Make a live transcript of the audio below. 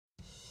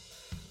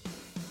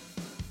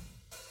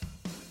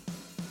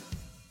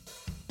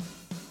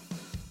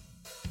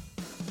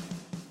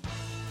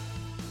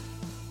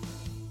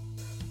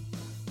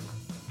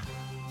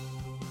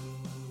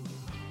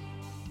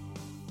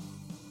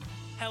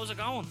How's it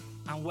going?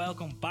 And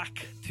welcome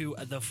back to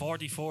the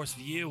 44th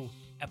View,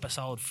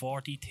 episode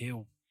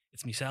 42.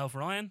 It's myself,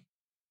 Ryan.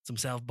 It's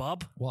himself,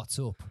 Bob. What's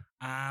up?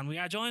 And we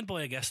are joined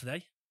by a guest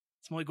today.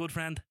 It's my good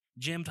friend,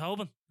 Jim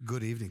Tobin.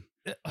 Good evening.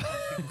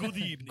 Good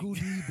evening. Good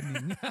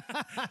evening.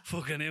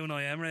 Fucking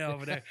Unai Emery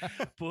over there.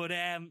 But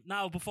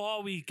now,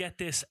 before we get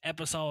this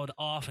episode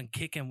off and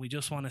kicking, we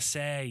just want to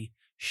say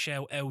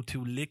shout out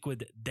to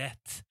Liquid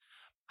Death.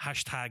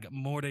 Hashtag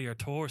murder your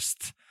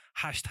thirst.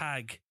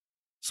 Hashtag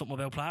something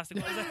about plastic.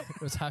 What is it?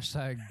 It was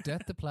hashtag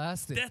death to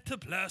plastic. Death to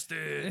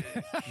plastic.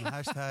 And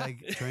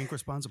hashtag drink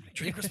responsibly.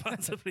 Drink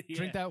responsibly. Yeah.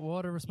 Drink that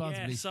water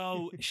responsibly. Yeah,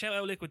 so shout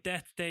out Liquid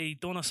Death. They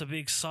done us a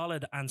big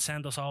solid and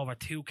sent us over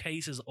 2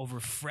 cases of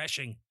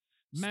refreshing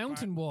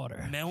Mountain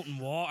water. mountain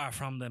water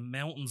from the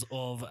mountains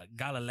of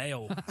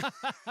Galileo.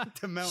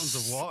 The mountains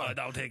of I water.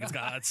 don't think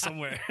it's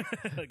somewhere.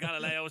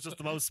 Galileo is just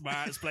the most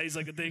smartest place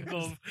I could think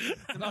of.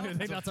 I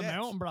think that's a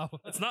mountain, bro.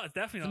 It's not. It's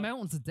definitely The not.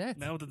 mountains of death.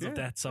 Mountains of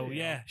Death. So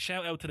yeah,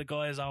 shout out to the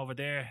guys over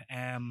there.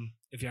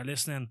 If you're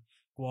listening,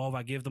 go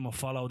over, give them a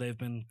follow. They've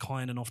been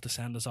kind enough to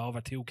send us over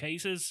 2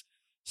 cases.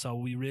 So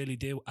we really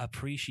do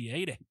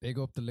appreciate it. Big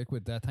up the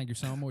Liquid Death. Thank you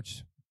so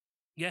much.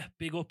 Yeah,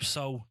 big up.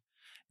 So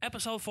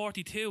episode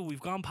 42, we've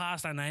gone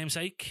past our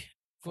namesake.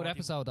 Good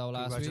episode though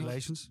last week.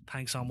 Congratulations.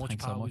 Thanks so much,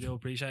 Thanks pal. so much. We do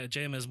appreciate it.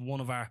 Jim is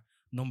one of our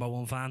number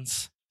 1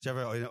 fans. Did you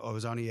ever, I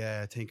was only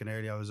thinking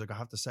earlier, I was like, I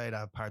have to say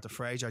that part of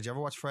Frasier. Did you ever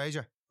watch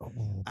Frasier? Oh,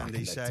 back And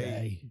in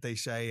the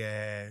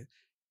day.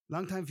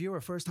 long time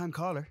viewer, first time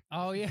caller.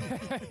 Oh yeah.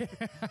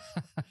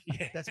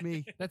 Yeah. That's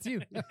me. That's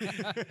you.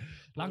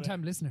 Long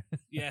time listener.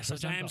 Yeah, so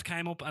First time James call.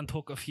 came up and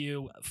took a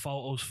few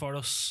photos for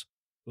us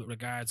with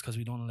regards, because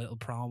we done a little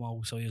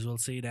promo, so you will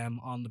see them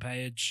on the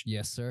page.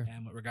 Yes, sir.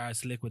 With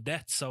regards to Liquid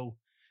Death. So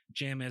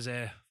Jim is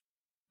a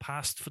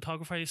past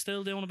photographer. He's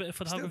still doing a bit of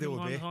Still photography do from a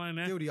time to bit. time,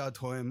 yeah? Do the odd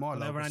time. More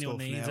Whenever local anyone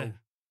stuff needs now. it.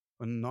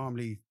 And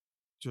normally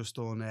just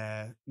done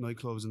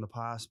nightclubs in the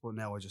past, but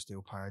now I just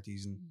do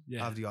parties and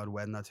Yeah. have the odd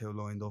wedding or 2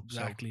 lined up.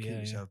 Exactly, So keep yeah,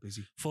 yourself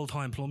busy.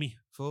 Full-time plummy.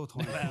 Full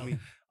time. Well,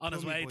 on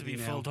his way to be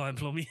full-time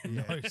plummy.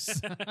 Nice.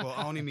 But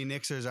only me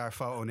nixers are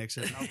photo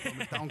nixers.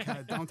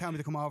 Don't tell me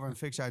to come over and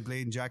fix our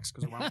bleeding jacks,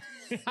 because I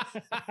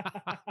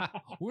won't.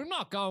 We're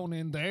not going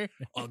in there.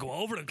 I'll go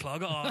over and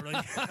clog it, all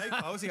right. Take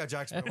photos of your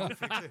jacks, but I won't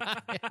fix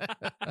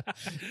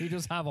it. You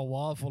just have a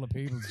wall full of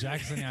people's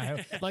jacks in your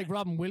house, like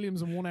Robin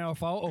Williams in 1 hour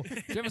photo. Do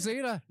you ever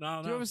see that?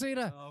 No, Do you ever see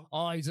that? No.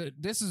 Oh,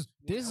 this is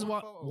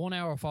what photo? 1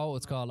 hour photo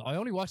it's called. I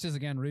only watched this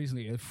again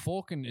recently.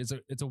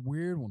 It's a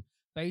weird one.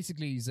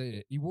 Basically,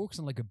 he works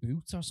in like a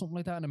Boots or something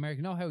like that in America.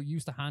 You know how you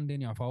used to hand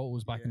in your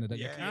photos back in the day?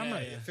 Your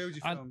camera. yeah.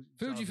 Fujifilm.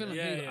 Fujifilm,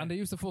 Yeah. and they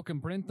used to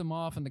fucking print them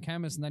off in the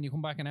chemist, and then you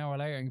come back an hour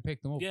later and you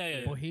pick them up.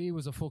 Yeah. But he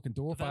was a fucking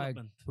dirtbag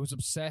Development. who was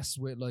obsessed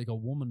with like a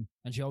woman,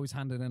 and she always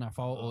handed in her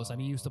photos,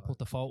 and he used to put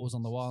the photos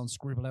on the wall and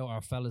scribble out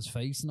our fella's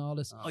face and all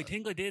this. I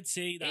think I did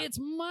see that. It's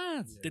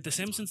mad. Did The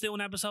Simpsons do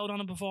an episode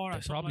on it before? Or They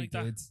something probably like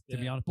that? did,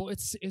 to be honest. But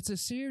it's a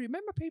series.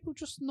 Remember people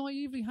just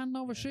naively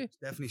handing over shit?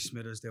 Definitely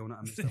Smithers doing it.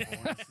 And Mr.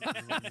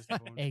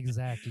 Horns.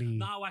 Exactly.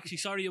 No, actually,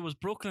 sorry, it was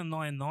Brooklyn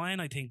Nine-Nine,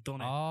 I think,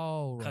 done it.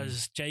 Oh, right.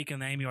 Because Jake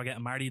and Amy were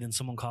getting married and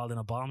someone called in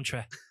a bomb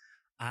threat.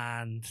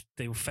 And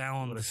they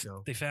found What a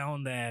show.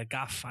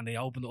 gaff, and they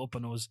opened it up,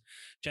 and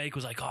Jake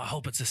was like, "Oh, I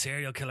hope it's a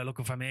serial killer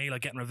looking for me,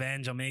 like getting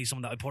revenge on me,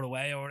 someone that I put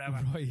away or whatever."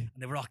 Right. And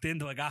they rocked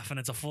into a gaff, and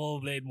it's a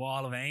full blade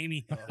wall of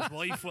Amy, his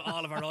wife, with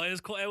all of her eyes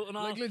cut out and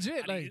all. Like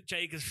legit, And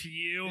Jake is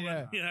fuming,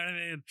 Yeah. you know what I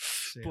mean?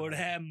 But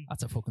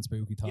That's a fucking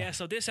spooky talk. yeah,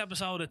 so this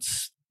episode,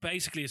 it's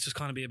just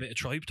going to be a bit of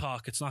tribe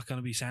talk. It's not going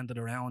to be centered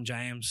around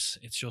James.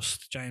 It's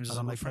just James I is a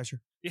don't good like pressure.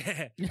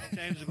 yeah,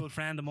 James is a good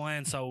friend of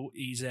mine, so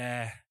he's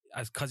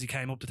because he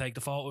came up to take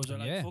the photos. They're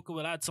like, Yeah. "Fuck it,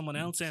 we'll add someone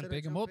else in."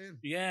 Big him up.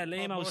 Yeah,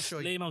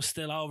 Bullshit. Lemo's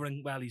still over,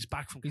 and well, he's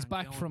back from. He's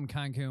back Cancun. from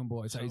Cancun,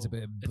 boy. So he's a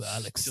bit of It's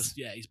bollocks.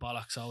 he's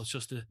bollocks. So it's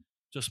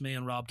just me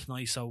and Rob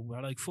tonight. So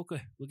we're like, "Fuck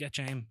it, we'll get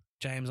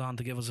James on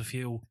to give us a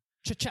few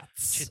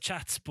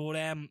chit-chats." But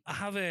I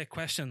have a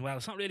question. Well,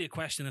 it's not really a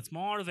question. It's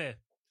more of it's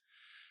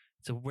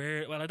a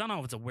weird. Well, I don't know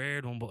if it's a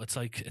weird one, but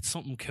it's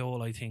something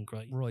cool. I think,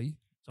 right? Right.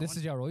 So This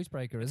is your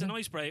icebreaker, It's isn't an it?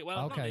 icebreaker. Well,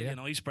 not Okay, really yeah. an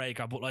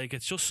icebreaker, but like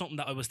it's just something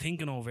that I was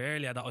thinking of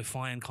earlier that I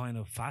find kind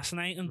of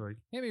fascinating. Right.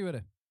 Hit me with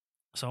it.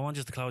 So I want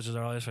you to close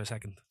your eyes for a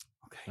second.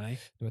 Okay.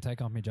 Right? Do I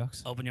take off my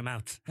jocks? Open your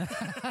mouth.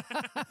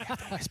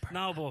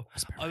 No, but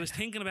I was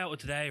thinking about it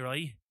today,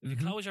 right? If you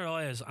close your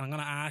eyes, I'm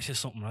going to ask you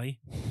something, right?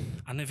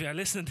 And if you're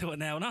listening to it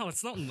now, no,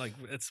 it's nothing like,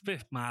 it's a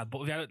bit mad,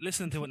 but if you're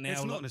listening to it now,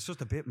 It's nothing. It's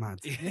just a bit, man.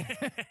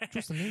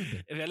 Just a little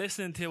bit. if you're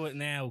listening to it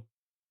now,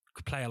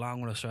 play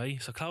along with us,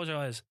 right? So close your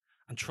eyes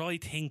and try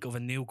think of a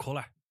new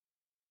colour.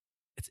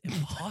 It's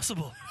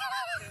impossible.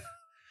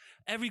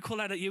 Every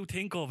colour that you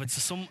think of,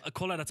 it's a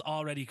colour that's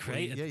already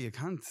created. Yeah, you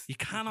can't. You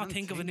cannot can't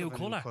think of a new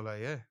colour.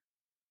 Yeah.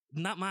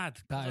 Isn't that mad?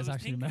 'Cause That I is was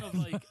actually thinking mad. of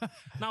like,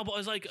 no, but I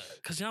was like,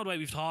 because you know the way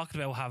we've talked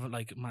about having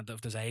like, man,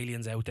 if there's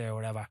aliens out there or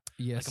whatever.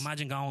 Yes. Like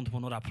imagine going to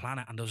another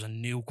planet and there's a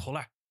new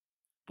colour.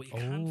 but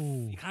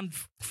you can't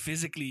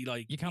physically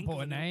like. You can't put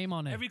a name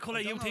on it. Every color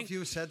I don't you know think. if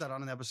you said that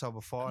on an episode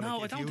before. No,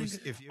 like, I don't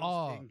think. If you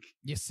think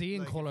you see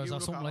in like, colours you or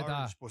look something at like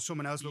orange, that. but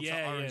someone else looks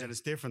at orange and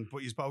it's different,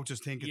 but you both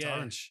just think it's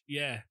orange.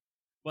 Yeah.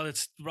 Well,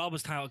 it's Rob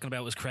was talking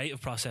about his creative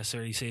process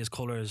where he sees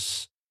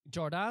colours.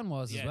 Jordan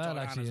was as well,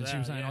 Jordan actually. as And she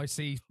was well, saying, I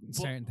see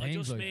certain I things.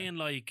 just like mean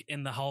like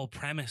in the whole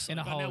premise. In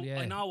like, a whole,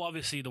 I know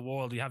obviously the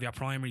world, you have your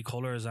primary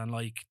colours and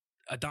like,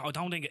 I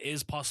don't think it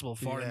is possible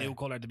for a new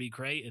colour to be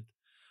created.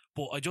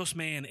 But I just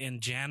mean in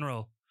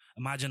general,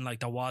 imagine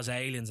like there was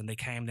aliens and they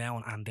came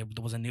down and there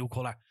was a new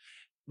colour.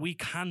 We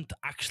can't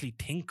actually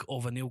think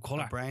of a new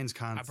colour. Our brains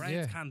can't.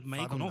 Can't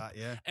make one up.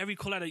 Every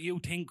colour that you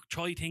think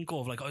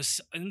of, like I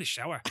was in the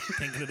shower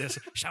thinking of this,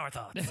 shower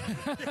thoughts.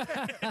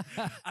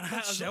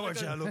 And shower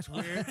gel looks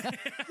weird.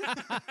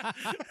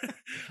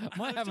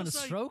 Am I having a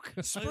stroke?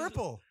 It's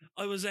purple.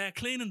 I was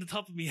cleaning the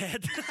top of my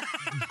head.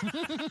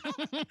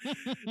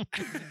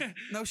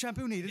 No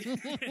shampoo needed.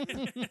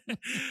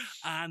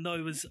 And I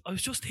was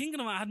just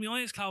thinking about it. I had my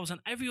eyes closed and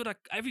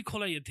every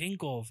colour you think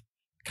of,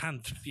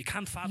 you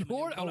can't fathom.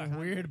 You're a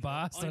weird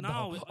bastard. I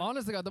know.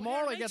 Honestly, God, the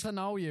more I get to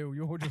know you,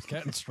 you're just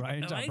getting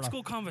strange. It makes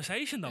good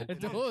conversation though. It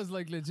does,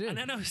 like legit. And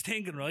then I was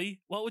thinking, right,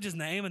 what would you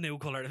name a new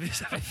colour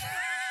if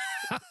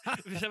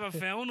you ever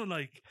found one?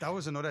 Like that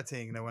was another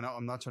thing. Now,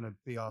 I'm not trying to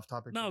be off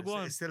topic. No, go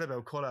on. It's still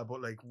about colour,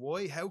 but like,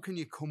 why? How can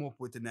you come up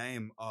with the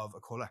name of a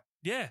colour?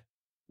 Yeah.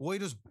 Why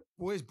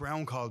is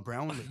brown called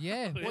brown? Like,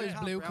 yeah. Why is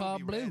blue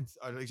called blue?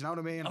 Or, like, you know what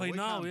I mean? I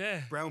know.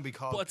 Yeah. Brown be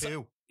called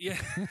poo. Yeah,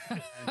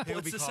 but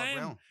it's the same.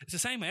 Brown. It's the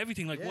same with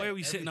everything. Like, why are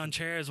we sitting on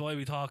chairs? Why are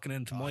we talking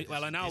into my?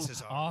 Well, I know.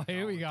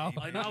 Here we go.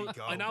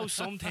 I know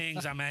some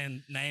things are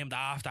named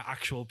after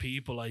actual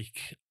people,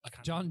 like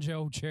John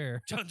Joe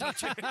Chair. John Joe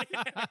Chair.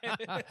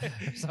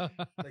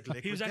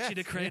 He was actually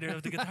the creator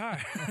of the guitar.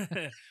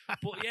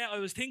 But yeah, I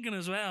was thinking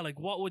as well. Like,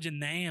 what would you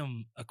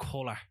name a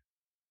colour?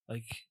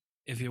 Like,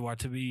 if you were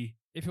to be.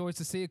 If you were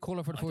to see a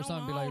colour for the first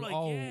time, be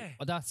like,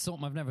 that's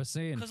something I've never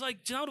seen. Because,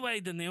 like, do you know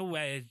the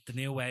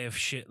new way of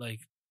shit, like,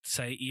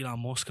 say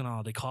Elon Musk and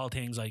all, they call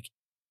things like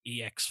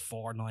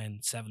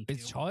EX4972.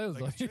 It's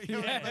child, like,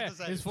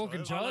 it's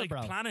fucking child, like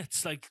bro.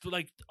 Planets, like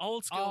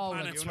old school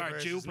planets where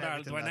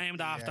Jupiter were named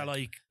after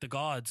like the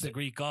gods, the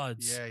Greek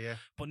gods. Yeah.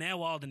 But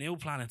now all the new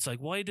planets, like,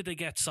 why did they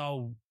get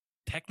so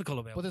technical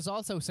about it? But there's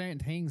also certain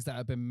things that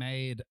have been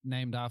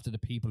named after the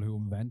people who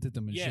invented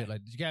them and shit.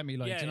 Like, did you get me?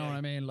 Like, do you know what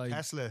I mean? Like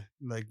Tesla,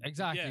 like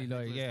exactly,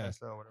 like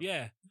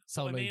yeah.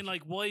 So I mean,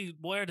 like, why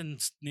are the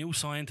new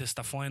scientists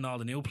that find all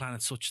the new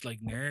planets such like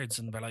nerds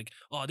and they're like,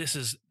 oh, this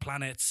is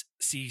planets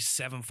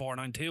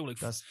C7492. Like,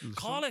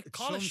 call it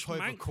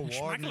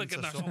schmacklick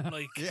or something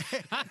like.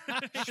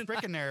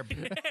 Sprickenherb.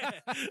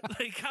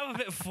 Like, have a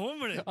bit of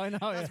fun with it. I know.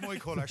 That's my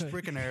colour,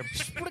 Sprickenherb.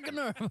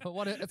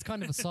 Sprickenherb. It's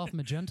kind of a soft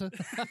magenta.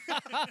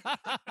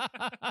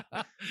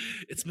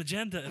 It's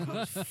magenta and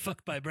was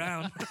fucked by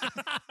brown.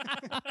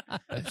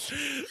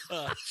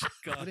 Oh,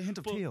 God. With a hint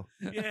of teal.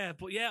 Yeah,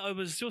 but yeah, I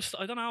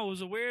don't know, it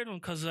was a weird one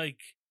because like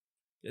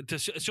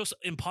it's just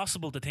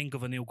impossible to think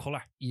of a new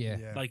colour.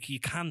 Yeah. Like you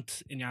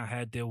can't in your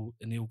head do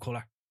a new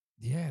colour.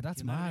 Yeah,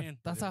 that's mad. I mean?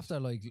 That's after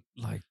like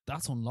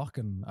that's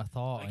unlocking a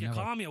thought. Like, you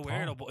call me a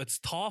weirdo, but it's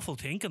thoughtful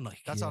thinking. Like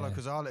that's all.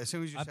 Because as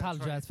soon as you I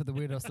apologize for the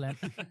weirdo slant.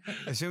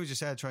 As soon as you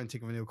said try and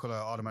think of a new colour,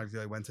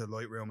 automatically I went to the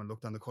Lightroom and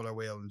looked on the colour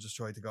wheel and just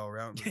tried to go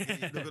around. Look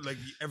at, like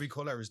every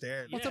colour is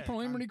there. What's a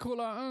primary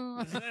colour?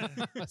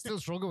 I still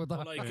struggle with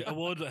that. Like it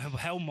would.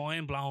 How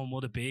mind blowing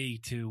would it be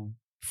to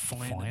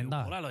find a new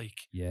colour? Like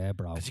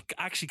bro, because you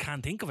actually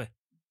can't think of it.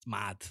 It's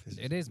mad.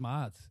 It is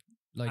mad.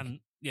 Like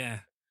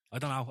I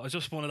don't know. It's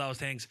just one of those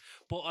things.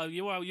 But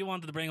you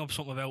wanted to bring up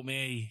something about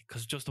me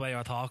because just the way you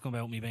were talking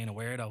about me being a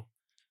weirdo.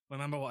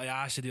 Remember what I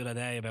asked you the other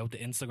day about the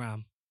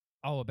Instagram?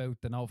 Oh, about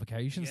the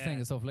notifications thing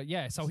and stuff. Like,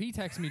 so he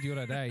texted me the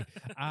other day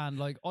and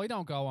like, I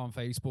don't go on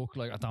Facebook.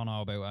 Like, I don't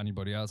know about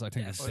anybody else. I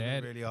think it's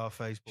dead. Really off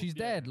Facebook. She's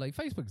dead. Like,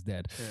 Facebook's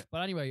dead. Yeah.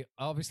 But anyway,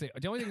 obviously,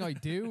 the only thing I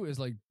do is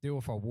like do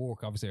it for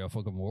work. Obviously, I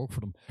fucking work for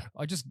them.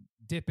 I just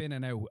dip in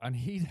and out. And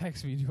he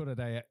texted me the other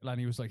day and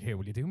he was like, "Here,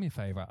 will you do me a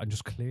favor and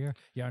just clear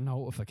your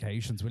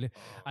notifications, will you?"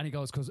 And he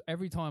goes, "Because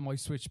every time he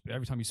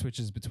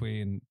switches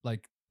between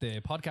like the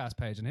podcast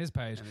page and his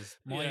page,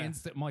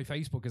 my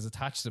Facebook is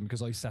attached to them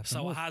because I set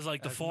them up. So it has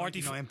like the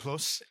 49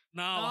 plus.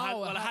 No,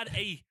 I had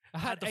 8. I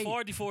had the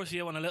 44 for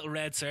you on a little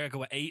red circle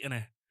with 8 in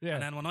it. Yeah.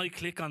 And then when I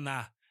click on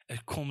that,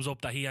 it comes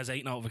up that he has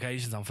 8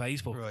 notifications on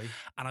Facebook. Right.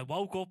 And I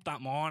woke up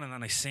that morning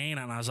and I seen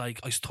it and I was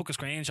like, I took a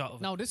screenshot of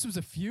it. No, this was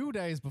a few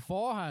days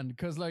beforehand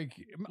because like...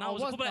 No, it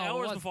was a couple of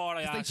hours before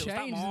I asked. They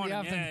changed in the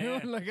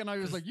afternoon. Like, and I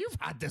was like, you've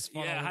had this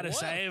for I had it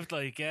saved.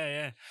 Like,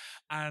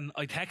 And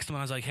I texted him and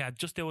I was like,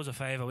 just do us a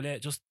favour, will you?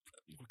 Just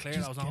clear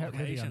those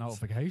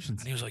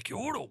notifications. And he was like,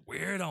 "You're a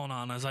weirdo," and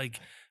I was like,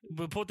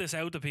 we'll put this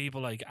out to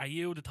people. Like, are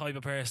you the type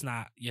of person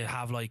that you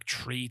have like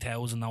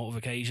 3,000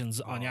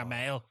 notifications on your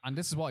mail? And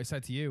this is what I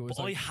said to you. But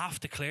I have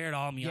to clear it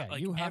all.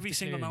 Like every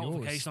single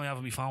notification I have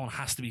on my phone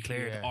has to be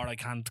cleared, or I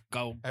can't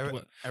go.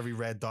 Every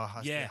red dot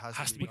has to be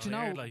cleared. But you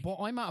know, like, but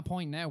I'm at a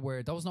point now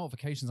where those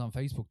notifications on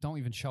Facebook don't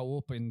even show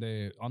up on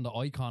the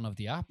icon of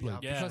the app.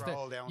 Like, because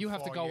you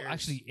have to go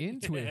actually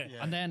into it,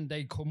 and then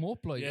they come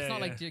up. Like, it's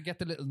not like you get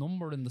the little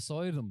number in the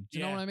side of them. Do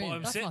you know what I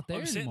mean? That's not there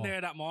I'm sitting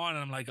there that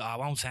morning, I'm like, I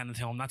won't send it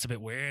to him. That's a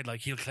bit weird.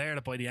 Like, he'll clear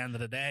it by the end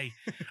of the day.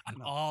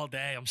 And all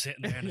day I'm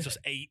sitting there and it's just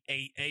 8,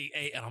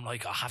 and I'm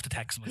like, I have to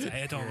text him and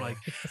say it to him. Like,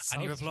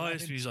 and he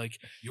replies to me, he's like,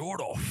 you're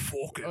the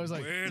fucking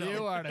weirdo.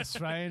 You are the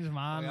strange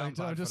man. Like,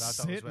 I'm just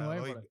sitting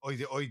away.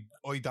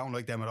 I don't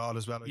like them at all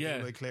as well. I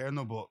do like clearing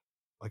them, but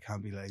I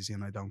can't be lazy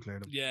and I don't clear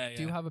them. Yeah.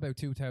 Do you have about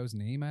 2,000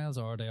 emails,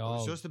 or are they all? I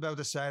was just about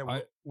to say,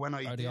 when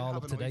I did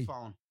have an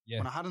iPhone,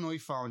 when I had an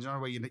iPhone, you know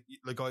where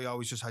like I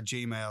always just had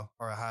Gmail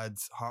or I had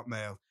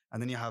Hotmail,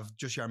 and then you have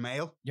just your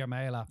mail. Your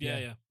mail app.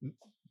 Yeah.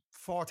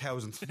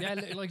 4,000. Yeah,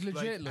 like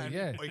legit.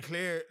 I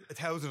clear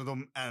 1,000 of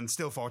them and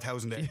still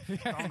 4,000 there.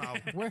 I don't know.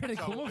 Where are they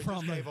coming from?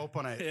 I just gave up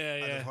on it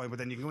at the time, but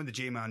then you can go into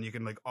Gmail and you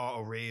can like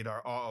auto read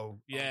or auto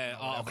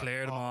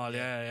clear them all.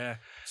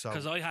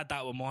 Because I had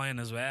that with mine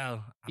as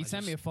well. He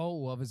sent me a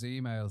photo of his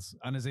emails,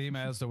 and his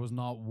emails there was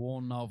not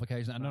one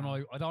notification. And then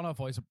I don't know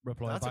if I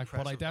replied back,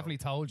 but I definitely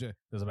told you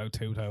there's about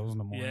 2,000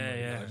 of mine.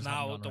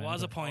 Now there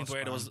was a point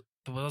where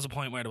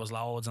there was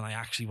loads, and I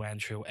actually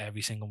went through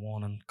every single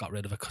one and got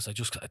rid of it because I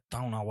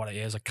don't know what it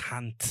is. I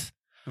can't.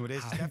 No, it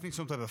is. It's definitely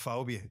some type of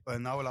phobia.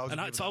 And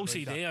it's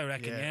OCD, I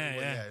reckon.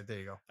 Yeah, there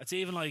you go. It's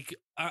even like,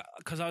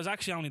 because I was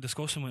actually only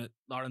discussing with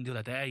Lauren the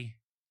other day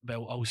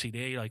about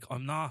OCD. Like,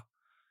 I'm not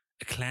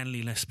a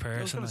cleanliness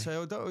person.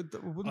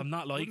 I'm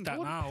not like that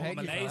now. I'm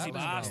a lazy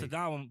bastard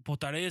now. But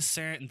there is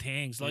certain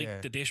things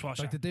like the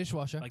dishwasher. Like the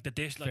dishwasher. Like the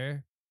dish. Like,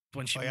 fair.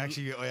 When she I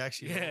actually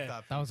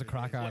that was a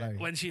crack at it.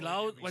 When she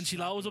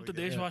loads up the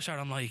dishwasher,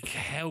 I'm like,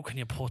 how can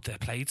you put the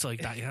plates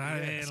like that? You know what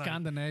I mean?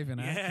 Scandinavian,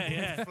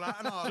 flat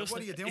and all.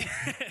 What are you doing?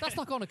 That's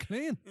not going to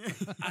clean.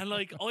 And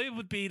like, I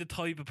would be the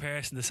type of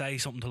person to say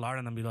something to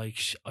Lauren and be like,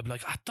 I'd be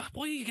like,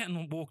 why are you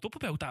getting worked up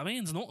about that? It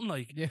means nothing.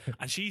 Like,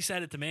 and she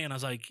said it to me, and I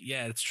was like,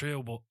 yeah, it's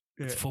true, but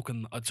it's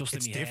fucking just in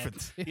my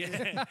different. Head.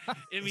 Yeah,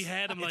 in my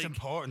head, I'm it's like, it's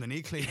important. They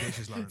need clean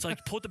dishes, Lauren. It's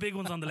like, put the big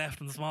ones on the left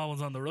and the small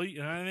ones on the right.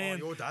 You know what I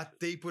mean? Oh, you're that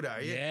deep with it,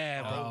 are you?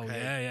 Yeah, bro. Okay.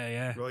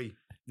 Yeah. Right.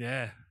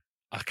 Yeah.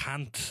 I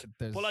can't.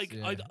 But like,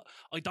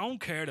 I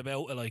don't care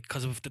about it. Like,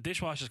 because if the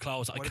dishwasher's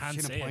closed, I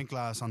can't see it. A pint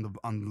glass on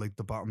like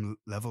the bottom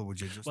level, would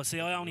you just? Well,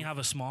 see, I only have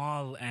a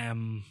small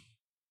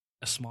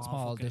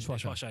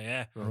dishwasher.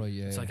 Yeah. Right.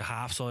 Yeah. It's like a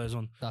half size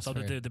one. That's so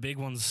fair. the big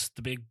ones,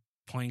 the big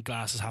pint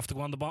glasses have to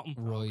go on the bottom.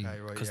 Right.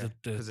 Because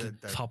the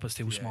top is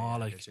too small.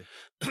 Like,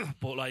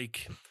 but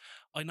like,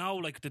 I know,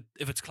 like,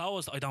 if it's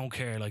closed, I don't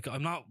care. Like,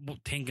 I'm not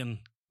thinking.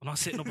 I'm not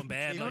sitting up in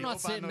bed. You're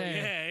not sitting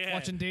there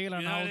watching Dealer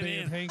all day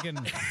and thinking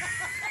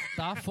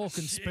that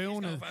fucking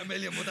spoon is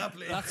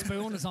that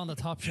spoon is on the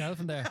top shelf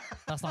in there.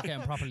 That's not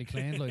getting properly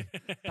cleaned. Like,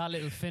 that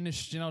little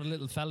finished, the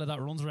little fella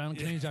that runs around and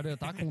cleans out there,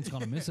 that one's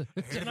gonna miss it.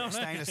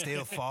 Stainless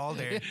steel fall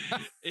there.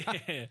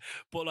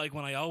 But like,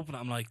 when I open it,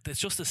 I'm like, it's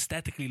just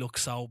aesthetically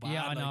looks so bad.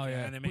 Yeah, I know. Like, yeah. You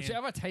know what I mean? But you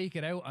ever take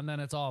it out and then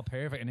it's all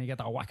perfect and you get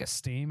that whack of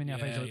steam in your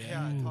face? Like,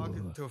 I'm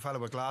talking to a fella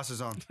with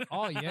glasses on.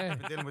 Oh yeah. I've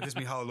been dealing with this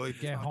my whole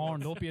life. Get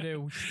horned up, you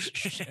do.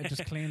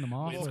 Just clean them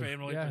off.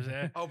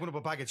 Open up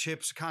a bag of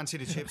chips. Can't see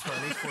the chips for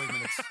at least 5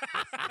 minutes.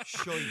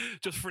 Shy.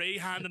 Just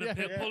free-handing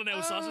it, pulling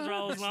out sausage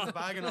rolls and all. The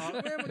bag and all.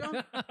 Where am I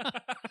going?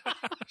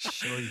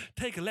 Shy.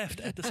 Take a left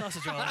at the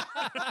sausage roll.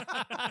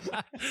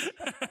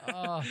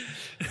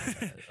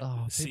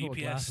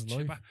 CPS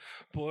chipper.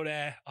 But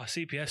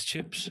CPS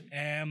chips.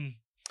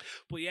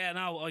 But yeah,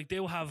 now I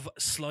do have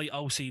slight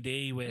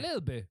OCD with a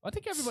little bit. I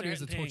think everybody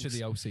has a touch of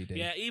the OCD.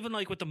 Yeah, even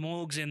like with the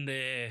mugs in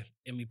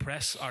my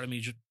press or in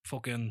me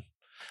fucking.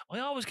 I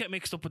always get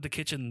mixed up with the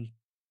kitchen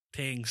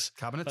things.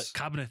 Cabinets?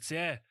 Cabinets,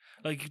 yeah.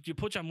 Like, you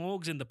put your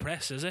mugs in the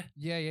press, is it?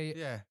 Yeah.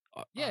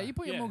 Yeah, you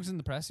put your mugs in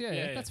the press.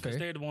 Yeah, that's fair.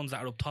 They're the ones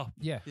that are up top.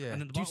 Yeah. And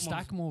then the do you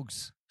stack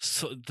mugs?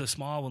 So the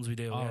small ones we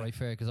do. All right,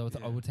 fair, because I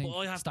would think but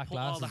I have stack to put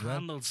glasses all the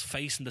handles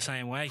facing the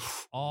same way.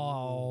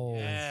 Oh.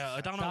 Yeah,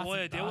 I don't know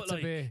why I do it.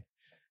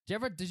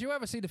 Like, did you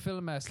ever see the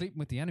film Sleeping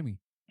with the Enemy?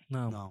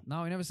 No,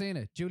 I never seen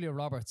it. Julia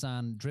Roberts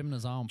and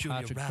Drimna's own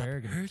Patrick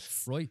Bergen.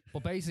 Right,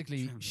 but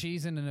basically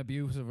she's in an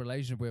abusive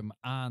relationship with him,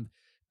 and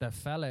the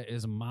fella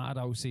is a mad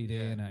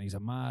OCD and he's a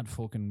mad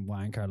fucking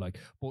wanker. Like,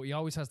 but he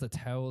always has the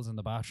towels in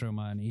the bathroom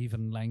and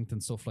even length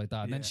and stuff like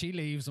that. And then she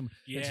leaves him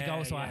and she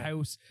goes to her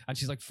house and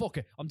she's like, "Fuck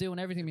it, I'm doing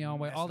everything my own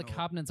way. All the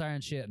cabinets are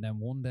and shit." And then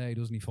one day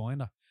doesn't he find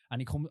her? And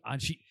he comes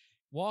and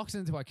walks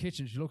into our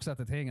kitchen. She looks at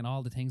the thing, and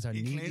all the things are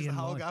neatly in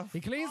line. He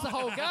cleans the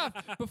whole gaff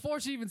before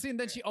she even seen.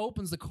 Then she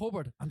opens the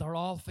cupboard, and they're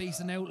all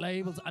facing out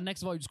labels. And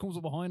next of all, he just comes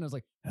up behind her and is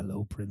like,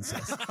 "Hello,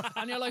 princess,"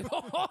 and you're like,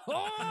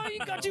 "Oh, you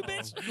got you,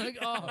 bitch!" Like,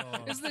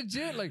 it's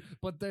legit. Like,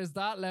 but there's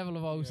that level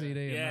of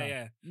OCD.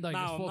 Yeah. Like,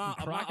 no,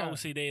 I'm not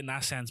OCD in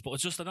that sense, but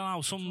it's just I don't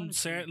know some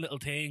certain little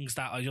things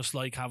that I just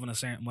like having a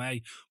certain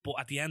way. But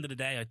at the end of the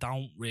day, I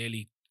don't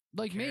really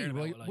like me,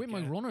 right? With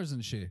my runners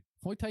and shit.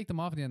 If I take them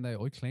off at the end of the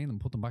day, I clean them,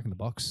 put them back in the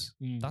box.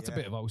 That's a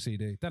bit of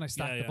OCD. Then I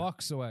stack the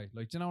box away.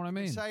 Like, do you know what I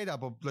mean? You say that,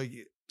 but like,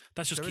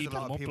 that's just keeping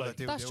them up. Like.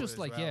 That's just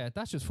like,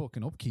 that's just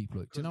fucking upkeep.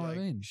 Like, do you know what I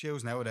mean?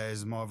 Shoes nowadays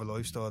is more of a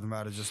lifestyle than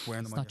rather just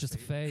wearing them. It's not just a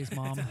phase,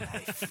 mom.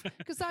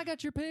 Because I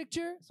got your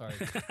picture. Sorry,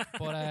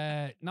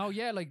 but no,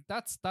 like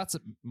that's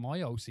my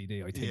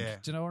OCD. I think. Yeah.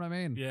 Do you know what I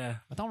mean? Yeah.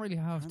 I don't really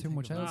have too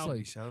much else.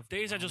 Like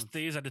these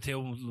are the two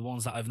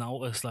ones that I've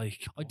noticed.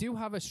 Like I do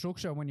have a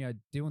structure when you're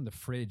doing the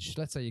fridge.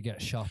 Let's say you get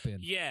shopping.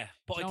 Yeah,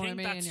 but I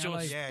think that's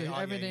just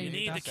everything. You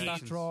need to keep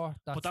that drawer.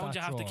 But don't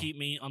you have to keep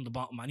meat on the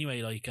bottom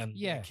anyway? Like and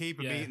keep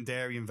meat and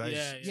dairy and veg.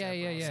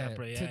 Yeah.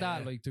 Separate, to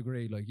that like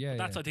degree, like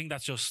I think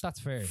that's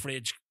fair.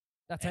 Fridge.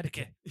 That's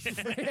etiquette.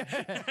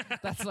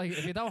 That's like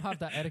if you don't have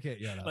that etiquette,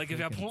 like if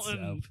you're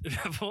putting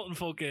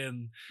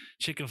fucking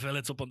chicken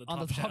fillets up on the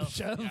top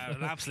shelf. Yeah,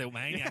 an absolute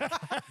maniac.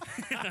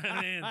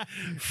 I mean,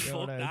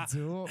 fuck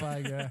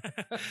that.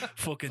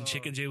 Fucking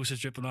chicken juice is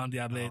dripping on the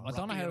blade. I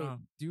don't know how.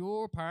 Do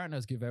your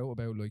partners give out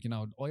about like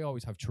I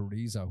always have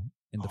chorizo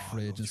in the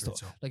fridge and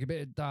stuff, like a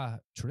bit of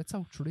that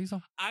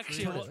chorizo.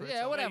 Actually,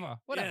 whatever.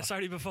 Yeah,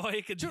 sorry. Before I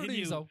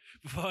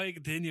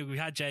continue, we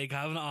had Jay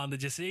Kavanagh on.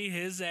 Did you see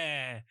his?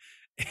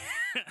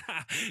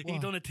 He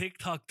done a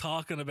TikTok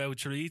talking about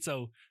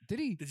chorizo. Did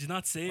he? Did you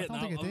not see it?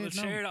 I will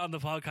share it on the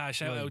podcast.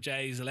 Shout out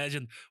Jay, he's a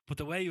legend. But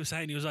the way he was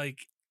saying, he was like,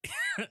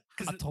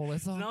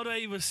 because you know the way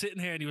he was sitting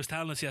here and he was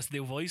telling us he has to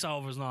do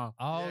voiceovers and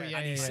all.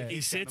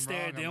 He sits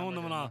there doing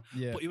them and all.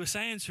 But he was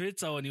saying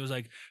chorizo and he was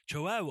like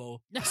chorizo,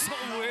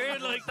 something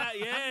weird like that.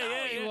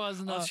 He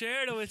wasn't. I'll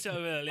share it with you.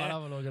 I'll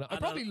have a look at it. I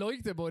probably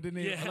liked it, but I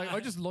didn't. Like I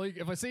just like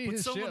if I see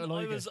his shit. I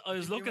like it. I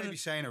was looking. You may be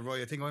saying it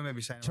right. I think I may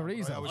be saying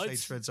chorizo. I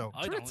always say chorizo.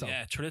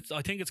 Chorizo.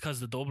 I think it's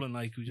because of the Dublin.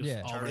 Like we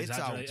just always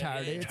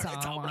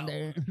chorizo.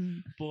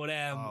 But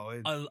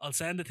I'll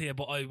send it to you.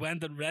 But I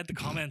went and read the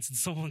comments and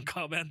someone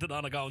commented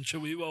on it going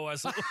chorizo or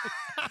something.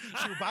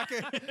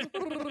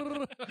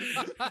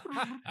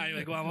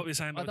 Anyway, go on. What were you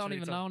saying about I don't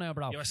even know now,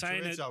 bro. You were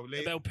saying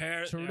about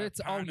partners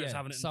having it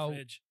in the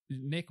fridge.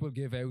 Nick will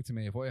give out to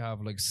me if I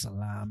have like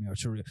salami or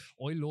chorizo.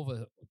 I love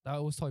it.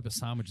 Those type of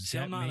sandwiches. See,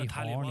 I'm not an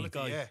Italian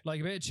guy.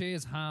 Like a bit of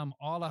cheese, ham,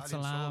 all that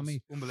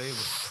salami.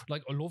 Unbelievable.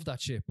 Like I love that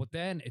shit. But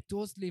then it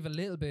does leave a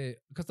little bit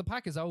because the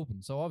pack is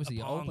open. So obviously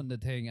you open the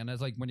thing and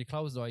it's like when you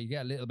close the door, you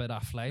get a little bit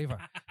of that flavour.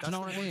 Do you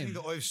know what I mean? That's the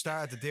thing that I've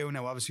started to do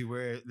now. Obviously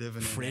we're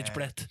living fridge in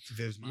breath.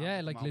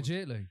 Yeah, like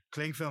legit. Like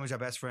cling film is your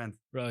best friend.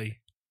 Right.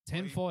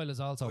 Tin foil is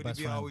also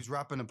best friend. Always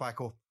wrapping it back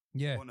up.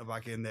 Yeah, putting it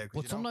back in there.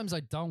 But sometimes I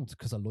don't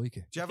because I like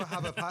it. Do you ever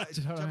have a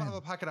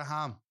packet of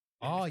ham?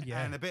 Oh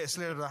yeah, and a bit of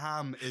sliver of the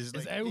ham is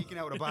like leaking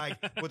out of the bag,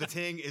 but the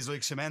thing is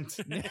like cement,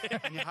 and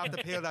you have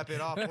to peel that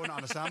bit off, put it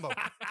on a sambo.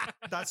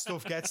 That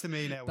stuff gets to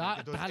me now.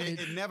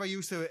 It never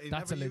used to.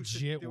 That's a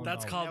legit one.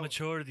 That's called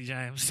maturity,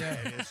 James. Yeah,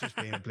 it's just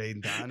being a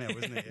bleeding down now,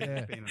 isn't it?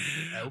 Yeah.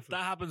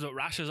 That happens with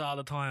rashes all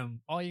the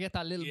time. Oh, you get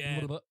that little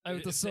bit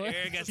out the side. The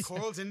air gets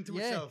curls into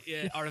itself.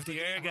 Yeah, or if the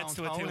air gets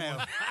to it too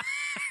much.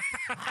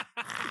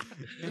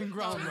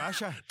 Ingrown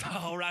rasher.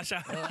 Oh,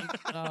 rasher.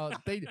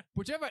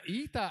 Would you ever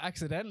eat that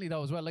accidentally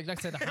though as well? Like I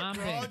said, the ham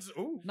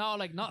thing. No,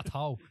 like not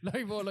toe.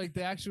 Like, but like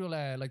the actual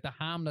like the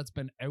ham that's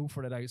been out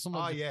for the day.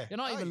 Sometimes you're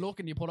not even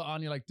looking. You put it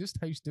on. You're like, this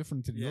tastes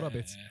different to the other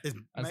bits. It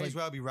may as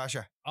well be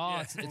rasher. Oh,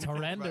 it's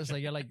horrendous.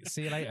 Like you're like,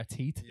 see you later,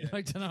 teeth.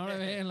 Like, do you know what I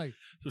mean? Like,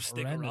 just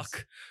stick a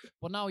rock.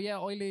 But no,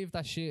 I leave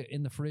that shit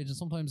in the fridge, and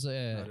sometimes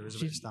there is a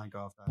bit of stank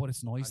off that. But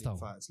it's nice though.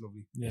 It's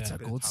lovely. It's a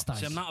good stank.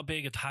 See, I'm not a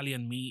big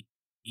Italian meat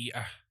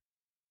eater.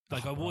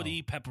 Like I would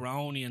eat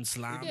pepperoni and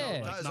salami.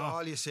 Yeah, that is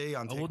all you see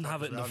on TikTok. I wouldn't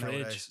have it in the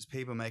fridge. It's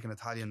people making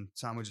Italian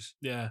sandwiches.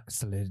 Yeah,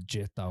 it's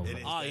legit though.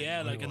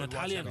 Like an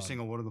Italian. Every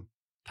single one of them.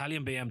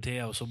 Italian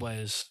BMT or Subway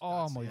is.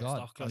 Oh my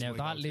god! Now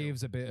that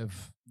leaves a bit of.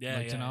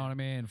 Like, you know what I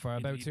mean? For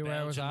about 2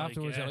 hours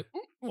afterwards, you're like,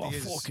 oh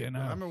fucking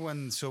hell. Remember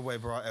when Subway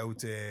brought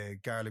out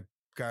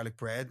garlic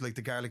bread, like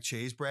the garlic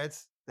cheese bread?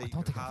 I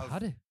don't think I've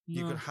had it.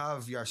 You could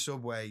have your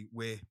Subway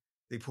with.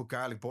 They put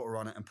garlic butter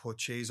on it and put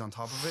cheese on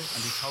top of it,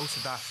 and they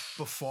toasted that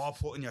before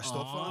putting your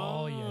stuff on.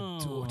 Oh, yeah,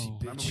 dirty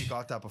bitch. Remember we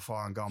got that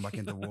before and gone back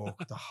into work.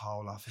 The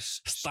whole office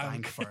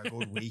stank for a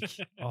good week.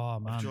 Oh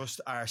man, just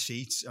our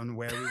seats and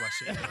where we were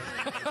sitting.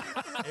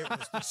 It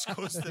was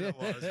disgusting.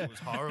 It was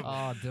horrible.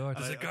 Oh, dirty.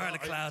 There's a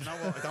garlic cloud. You know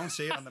what? I don't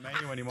see it on the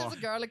menu anymore. There's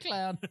a garlic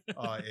cloud.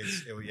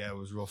 It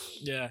was rough.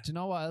 Yeah. Do you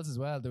know what else as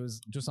well? There was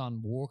just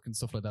on work and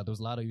stuff like that. There was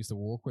a lad I used to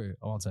work with.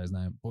 I won't say his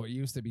name, but he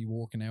used to be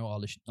working out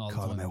all the time.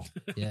 Call him out.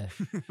 Yeah.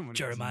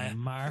 Jeremiah.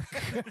 Mark.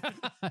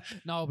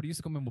 No, but he used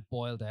to come in with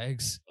boiled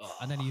eggs,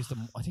 and then he used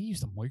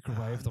to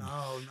microwave them.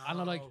 No. And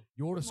I'm like,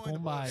 you're the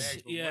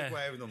scumbag. Yeah.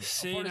 Microwave them.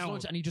 See, For his now,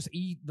 lunch, and he just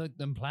eat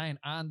them plain.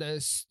 And the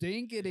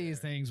stink of these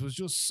things was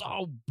just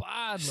so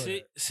bad.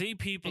 Like. see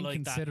people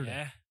like that.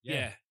 Inconsiderate.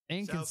 Yeah.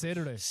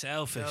 Inconsiderate.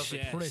 Selfish.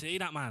 Yeah. Prick. See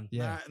that, man?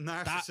 Yeah.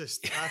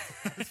 Narcissist.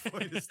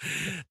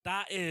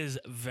 That is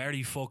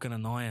very fucking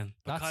annoying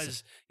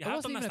because you It have to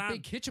wasn't even understand. a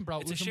big kitchen, bro.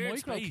 It It's was a a shared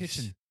micro space.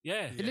 kitchen.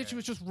 Yeah. It literally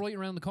was just right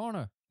around the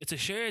corner. It's a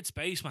shared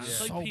space, man. Yeah. It's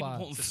like So people bad.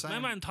 putting.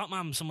 Remember in Top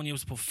Man, someone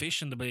used to put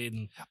fish in the blade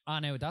and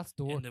Now that's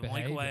in dork the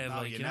behavior. microwave. No,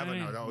 like, you know never what I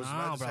know. mean? I was No,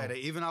 about to bro. say that.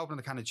 Even opening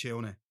a can of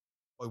tuna,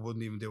 I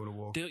wouldn't even do it at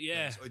work.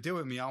 Yeah. I do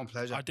it at my own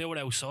pleasure. Or do it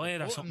outside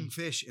or Putting something.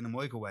 fish in a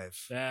microwave.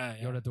 Yeah.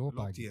 You're a Look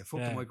dirtbag. to you. Fuck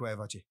Yeah. the microwave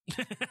at you.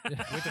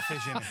 With the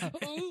fish in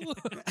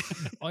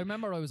it. I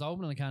remember I was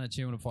opening a can of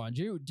tuna before, and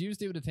do you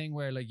do the thing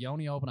where like you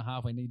only open it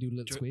halfway and you do a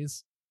little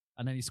squeeze,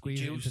 and then you squeeze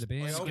it into the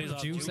bin, I and open the the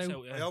juice out.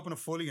 I open it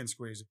fully and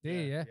squeeze it.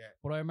 Yeah.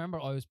 But I remember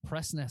I was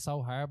pressing it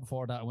so hard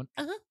before that I went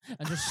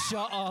and just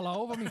shot all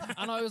over me,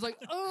 and I was like,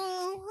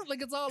 oh,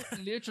 like it's all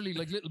literally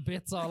like little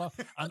bits all over.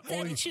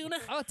 And tuna.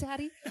 Oh,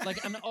 daddy!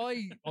 Like, and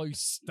I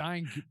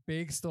stank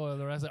big style.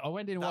 The rest of it. I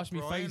went in and washed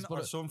my face, but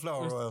or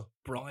sunflower was- oil.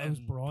 Brian. It was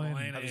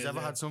Brian. Have you ever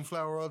had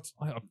sunflower oil?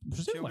 I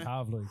presume I Tuna?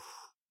 have like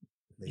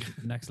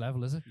next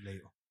level, is it?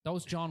 Later.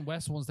 Those John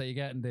West ones that you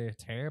get in the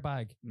tear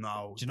bag.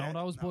 No. Do you know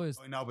those boys?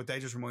 I know, but they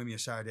just remind me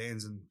of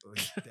sardines. And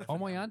Oh,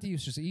 my auntie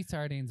used to just eat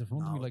sardines in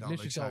front of me, like don't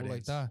literally go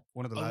like sardines. that.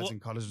 One of the Oh, lads what- in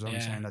college was only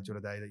Yeah. saying that the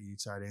other day that you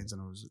eat sardines,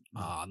 and I was.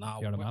 Oh no!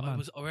 You're the man, I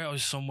man.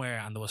 was somewhere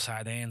and there was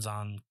sardines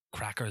on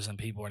crackers and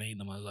people were eating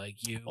them. I was like,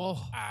 "You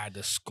are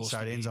disgusting."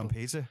 Sardines on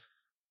people. pizza.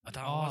 I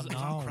don't Oh, know. It was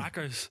on no.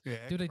 crackers.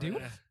 Yeah. Do they do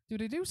Yeah. it? Do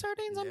they do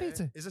sardines on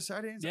pizza? Is it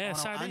sardines? Yeah, Oh, no,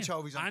 sardines.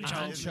 anchovies. on pizza.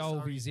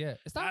 Anchovies, yeah.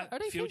 Is that are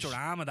they fish?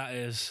 Futurama? That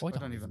is. I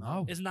don't even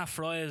know. Isn't that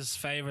Fry's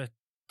favorite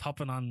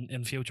topping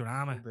in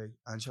Futurama? Big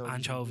anchovies.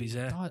 Anchovies,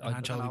 yeah. God, I-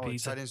 Anchovy I don't know,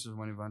 pizza. Sardines was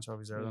one of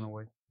anchovies there. I don't know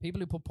why. People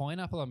who put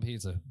pineapple on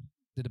pizza.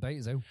 The debate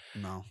is out.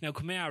 No. Now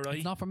come here, right?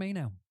 It's not for me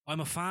now. I'm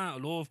a fan. I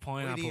love I'd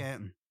pineapple. eat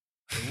it.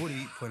 I would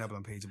eat pineapple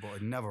on pizza, but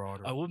I'd never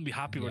order it. I wouldn't be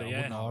happy with Yeah, it. I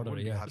wouldn't Yeah, order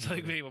it, yeah. it's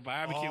like me with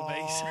barbecue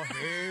base. Oh,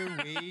 here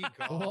we go.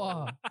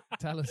 Oh,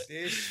 tell us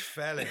This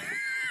fella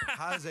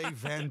has a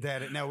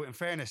vendetta. Now, in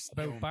fairness,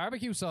 about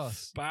barbecue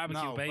sauce.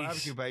 Barbecue base.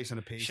 barbecue base on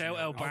a pizza. Shout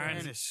out In Barnes.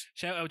 fairness,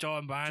 Shout out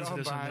John Barnes. John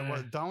for this one Barnes, there.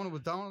 well, Donald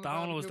was Donald.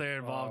 Donald was there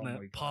involved in my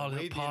it. God. We'd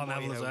be Paul in my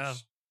Neville as well.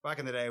 house. Back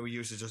in the day, we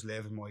used to just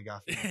live in my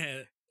gaff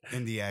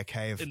in the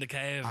cave. In the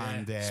cave,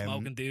 And, yeah.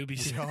 Smoking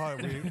doobies.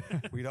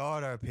 We'd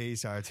order a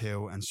pizza or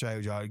two and straight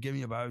with Jordan, give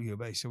me a barbecue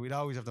base. So we'd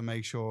always have to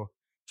make sure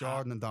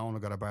Jordan and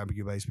Donald got a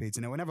barbecue base pizza.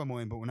 Now, we never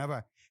mind, but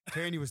whenever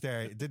Tierney was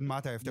there, it didn't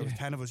matter if there was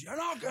 10 of us. You're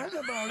not getting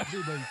a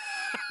barbecue base.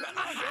 You're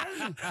not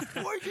getting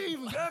it. Why do you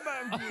even get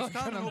a barbecue?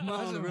 Standing up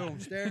around the room,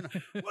 staring.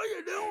 What are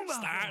you doing,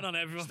 man? Starting on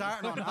everyone.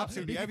 Starting on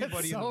absolutely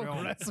everybody So in the room.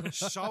 aggressive.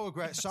 So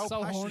aggressive, so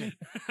So passionate.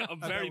 I'm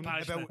very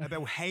passionate.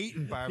 About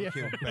hating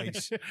barbecue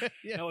base.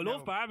 No, I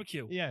love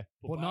barbecue. Yeah,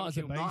 but not as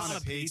a barbecue, base. Not on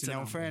a pizza.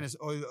 Now, in fairness,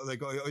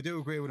 I do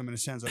agree with him in a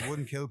sense. I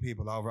wouldn't kill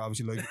people over,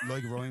 obviously,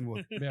 like Ryan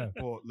would. Yeah.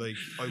 But like,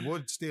 I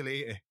would still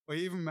eat it. I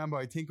even remember.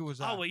 I think it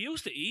was. Oh, we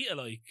used to eat it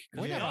like.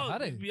 'cause We we'd never all-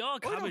 had it. We'd be all I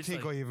don't cabbage.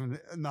 think Like. I even.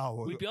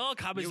 No. We'd be all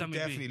cabbage. You And we'd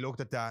definitely be, looked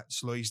at that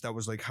slice that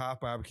was like half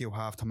barbecue,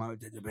 half tomato.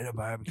 Did a bit of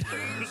barbecue.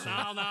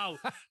 no,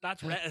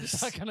 that's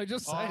Rettuce. Can I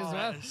just say Oh, as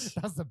well? yes.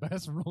 That's the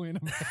best Ryan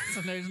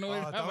impersonation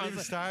I've don't ever even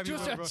had. start me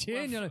Just with a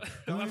chin, you know.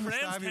 Don't My even friends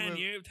start me 10 with-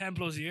 years, 10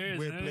 plus years.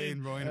 With you know what I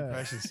plain mean? Ryan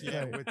impressions,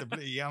 yeah. With the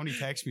he only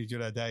texted me the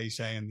other day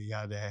saying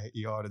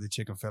he ordered the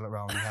chicken fillet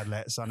roll and he had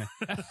lettuce on it.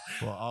 But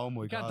oh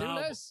my Can't god! do No,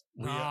 less.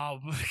 No,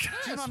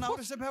 Do you not know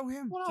this about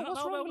him? What, Do you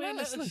what's not know wrong with about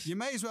lettuce? lettuce? You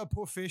may as well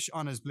put fish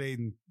on his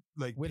bleeding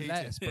like With pizza,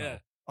 lettuce, bro. yeah.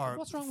 or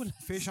What's wrong with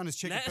fish on his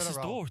chicken Lettuce is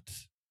fillet roll.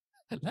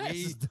 dirt. lettuce?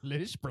 Is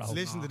delish, bro.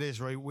 Listen to this,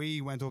 right?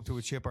 We went up to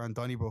a chipper in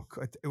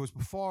Donnybrook. It was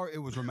before it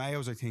was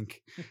Romeo's, I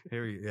think.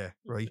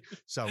 Right.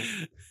 So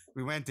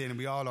we went in and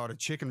we all ordered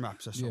chicken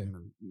wraps or something.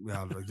 And we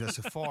all like there's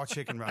 4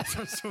 chicken wraps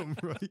or something,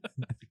 right?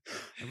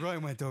 And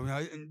Ryan went up,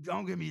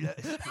 don't give me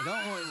lettuce. I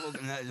don't want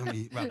fucking lettuce on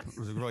me wrap. I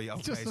was like, right,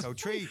 okay. So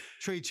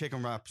three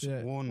chicken wraps,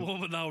 Yeah. one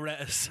One with no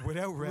Rettuce.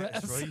 without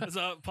lettuce, right? That's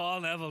what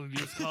Paul Neville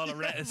used to call it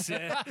Rettuce,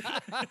 yeah.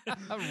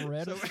 I've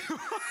read So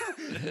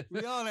it.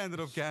 we all ended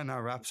up getting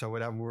our wraps or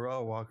whatever. We were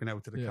all walking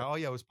out to the Yeah. car. Oh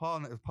yeah, it was Paul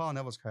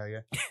Neville's car,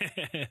 yeah.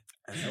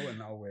 And out of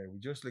nowhere, we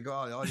just like,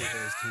 all you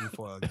hear is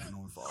tinfoil getting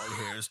on for all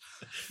you hear is,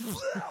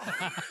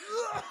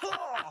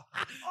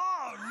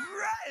 oh,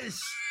 relish!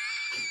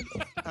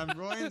 And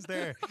Ryan's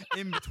there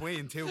in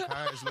between 2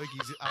 cars, like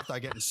he's after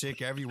getting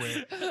sick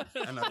everywhere.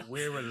 And like,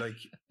 we were like,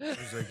 I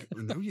was like,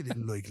 I know you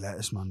didn't like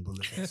lettuce, man, but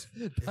like,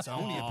 it's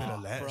only a bit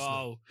of lettuce.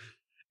 Bro.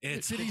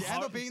 It's Did he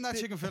end up eating that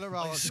chicken fillet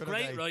roll? It's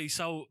great, right?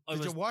 So I Did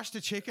was you wash the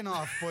chicken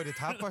off by the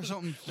tap or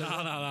something?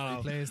 no.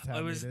 Please tell I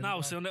me, was didn't no.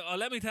 you? So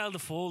let me tell the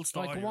full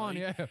story. Like, go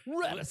on, right? yeah.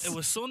 Lettuce. It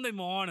was Sunday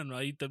morning,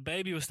 right? The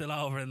baby was still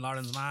over in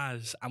Lauren's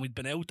Ma's, and we'd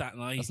been out that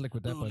night. That's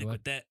Liquid Death, by the way.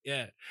 Liquid Death,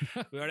 yeah.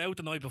 We were out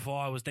the night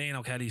before. I was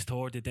Dano Kelly's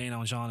 30th, Dano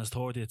and Sean's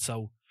 30th.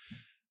 So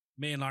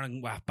me and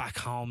Lauren were back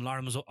home.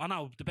 Lauren was up. Oh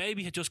no, the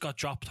baby had just got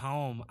dropped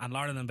home, and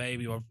Lauren and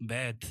baby were in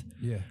bed.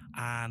 Yeah.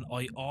 And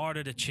I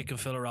ordered a chicken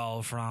fillet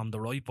roll from the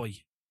Right Boy.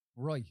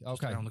 Right.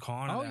 Just Okay. around the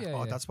corner. Oh there. yeah.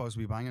 Oh, that's supposed to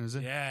be banging, is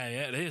it? Yeah,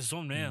 it is. It's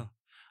unreal.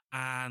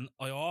 And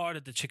I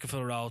ordered the chicken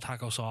fillet roll,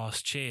 taco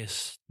sauce,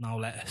 cheese, no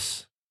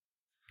lettuce.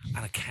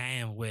 And it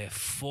came with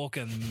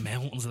fucking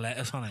mountains of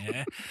lettuce on it,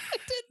 yeah. I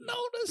didn't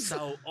notice.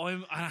 So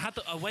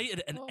I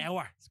waited an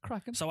hour. It's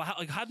cracking. So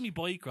I had my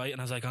bike, right,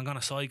 and I was like, I'm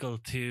gonna cycle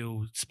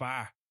to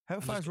Spar. How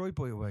far is Right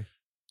Boy away?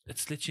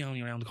 It's literally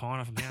only around the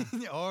corner from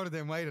here. You ordered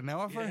and waited an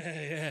hour for it?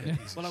 Yeah.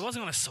 Well, I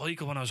wasn't gonna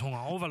cycle when I was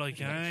hungover, like,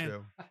 you know what I mean?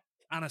 True.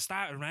 And it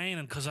started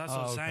raining because that's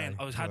what I was saying.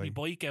 I had my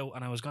bike out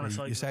and I was gonna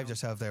cycle. You saved around.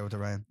 yourself there with the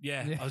rain.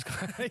 Yeah, I was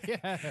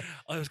gonna,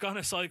 I was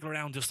gonna cycle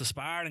around just to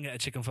Spar and get a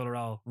chicken fillet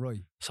roll.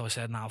 Right. So I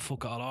said, "Nah,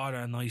 fuck it, I'll order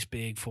a nice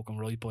big fucking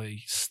Right Boy,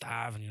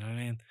 starving." You know what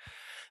I mean?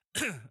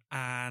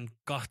 And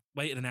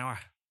waited an hour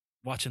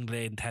watching the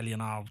Blade and telly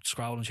and all,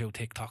 scrolling through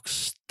TikTok,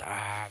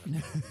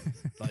 starving,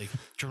 like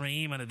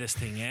dreaming of this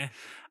thing, yeah.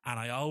 And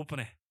I open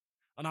it.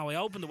 Oh no, I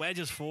opened the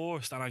wedges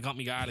first, and I got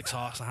me garlic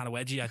sauce and had a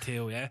wedgie or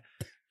two, yeah.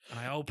 And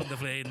I opened the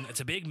plate, and it's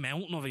a big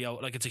mountain of it,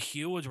 like it's a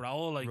huge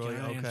roll, like, Right, you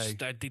know,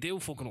 okay. they do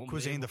fucking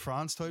Cuisine de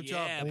France type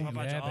job. yeah, Oh,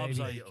 proper yeah, jobs,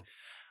 baby. like.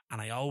 And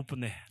I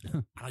opened it,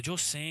 and I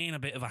just seen a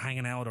bit of a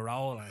hanging out of the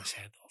roll, and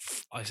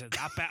I said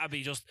that better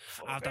be just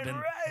after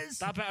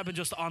that better be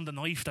just on the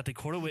knife that they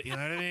cut it with, you know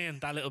what I mean?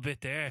 That little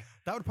bit there.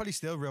 That would probably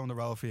still ruin the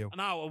roll for you.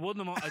 No, I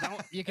wouldn't. I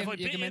don't. You can- if I you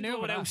bit can into maneuver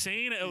it without that.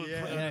 seeing it, it would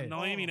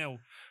annoy me now.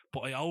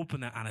 But I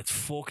open it and it's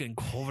fucking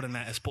covered in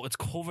lettuce, but it's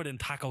covered in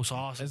taco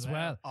sauce As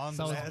well. On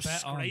So the it's lettuce.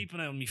 bet on. Scraping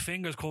it, and my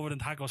fingers covered in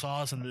taco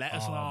sauce and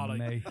lettuce and Oh, all, like,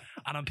 mate.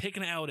 and I'm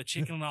picking it out of the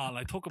chicken and all. And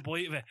I took a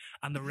bite of it,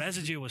 and the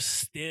residue was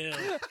still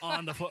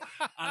on the foot.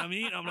 And I'm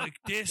eating. I'm like,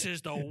 this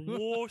is the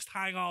worst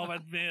hangover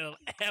meal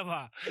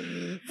ever.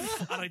 And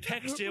I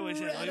text you. I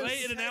said, I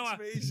waited an hour.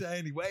 Me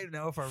saying he waited an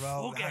hour for a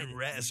roll. Fucking Had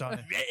lettuce on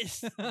it.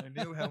 Yes. I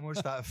knew how much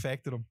that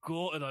affected him.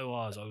 Gutted I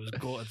was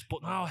gutted.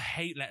 But no, I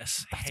hate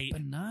lettuce. Hate it.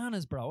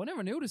 Bananas, bro. I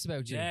never knew this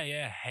about you.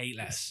 Yeah, hate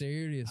lettuce.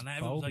 Serious And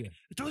everyone's phobia. like,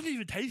 it doesn't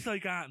even taste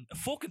like that. It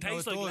fucking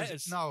tastes No, it like does.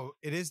 lettuce. No,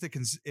 it is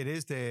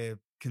the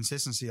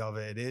consistency of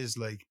it. It is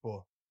like,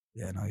 but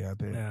yeah, no, you're a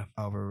bit Yeah.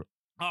 over.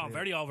 Oh,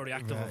 very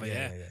overreactive of it,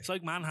 yeah. Yeah. It's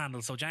like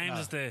manhandle. So James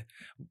is the.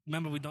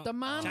 Remember we done. The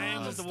man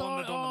James is the one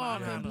that done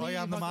the manhandle. I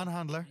am the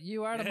manhandler.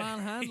 You are the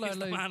manhandler. He's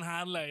the Like,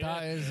 manhandler.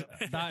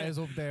 Yeah. that is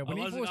up there. When I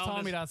he wasn't first told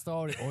on me this- that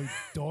story, I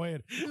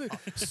died.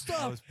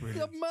 Stop! was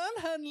You're brilliant.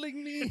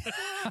 manhandling me.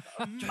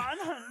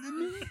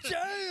 Manhandling me,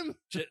 James.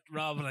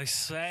 Robin, I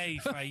say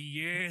for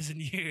years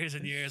and years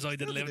and years, I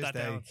didn't Still to live this that day.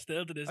 down.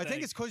 Still to this I day.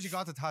 think it's because you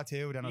got the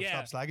tattoo, then I've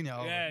Yeah. stopped slagging you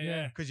over.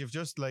 Yeah. Because you've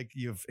just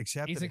you've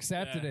accepted He's it.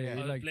 accepted Yeah. it.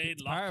 I was Like, played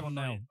it's part locked of one him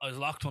now. night. I was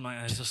locked one night,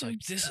 and I was just like,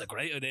 "This is a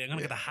great idea. I'm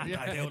gonna get a hat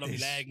tattooed on my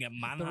This- leg and get The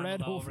manhandled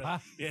red hoof over it."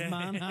 hat, Yeah.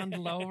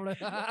 manhandled over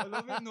it. I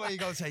love it in the way you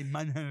go say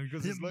manhandle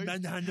because it's like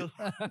Manhandle.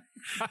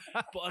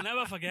 But I'll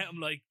never forget him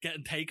like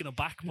getting taken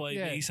aback by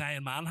Yeah. me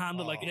saying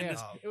manhandle, like in Yeah.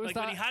 this. It was Like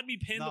when he that. had me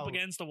pinned up No.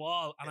 against the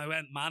wall, and I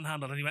went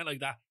manhandle, and he went like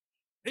that.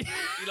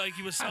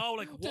 He was so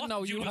like, what Didn't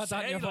know did you had just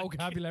that in say? your Like,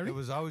 vocabulary. it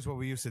was always what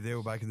we used to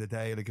do back in the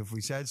day. Like if we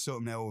said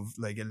something out of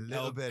like a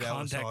little No bit out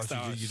of context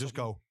sauce, or you just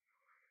go.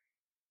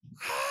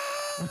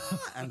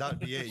 And that'd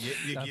be it.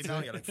 You That's know,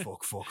 it. you're like,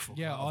 fuck.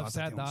 Yeah, I've I've had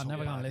said doing that. something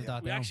Never gonna like live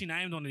that we down. actually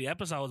named one of the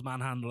episodes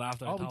manhandle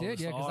after. Oh, I we told did,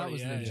 the yeah, 'cause that story,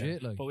 was yeah,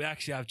 legit, yeah. like. But we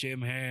actually have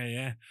Jim here,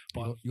 yeah.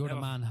 But You're the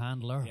never-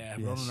 manhandler. Yeah, Yes.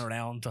 running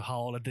around the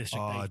whole of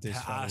district, Oh, like,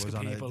 this fella was asking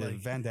on people the like,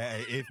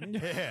 vendetta.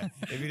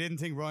 If you didn't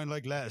think Ryan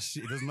liked lettuce,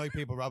 he doesn't like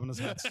people robbing his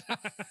hats.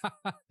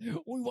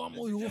 We want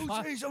my hoof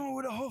hat. say someone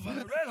with a hoof hat,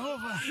 a red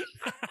hoof hat.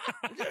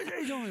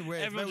 Everyone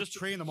Everyone just- just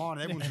 3 in the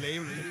morning. Everyone's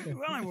leaving.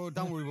 Well,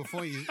 don't worry, we'll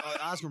find you.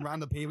 Asking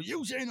random people,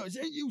 you seen it?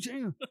 You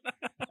seen it?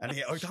 And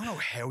I don't know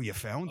how you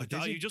found it.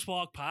 Did you just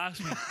walked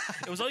past me.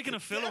 It was like in a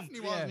film.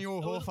 Definitely wasn't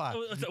your It was, hoof hat.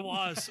 it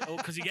was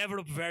because he gave it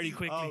up very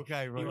quickly.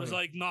 Okay, right. He was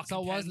like knocking.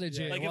 So it was 10.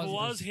 legit. Like it if it was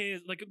was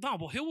his, like no,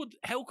 but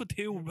how could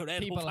two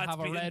red People hoof hats have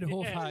a be red in-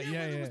 hoof yeah. hat.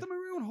 Yeah, It yeah. was the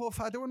maroon hoof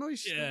hat. They were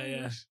nice. Yeah, They were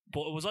yeah. nice.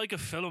 But it was like a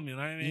film, you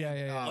know what I mean? Yeah,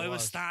 yeah, yeah. I it was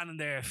was. standing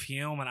there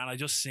fuming, and I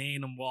just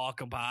seen him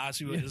walking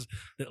past me with his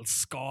little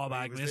score He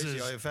bag was misses.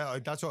 literally- I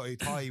felt that's what I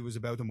thought he was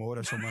about to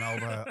murder someone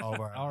over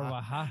Or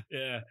a hat.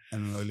 Yeah,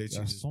 and I literally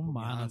Yeah, just some put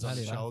my man, hands I'll on tell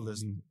his you that.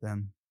 shoulders and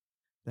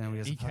then we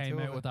had He came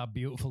out with that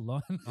beautiful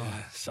line.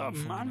 so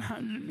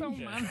manhandling. Don't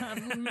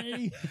manhandle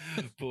me.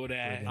 But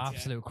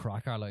Absolute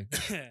cracker, like.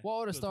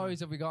 What other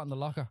stories have we got in the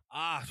locker?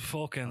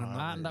 fucking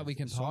Man, that we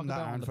can some talk that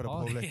about on aren't the for the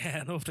pod. public.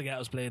 yeah, enough to get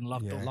us playing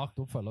locked Yeah. up. Locked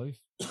up for life.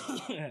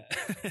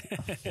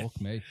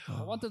 Fuck me.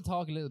 I want to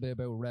talk a little bit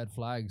about red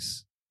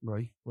flags.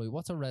 Right. Right,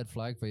 what's a red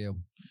flag for you?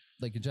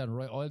 Like in general,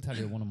 right? I'll tell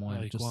you one of mine.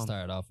 Right, Just go to on.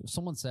 start off. If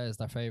someone says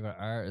their favorite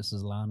artist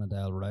is Lana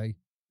Del Rey,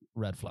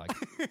 red flag.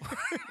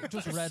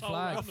 Just a red So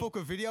flag. I fuck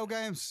with video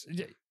games.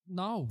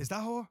 No. Is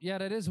that her? Yeah,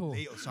 that is her.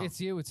 Little song. It's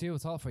you.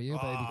 It's all for you,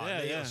 baby. Yeah,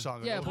 Little yeah.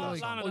 Song. I Yeah, love but that like,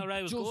 song. Lana Del Rey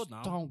I was just good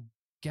now. don't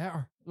get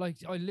her. Like,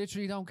 I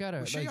literally don't get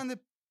her. Was she Like, on the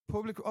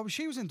public. Oh,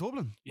 she was in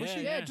Dublin. Yeah, was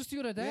she? Yeah, just the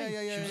other day.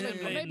 Yeah. She was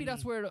in Or maybe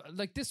that's where,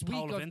 like this week,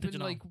 Paula I've Vintage, been you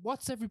know. like,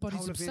 what's everybody's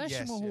Paula Vintage,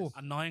 obsession yes, with her? yes.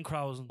 And 9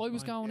 crows. I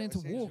was going into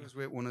She work. was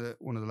with one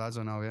of the lads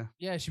I know. Yeah.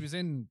 Yeah, she was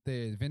in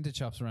the vintage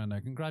shops around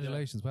there.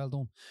 Congratulations, well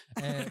done.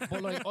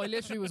 But like, I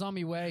literally was on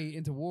my way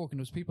into work, and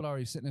there was people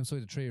already sitting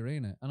outside the Tree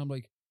Arena, and I'm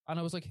like, and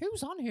I was like,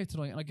 who's on here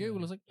tonight? And I googled,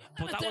 I was like,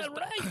 But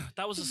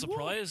that was a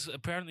surprise.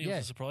 Apparently, it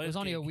was a surprise. It was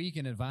only a week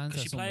in advance.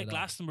 She played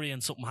Glastonbury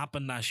and something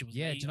happened that she was.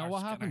 Yeah, late do you know or what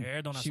she got her happened?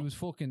 hair done or She was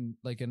something. fucking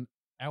like an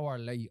hour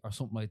late or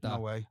something like that. No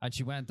way. And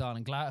she went on,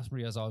 and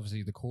Glastonbury has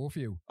obviously the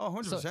curfew. Oh,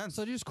 100%.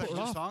 So they just cut her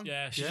off. Song.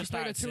 Yeah, she She just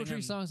played like started 2 or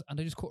 3 singing. songs, and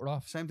they just cut her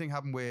off. Same thing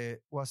happened with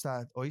what's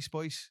that? Ice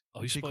Spice.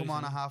 Ice She Spice, come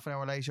on yeah. a half an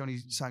hour late. She only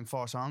sang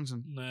 4 songs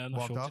and No, I'm not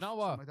walked sure. off. Do you know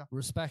what? something like that.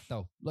 Respect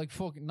though. Like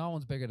fucking, no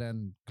one's bigger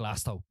than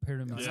Glasto.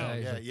 Pyramid Yeah,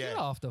 stage. yeah, Like, yeah. Get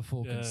off the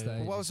fucking Yeah. stage.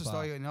 But what was the It's bad.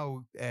 story? You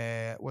know,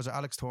 was it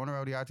Alex Turner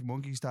out of the Arctic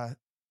Monkeys that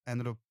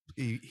ended up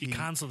He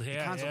cancelled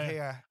here. cancelled yeah.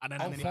 here, And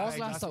then, Oh, and then he Force played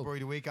Lasso. Glastonbury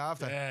the week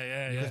after.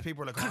 yeah. Because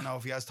people were like, "Oh no,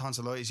 if he has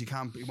tonsillitis, he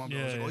won't be." Yeah, I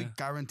was like, yeah. I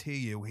guarantee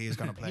you, he is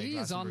going to play. He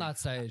is on Glastonbury. that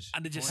stage.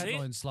 And did you see?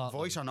 Headline slot.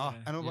 Voice or not?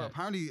 Yeah. And Yeah.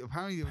 apparently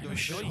they were doing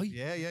shy. shit.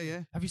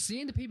 Yeah. Have you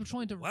seen the people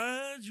trying to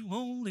Why'd you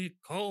only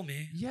call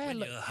me Yeah, when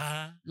like- you're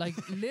high?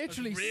 like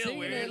literally Real singing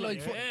weird, it like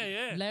like,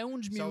 yeah.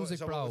 lounge music,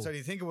 bro? So do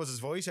you think it was his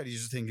voice, or do you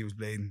just think he was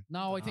bleeding?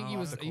 No, I think he Oh,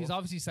 was. that's He's cool.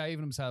 obviously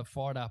saving himself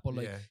for that, but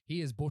like Yeah.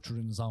 he is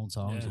butchering his own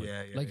songs,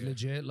 Yeah. like,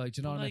 legit, like,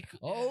 do you know But what I mean?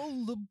 like-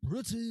 All the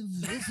pretty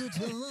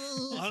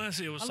visitors.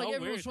 Honestly, it was And, so like,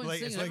 weird. everyone's trying to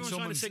sing it. Everyone's trying to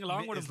someone's- sing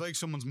along with It's him. like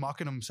someone's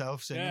mocking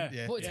himself singing. Yeah.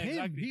 Yeah. But it's Yeah, him.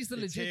 exactly. He's the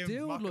It's legit him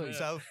dude. mocking Like,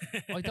 himself.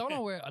 I don't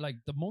know where. Like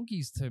the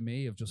monkeys to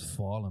me have just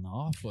fallen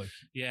off. Like,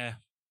 Yeah.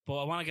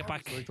 But I want to get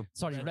back.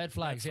 sorry, red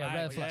flags. Yeah,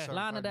 red Flag, flags. yeah.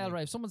 Lana Sorry, Del pardon me.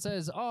 Rey. If someone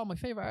says, "Oh, my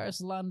favorite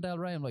artist is Lana Del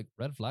Rey," I'm like,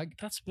 red flag.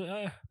 That's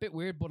Bit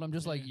weird, but I'm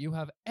just like, you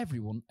have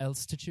everyone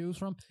else to choose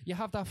from. You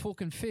have that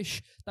fucking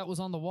fish that was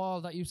on the wall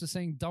that used to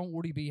sing "Don't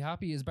Worry, Be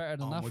Happy" is better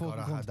than Oh that my fucking god,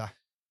 I cunt. had that.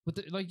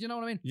 But like, you know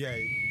what I mean? Yeah.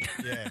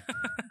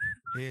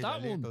 Here's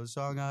That a one. little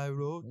song I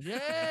wrote.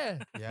 Yeah,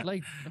 Yeah.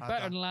 like Had better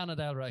that. than Lana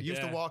Del Rey. He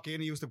used to Yeah. walk in,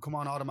 he used to come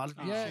on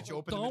automatically. Yeah. Sit you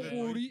up in the Don't middle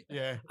of the worry. night.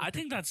 Yeah. I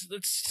think it's the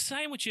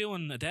same with you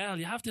and Adele.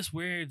 You have this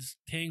weird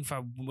thing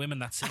for women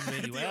that sing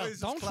really The well. eyes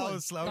just Don't try,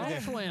 close slowly.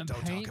 don't try and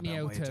Don't paint talk me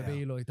about out my to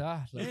be Adele. like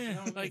that. Like,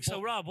 Yeah. Like,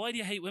 so Rob, why do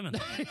you hate women?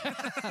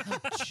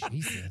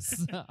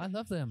 Jesus, I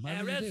love them. I Yeah,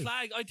 really red do.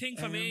 flag. I think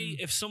for me,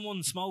 if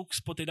someone smokes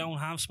but they don't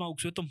have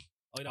smokes with them,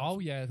 I don't. Oh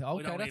yeah, I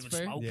okay, don't that's even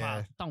fair. smoke, Yeah.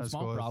 pal. Don't That's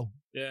smoke, good. bro.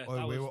 Yeah, Oh,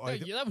 that, we was, were-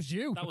 Yeah, that was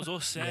you. that was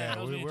us. Yeah, Yeah, that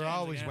was me and we James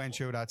always again. went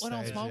through that I don't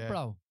stage. smoke, yeah.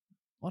 bro.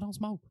 I don't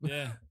smoke.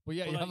 Yeah, But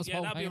yeah, But you have a like,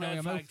 smoke that'd be a hanging out red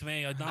your flag mouth. to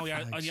me. I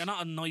know you're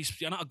not a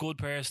nice, you're not a good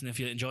person if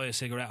you enjoy a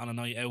cigarette on a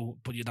night out,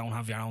 but you don't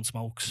have your own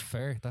smokes.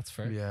 Fair, that's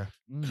fair. Yeah.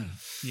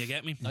 You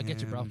get me? I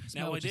get you, bro. Yeah.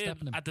 Smell Now I what you're did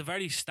stepping in. at the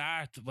very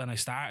start when I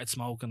started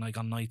smoking, like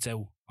on nights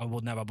out, I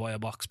would never buy a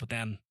box. But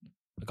then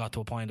I got to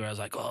a point where I was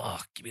like, "Oh,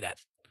 give me that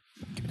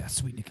Give me that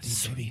sweet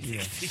nicotine, baby.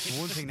 Yeah. The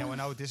one thing now I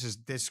know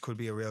this could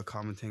be a real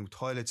common thing.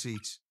 Toilet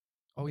seats.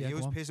 Oh yeah, He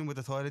was go on. pissing with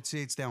the toilet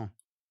seats down.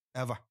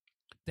 Ever.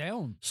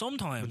 Down. But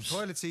Sometimes. the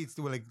toilet seats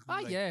they were like,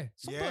 Ah, yeah.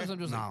 Sometimes yeah, I'm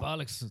just like no.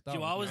 bollocks. Do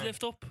you always Yeah.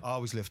 lift up?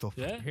 always lift up.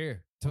 Yeah.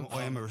 Here.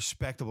 I am a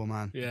respectable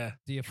man. Yeah.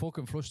 Do you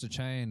fucking flush the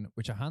chain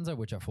with your hands or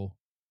with your foot?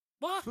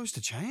 What? Flush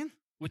the chain?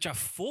 With your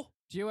foot?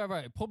 Do you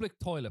ever public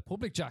toilet,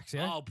 public jacks?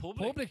 Yeah. Oh,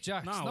 public.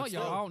 jacks, No, not it's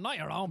your not. own, not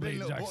your own Big bleeding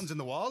little jacks. buttons in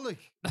the wall, like.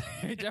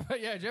 do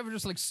you ever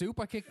just like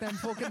super kick them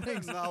fucking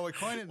things? No, I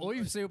kind of.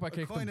 I've super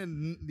kicked kind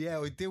them. of. Yeah,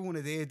 I do one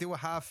of these. Do a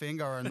half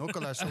finger or a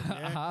knuckle or something. A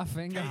Yeah. half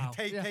finger.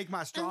 Take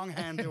my strong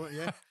hand. Do it.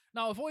 Yeah.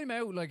 No, if I'm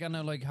out like and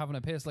I'm like having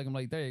a piss, like I'm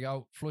like, there you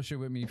go, flush it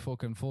with me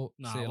fucking foot.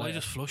 See you No, I later.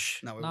 just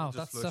flush. No, No,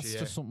 that's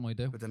just something I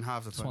do. But then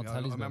half the Just time, want to I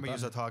tell you about remember you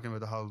that. were talking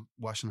about the whole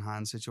washing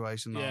hands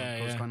situation. Yeah,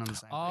 I was yeah. kind of on the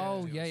same.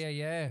 Oh page.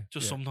 yeah.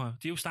 Just Yeah. sometimes.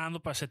 Do you stand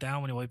up or sit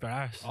down when you wipe your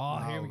arse? Oh,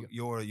 No, here we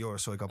go. You're a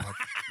psychopath.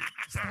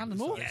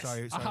 Standing up.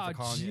 Sorry for Ah,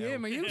 calling you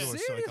Jim, out. are you You're a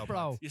serious, psychopath.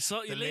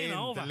 bro? You lean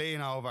over. The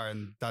lean over,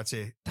 and that's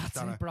it. That's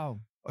Don't it, know.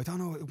 bro. I don't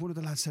know. One of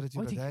the lads said it the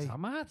I other think day. it's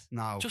mad.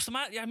 No, Just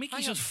imagine, yeah,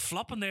 Mickey's Hang just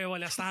flopping there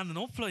while you're standing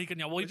up, like, and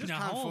you're I wiping just your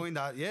can't home. find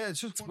that. Yeah, it's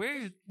just It's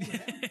weird.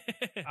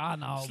 Ah,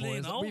 no, Just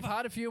lean boys. We've over.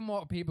 had a few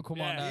more people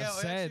come on Yeah. that Yeah, have I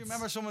actually said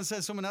remember someone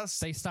said someone else.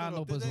 they stand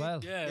stood up did as they? well.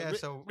 Yeah, Yeah,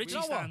 so Richie You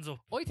know what? stands up.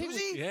 I think Does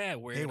he? Yeah,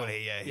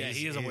 weirdo. Yeah,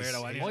 he is a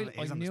weirdo. Anyway.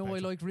 I knew I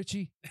liked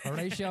Richie.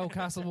 Horatio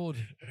Castlewood.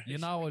 You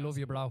know I love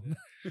you, bro.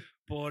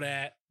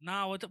 But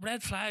no, with the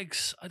red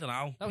flags, I don't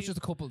know. That was just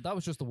a couple. That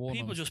was just the one.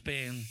 People just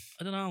being,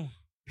 I don't know,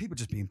 People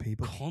just being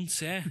people.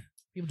 cunts, yeah.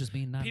 people just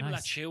being that People that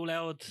nice. chew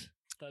loud.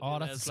 Oh,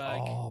 that's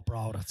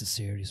bro, that's a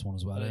serious one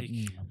as well. Like,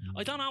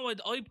 I don't know.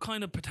 I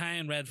kind of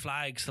pertain red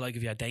flags to like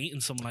if you're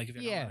dating someone, like if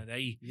you're Yeah. not on a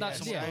date. Yeah, That's,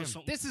 someone yeah. does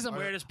something. This is a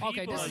Whereas okay.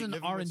 people, This is like, an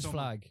living with orange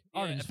someone. flag.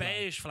 Yeah, Orange a flag.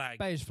 beige flag.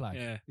 Beige flag.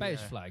 Yeah. Beige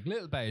Yeah. flag.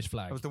 Little beige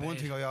flag. That was the one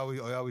thing I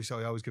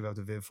always give out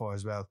the vid for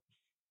as well.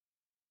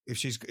 if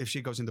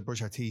she goes in to brush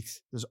her teeth,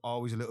 there's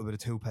always a little bit of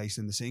toothpaste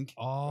in the sink.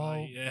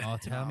 Oh,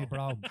 tell me,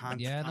 bro. Can't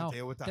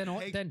deal with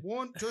that. Then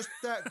one, just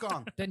that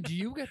gone. Then do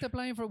you get the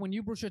blame for it when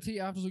you brush your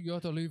teeth after you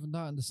have to leave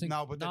that in the sink?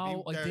 No, but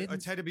I didn't.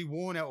 I'd say to be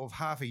one out of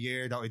half a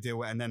year that I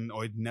do it, and then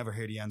I'd never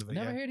hear the end of it.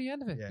 Never hear the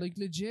end of it. Yeah. Like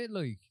legit,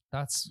 like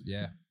that's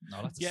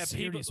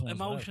people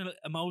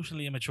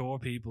emotionally immature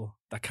people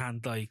that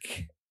can't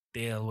like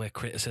deal with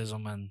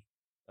criticism and.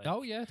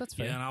 Like, that's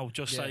fair. You know,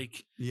 just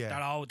like they're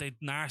all they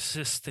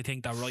narcissists. They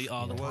think they're right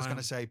all the time. I was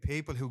gonna say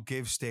people who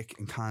give stick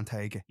and can't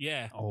take it.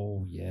 Yeah.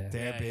 Oh yeah.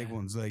 They're big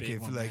ones. Like big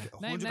if one, like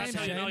that's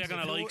how you know you're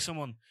gonna like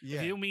someone. Yeah.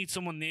 If you meet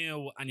someone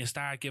new and you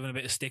start giving a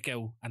bit of stick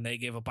out and they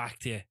give it back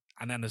to you,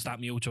 and then there's that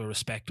mutual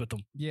respect with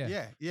them.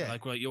 Yeah.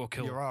 Like, right, you're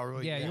cool. You're all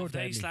right. Yeah, you're if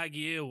they slag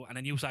you and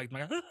then you slag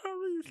them, like,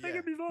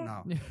 it before.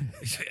 No.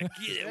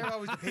 They're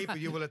always the people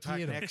you will attack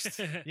next.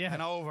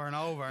 And over and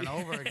over and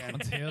over again.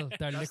 Until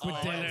they're liquid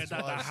death.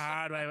 That's the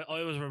hard way.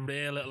 I was a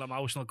real little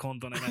emotional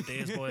cunt when I met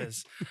these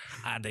boys.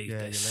 And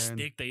the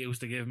stick they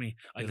used to give me.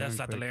 I just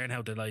had to learn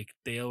how to like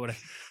deal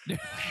with it.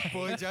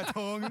 Boys, your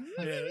tongue.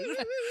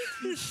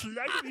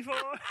 Slagged me for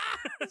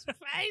his face.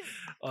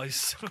 I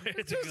swear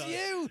to God.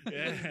 You.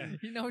 Yeah.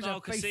 He knows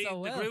your face so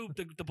well. The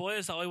group, the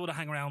boys that I would have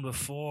hung around with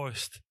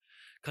first.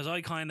 Because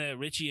I kind of,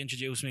 Richie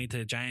introduced me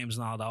to James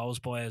and all those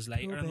boys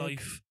later in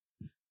life.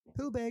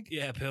 Poolbag.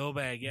 Yeah,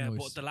 Poolbag, yeah. Nice.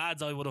 But the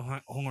lads I would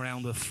have hung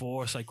around with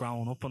first, like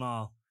growing up and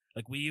all,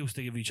 like we used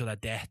to give each other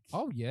death.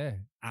 Oh, yeah.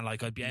 And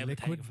like I'd be able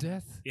liquid to take it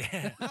death.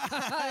 Yeah.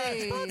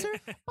 Sponsor.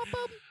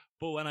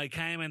 But when I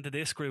came into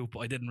this group,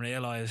 I didn't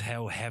realise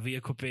how heavy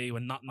it could be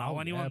when not know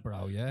anyone. Yeah,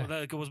 bro, yeah.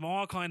 But like, it was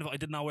more kind of, I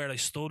didn't know where I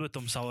stood with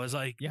them, so I was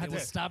like... You had to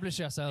establish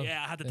yourself.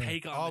 Yeah, I had to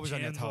take it on always the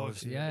on your chin,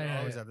 toes.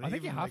 Yeah. I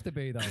think you have to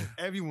be, though.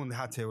 Everyone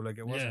had to. Like,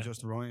 it wasn't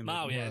just Ryan.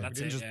 No, like, that's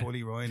we didn't just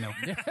bully Ryan now.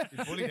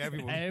 We bullied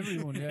everyone.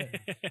 Everyone,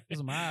 yeah.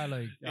 Doesn't matter,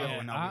 like... we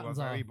were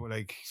very, but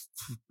like...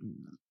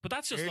 But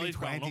that's just early life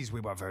growing 20s, up.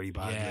 we were very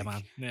bad. Yeah, like,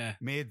 man. Yeah.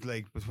 Mid,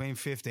 like, between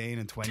 15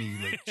 and 20,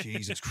 like,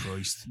 Jesus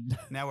Christ.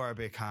 Now we're a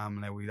bit calm.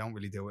 Now we don't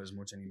really do it as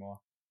much anymore.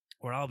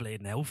 We're all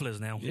bleeding outfillers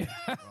now. Yeah.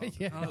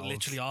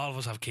 Literally all of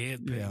us have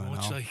kids, pretty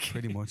much. Like.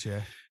 Pretty much,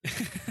 yeah.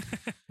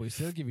 But we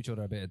still give each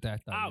other a bit of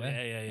death, though. Oh,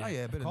 yeah. Oh,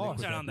 yeah, a bit of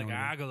course. They're on the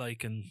gargle,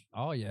 like, and...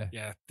 Oh, yeah.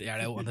 Yeah, they're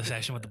out on the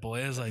session with the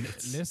boys, like...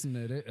 Listen,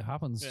 it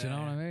happens, do you know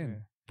what I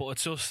mean? But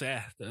it's just,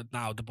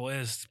 now the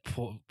boys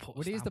put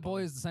were these the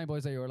boys, the same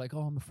boys that you were like,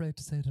 oh, I'm afraid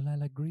to say that I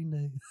like Green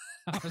Day?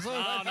 No,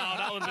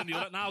 that would have been the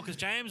other. No, because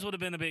James would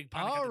have been a big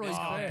Panic at the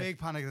Disco. Big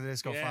Panic at the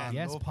Disco fan.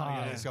 Yes, Panic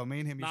at the Disco. Me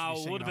and him used to be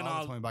singing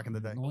all the time back in the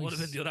day. It would have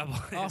been the other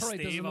boys. All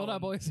right, there's another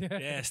boys,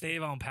 yeah,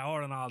 Steve on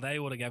Power and all. They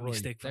would have given me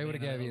stick for they would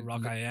have given you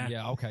rocker,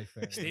 yeah, okay,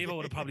 fair. Steve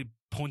would have probably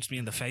punched me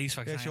in the face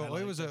for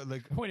I was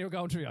like when you were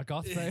going through your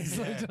goth phase.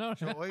 I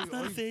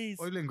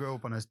didn't grow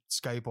up on a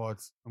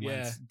skateboard and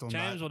went done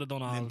James would have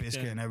done all Limp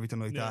Bizkit and everything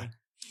like that.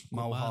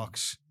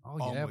 Mohawks. Oh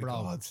yeah, my bro.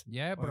 God.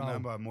 Yeah, bro. I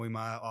remember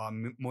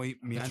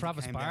my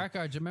Travis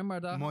Barker. Do you remember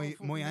that?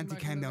 My auntie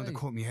came down to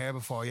cut my hair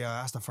before. Yeah,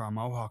 I asked her for a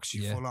mohawk. She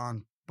full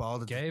on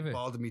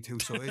balded me two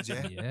sides.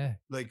 Yeah, yeah.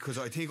 Like because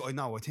I think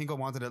I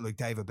wanted it like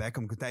David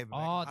Beckham. Because David.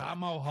 Oh, that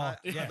mohawk.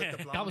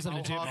 That was a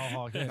legit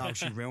mohawk. Yeah. No,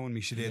 she ruined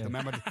me. She did. I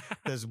remember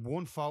there's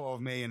one photo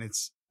of me and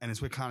it's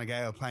with Conor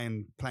Gale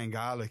playing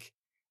Gaelic.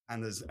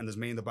 And there's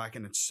me in the back,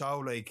 and it's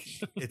so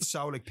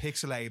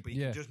pixelated, but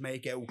you can just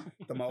make out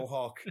the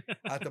mohawk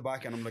at the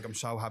back, and I'm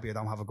so happy I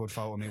don't have a good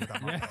photo of me with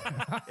that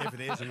mohawk. If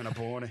it is, I'm gonna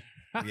burn it.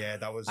 But yeah,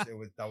 that was.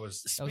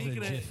 Speaking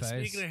of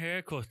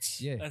haircuts,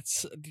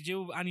 did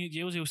you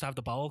used to have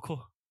the bowl cut?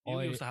 You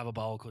used to have a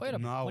bowl cut.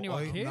 When you were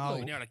a kid,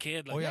 when you were a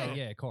kid, like,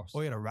 yeah, of course.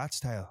 I had a rat's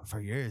tail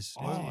for years.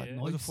 I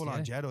was a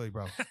full-on Jedi,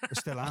 bro. I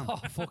still am. Oh,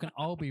 fucking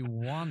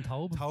Obi-Wan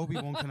Tobin.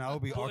 Obi-Wan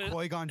Kenobi or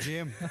Qui-Gon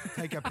Jinn.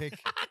 Take your pick.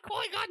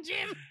 Qui-Gon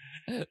Jinn.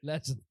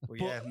 Legend. But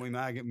yeah, my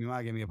ma gave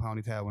me a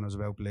ponytail when I was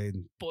about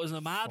bleeding. But isn't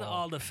it mad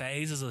all the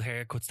phases of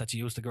haircuts that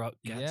you used to grow?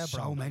 Yeah,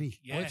 bro. So many.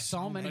 Yeah, I have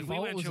so many. Like we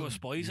went through a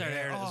Spicer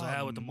there as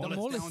well with the mullets.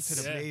 Down to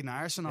the bleeding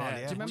arsenal. Yeah.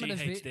 Do you remember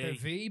the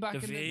V back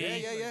in the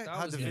day? Yeah.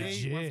 Had the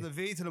V. Went from the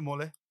V to the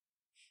mullet.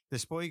 The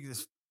spike,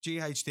 the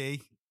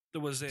GHD.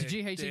 There was the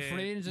GHD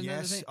fringe and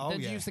everything. Then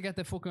you used to get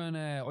the fucking.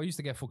 I used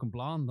to get fucking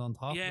blonde on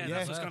top. Yeah,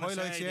 that's what I was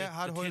gonna highlights. say. Yeah,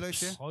 had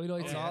highlights. Yeah,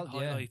 highlights.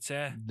 Highlights.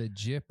 Yeah,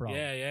 legit, bro.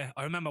 Yeah.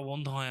 I remember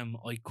one time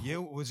I.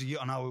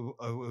 I know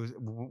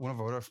one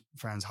of our other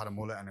friends had a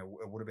mullet, and it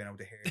would have been out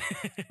to here.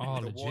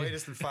 The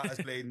widest and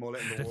fattest bleeding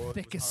mullet in the world.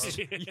 Thickest.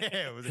 Yeah,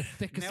 it was the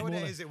thickest.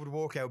 Nowadays, it would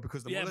work out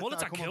because the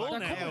mullets are cool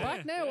now.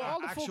 Back now,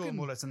 all the actual fucking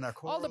mullets in their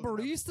core. all the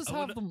baristas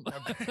have them.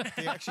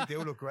 They actually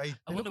do look great.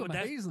 I wonder what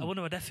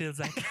that feels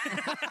like.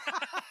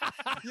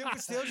 You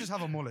could still just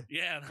have a mullet.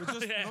 Yeah. With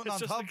just nothing on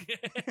top.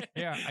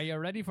 Yeah, are you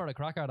ready for the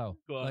cracker though?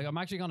 Like, I'm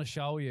actually going to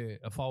show you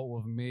a photo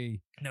of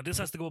me. Now, this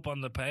has to go up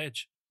on the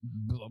page.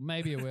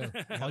 Maybe it will.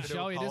 I'll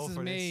show you. This is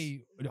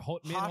me.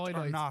 Hot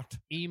or not?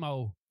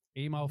 Emo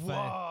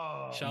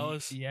face. Show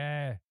us.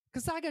 Yeah.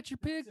 Because I got your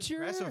picture.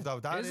 Impressive though.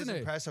 That is Isn't it?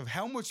 impressive.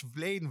 How much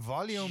bleeding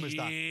volume is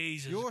that?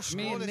 Jesus. Your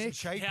skull isn't Nick-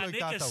 shaped Yeah, like Nick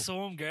that is though.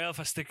 some girl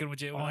for sticking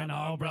with you. I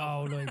know,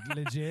 bro. Like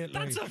legit.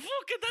 That's like,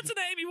 that's an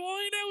Amy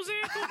Winehouse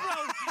haircut,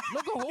 bro.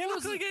 look at You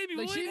hers. look like Amy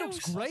Like she looks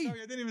Winehouse. great.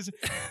 Sorry, I didn't even say.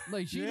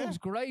 Like she Yeah. looks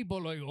great,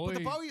 but like But the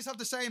boys have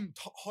the same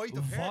height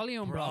of hair.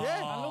 volume, bro.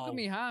 Yeah. And look at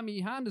me hand.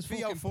 Me hand is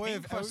fucking VO5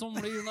 pink for out. some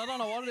reason. I don't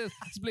know what it is.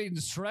 It's bleeding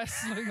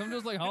stress. Like I'm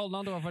just like holding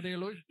on to it for dear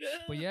look.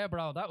 But yeah,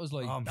 bro, that was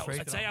like, Oh, I'm That was,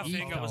 I'd freaking say out. I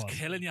think I was Ego.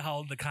 killing you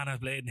holding the can of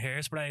bleeding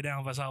hairspray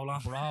down for so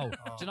long. bro.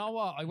 Do you know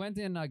what? I went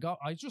in. I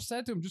just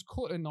said to him, just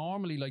cut it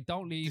normally. Like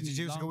don't leave. Did you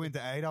me used to long. go into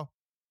Ado?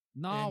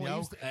 No, in I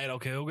used to. Ado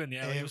Coogan,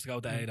 yeah, I used to go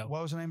to Ado.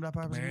 What was the name of that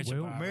barber?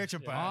 Merchant Barber.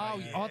 Merchant Yeah.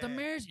 Barber. Oh, the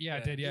mirrors. Yeah, I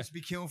did. Yeah. Used to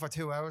be queuing for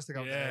 2 hours to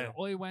go Yeah. to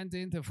Ado. I went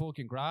into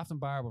fucking Grafton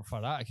Barber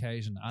for that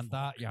occasion, and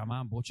that, yeah,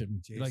 man, butchered me.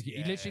 Jeez, Like, he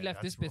yeah, literally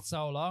left that's this bit rough.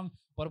 so long,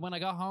 but when I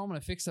got home and I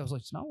fixed it, I was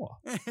like, you know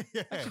what?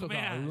 Yeah. Look Come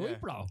at here. right, Yeah.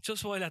 bro.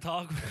 Just while I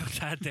talk about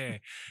that there,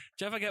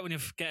 do you ever get when you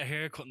get a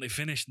haircut and they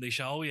finish and they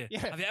show you? Yeah.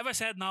 Have you ever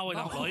said, no, I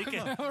don't like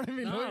it? What do you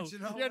mean, No. like, You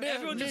know, you're there,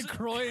 everyone me just-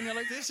 crying. You're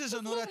like, This is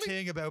another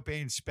thing about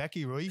being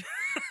specky, right?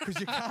 Because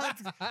you can't,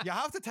 you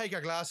have to take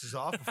your glasses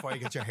off before you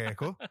get your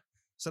haircut.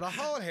 So the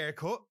whole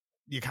haircut,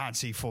 you can't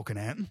see fucking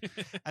anything.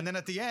 And then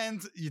at the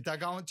end, they're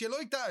going, do you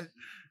like that?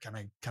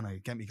 Can I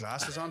get me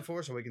glasses on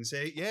for so we can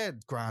see? Yeah,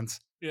 Grant.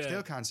 Yeah.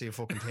 Still can't see a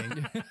fucking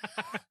thing.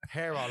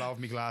 Hair all over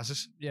me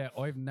glasses. yeah,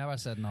 I've never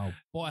said no.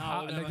 But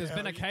No, like, there's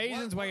been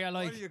occasions where you're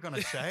like, what are you going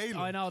to say?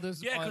 I know,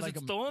 there's, Yeah, I because like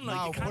it's 'em. done. Like,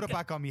 No, you put can't it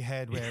back on me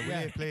head, will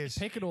Yeah. you, please?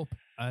 Pick it up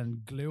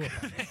and glue it.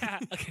 I'll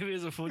give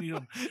you a funny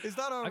one. Is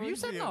that all Have you right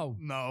said for no?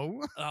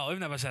 No. Oh, I've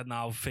never said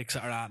no, fix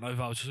it or that. And I've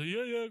always just said,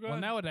 yeah, Well,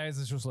 grand. nowadays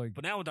it's just like,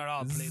 But now they're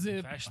all playing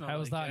zip. professional.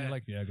 How's that? And yeah. you're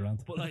like, yeah,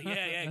 Grant. But like,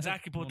 yeah,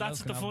 exactly. But No one that's else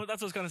the can fun. have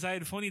That's what I was gonna say.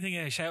 The funny thing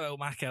is, shout out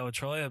Mac out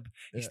Tribe.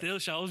 He Yeah. still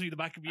shows me the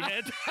back of my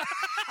head.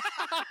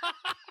 I'm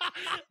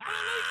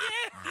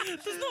like, yeah,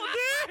 there's nothing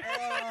there.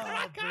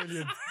 Oh,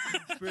 brilliant.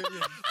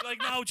 Brilliant. Like,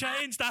 no,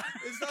 change that.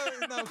 Is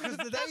that, no, because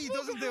the day he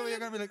doesn't do it, you're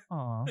going to be like,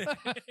 oh,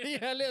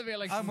 Yeah, a little bit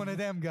like, I'm one of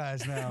them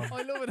guys now.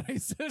 I love it. He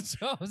still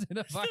shows in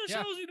the back. Still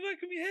shows me the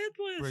back of my head,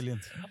 boys.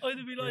 Brilliant.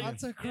 I'd be like,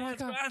 That's a yeah,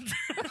 it's cracker. grand.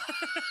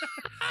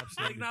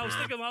 Like, now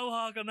stick a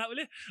mohawk on that, will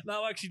you?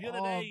 No, actually, the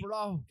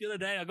other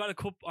day, I got a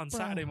cup on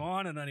Saturday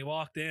morning, and he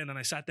walked in, and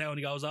I sat down, and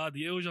he goes, the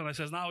usual, and I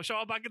says, no, show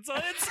it back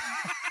inside.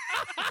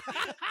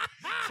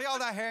 See all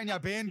that hair in your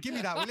bin? Give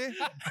me that, will you?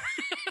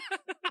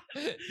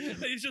 And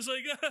he's just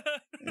like,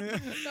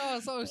 No,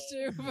 so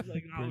stupid.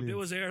 like, no, Brilliant.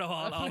 do a zero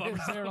all over.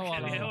 bro. Zero all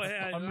Yeah, over.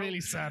 yeah, I'm you know? really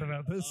sad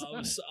about this. Oh, it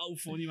was so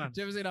funny, man. Did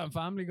you ever see that on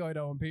Family Guy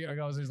though? When Peter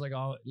goes, he's like,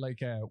 oh, like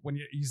when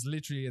he's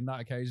literally in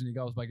that occasion, he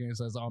goes back in and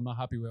says, oh, I'm not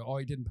happy with it. Oh,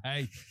 he didn't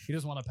pay. He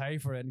doesn't want to pay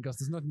for it. And he goes,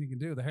 there's nothing you can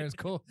do. The hair's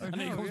cut. And then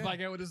he know, comes yeah.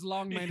 back out with his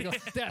long mane. He goes,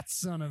 that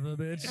son of a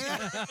bitch.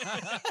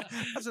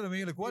 That's what I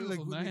mean. Like, what? Like,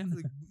 Beautiful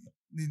man.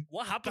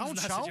 What happens in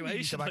Don't that show me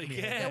the situation? back of Like, my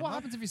head. Yeah, yeah. what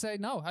happens if you say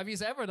no? Have you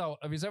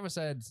ever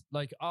said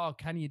like, oh,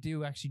 can you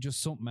do actually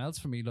just something else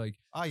for me? Like,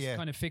 Oh, yeah.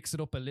 kind of fix it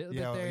up a little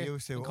Yeah, bit I there.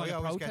 used to. And kind I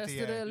of always get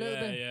protested the, it a little Yeah,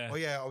 bit. yeah. Oh,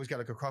 yeah, I always get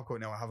like a crop cut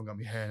now. I haven't got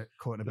my hair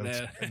cut in about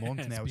Yeah. a month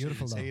It's now. So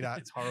beautiful, you can see though. that.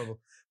 It's horrible.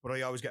 But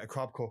I always get a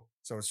crop cut.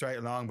 So it's straight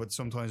along, but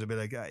sometimes I'll be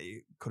like,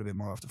 you could have been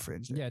more off the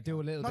fringe there. Yeah, do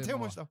a little Not bit too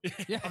more. much, though.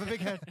 Yeah. I have a big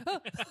head.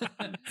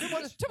 Too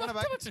much, too Not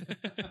much.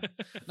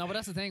 No, but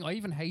that's the thing. I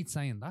even hate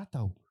saying that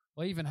though.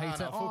 I even hate Ah,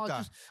 saying, no, fuck oh,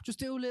 that. just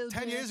do a little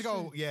 10 bit years extra."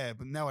 ago, yeah,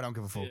 but now I don't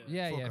give a fuck.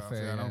 Yeah, Fuck yeah, off,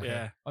 fair. I don't Yeah.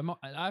 care. I'm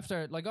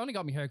after like I only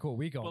got my hair cut a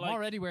week ago. But I'm like-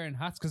 already wearing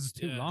hats because it's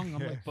too Yeah. long.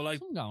 I'm Yeah. like, But like,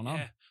 something going on.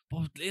 yeah.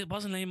 But it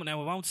wasn't Lima.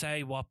 Now, I won't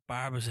say what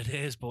barbers it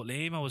is, but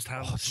Lima was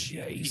telling Oh, us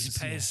you Jesus,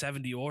 can pay yeah.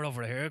 €70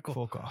 for a haircut.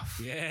 Fuck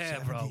off.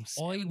 Yeah, bro.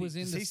 70. I was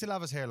in Does the he still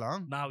have his hair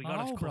long? No, we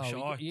got no, it bro. cut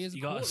short. He is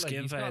He got a cut,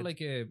 skin he's got fade. like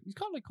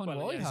kind of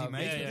Well, what I yeah, Is he have.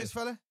 mates yeah, with yeah. this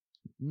fella?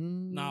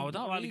 No,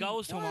 not well, he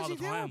goes to him What all is the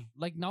he doing? time.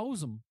 like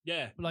knows him.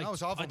 Yeah. Like No,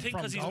 it's off I him think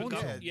from because he's going been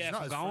to going, it. yeah, It's not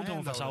from his going to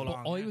him friend, for so though.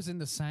 long. I yeah. was in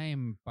the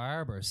same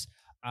barbers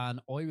and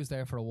I was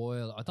there for a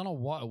while. I don't know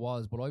what it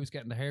was, but I was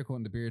getting the haircut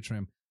and the beard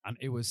trim and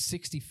it was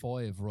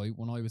 65 right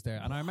when I was there.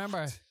 And I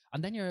remember,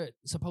 and then you're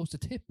supposed to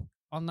tip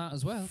on that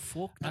as well.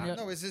 Fuck And that.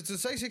 you're- No, is it to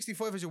say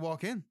 65 as you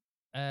walk in?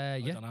 I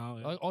Yeah. don't know.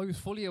 Yeah. I was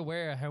fully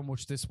aware how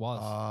much this was.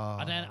 Oh,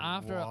 And then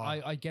after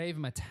wow. I gave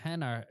him a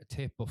tenner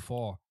tip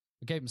before.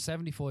 I gave him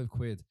 75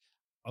 quid.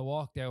 I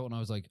walked out and I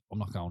was like, I'm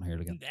not going here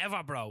again.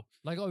 Never, bro.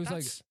 Like I was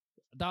That's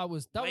like, that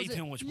was way it.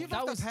 too much money. You've that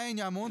got was- to pay in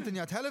your month and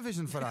your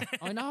television for that.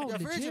 I know. Your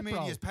legit, Virgin bro.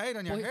 Media is paid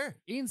on your But hair.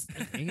 Ian,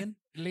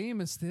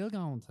 Liam is still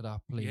going to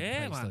that place.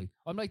 Yeah, place, man. like.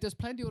 I'm like, there's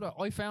plenty of other.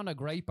 I found a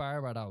great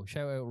barber though.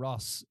 Shout out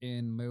Ross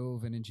in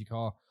Move in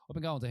Inchicore. I've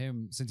been going to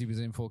him since he was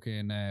in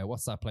fucking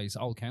what's that place?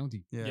 Old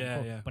County.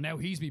 Yeah, yeah. But now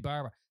he's me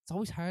barber. It's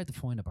always hard to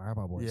find a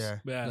barber, boys. Yeah.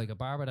 Yeah. Like a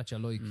barber that you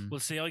like. Mm. Well,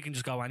 see, I can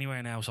just go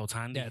anywhere now, so it's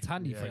handy. Yeah, it's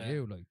handy for Yeah.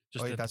 you. Like,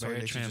 Just the That's why I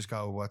beard literally trim. just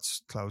go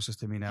what's closest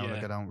to me now. Yeah.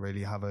 Like I don't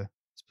really have a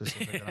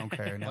specific. I don't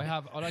care now.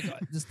 I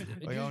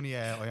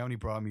only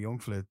brought my young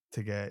fella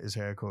to get his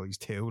haircut. He's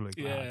 2. Like,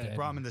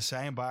 brought him in the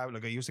same bar.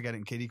 Like I used to get it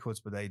in kiddie cuts,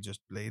 but they just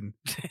bleeding.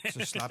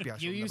 Just slap you.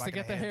 You used to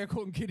get the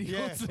haircut in kiddie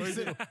cuts.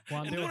 You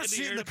want to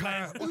sit in the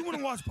car? We want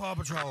to watch Paw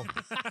Patrol.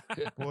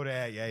 But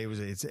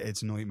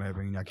it's a nightmare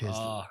bringing your kids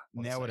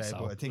nowadays.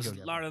 But I think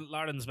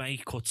Lauren's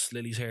mate cuts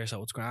Lily's hair,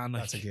 so it's grand.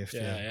 That's a gift.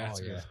 Yeah.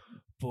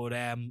 But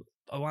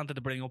I wanted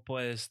to bring up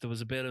was there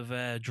was a bit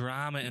of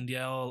drama in the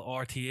old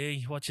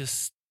RTE. What you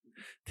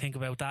think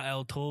about that,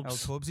 old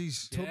Tubbs?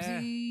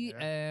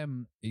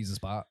 Tubbsy, he's a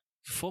spot.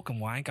 Fucking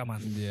wanker, man.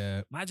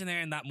 Yeah. Imagine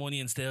earning that money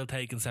and still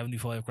taking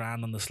 75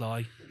 grand on the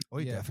sly.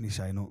 I'd definitely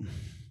say nothing.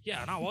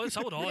 Yeah, I know.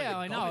 So would I. Yeah,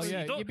 I know.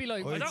 Yeah. You'd be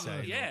like, but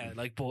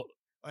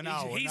I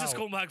know. He's a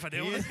scumbag for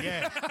doing it.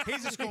 Yeah,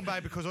 he's a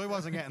scumbag because I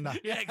wasn't getting that.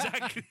 Yeah,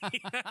 exactly.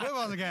 I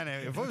wasn't getting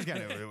it. If I was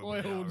getting it,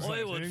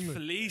 I would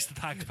fleece the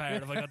taxpayer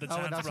if I got the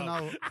chance.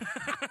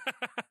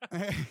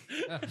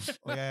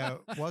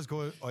 Was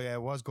good.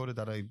 It was good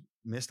that I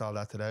missed all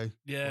that today.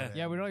 Yeah.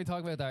 Yeah, we were only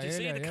talking about that earlier.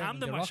 Did you see the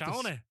Camden were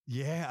showing it?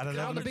 Yeah, at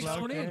 11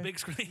 o'clock. On the big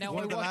screen. Now,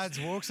 one of the lads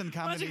works in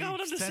Camden. He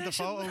sent a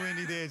photo in,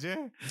 he did,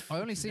 yeah.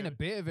 I only seen a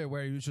bit of it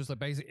where he was just like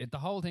basically, the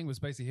whole thing was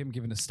basically him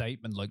giving a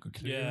statement, like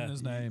clearing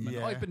his name. And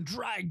I've been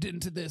dragged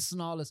into this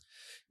and all this.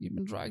 You've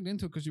been dragged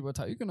into it because you were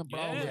taking a bro.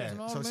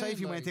 Yeah. So say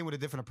if you went in with a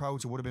different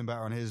approach, it would have been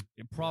better on his.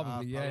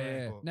 Probably,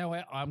 yeah. Now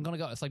I'm going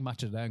to go, it's like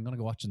match of the day. I'm going to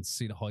go watch and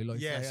see the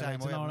highlights. Yeah,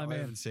 same. You know what I mean?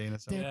 I haven't seen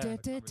it. So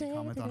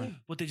comment on it.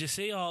 But did you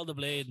see all the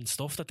blatant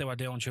stuff that they were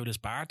doing through this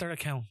barter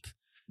account?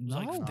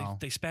 No.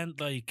 They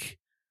spent like,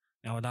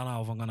 now I don't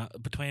know if I'm gonna,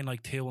 between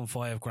like 2 and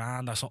 5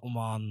 grand or something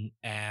on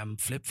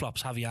flip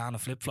flops, Havaiana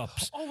flip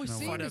flops. Oh, we've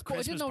seen this.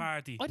 Christmas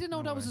party. I didn't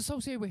know that was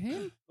associated with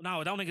him.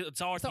 No, I don't think it's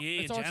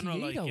RTE in general.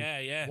 RTE, like, though.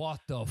 yeah. What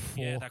the fuck?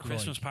 Yeah, that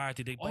Christmas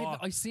party they bought.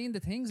 I seen the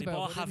things they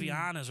about. They bought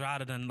Havaianas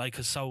rather than like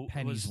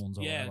pennies ones.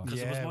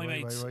 Because it was my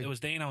mates. It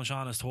was Dana and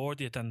Shauna's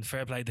 30th, and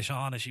fair play to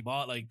Shauna. She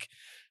bought like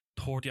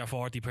 30 or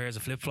 40 pairs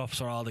of flip-flops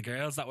for all the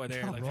girls that were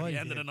there at the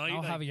end of the night.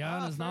 No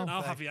Havaianas now.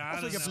 No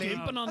Havaianas. That's like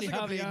skimping on the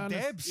Havaianas.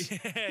 Debs.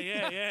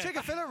 Yeah.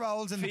 Chicken fillet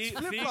rolls and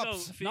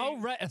flip-flops. No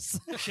Rettuce.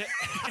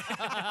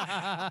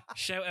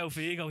 Shout out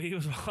Figo. He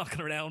was walking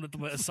around with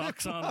them with his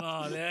socks on and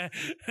all, yeah.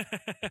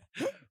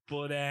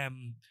 But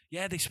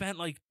they spent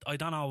like, I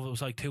don't know, it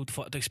was like 2 to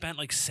 4, they spent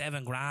like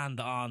 7 grand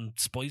on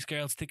Spice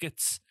Girls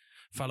tickets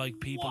for like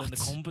people in the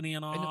company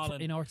and all.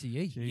 In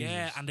RTE?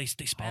 Yeah, and they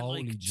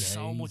spent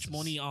so much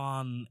money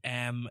on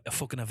a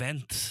fucking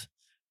event.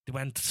 They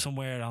went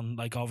somewhere on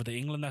like over to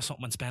England or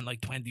something and spent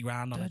like 20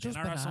 grand on a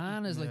dinner or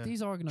something. Like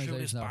these organisations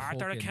through this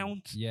barter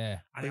account. Yeah.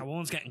 And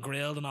everyone's getting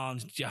grilled and all.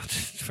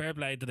 Fair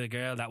play to the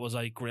girl that was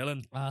like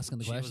grilling. Asking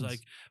the questions. She was like,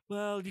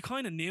 well, you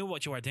kind of knew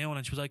what you were doing.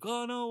 And she was like,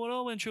 oh no, well,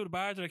 I went through the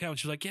barter account.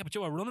 She was like, yeah, but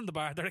you were running the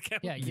barter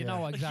account. Yeah, you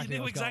know exactly.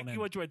 You knew exactly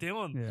what you were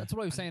doing. Yeah. That's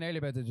what I was saying earlier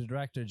about the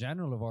Director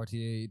General of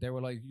RTE. They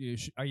were like,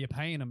 are you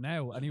paying him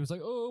now? And he was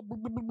like, oh,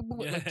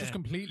 like just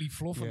completely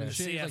fluffing and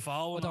shit.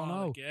 CFO like, I don't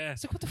know.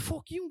 It's like, what the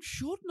fuck? You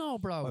should know,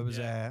 bro. I was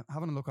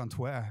having a look on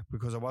Twitter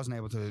because I wasn't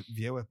able to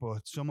view it,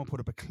 but someone put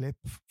up a clip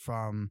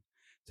from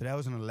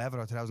 2011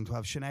 or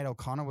 2012. Sinead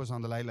O'Connor was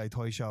on the Late Late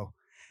Toy Show.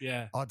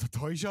 Yeah. Oh, the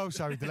Toy Show,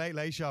 sorry, the Late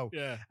Late Show.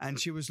 Yeah. And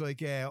she was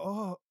like, I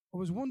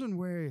was wondering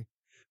where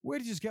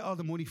did you get all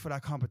the money for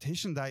that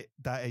competition that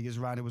you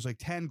ran? It was like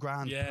 10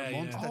 grand per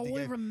month.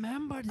 I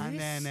remember this. And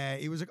then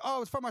he was like,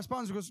 it's from our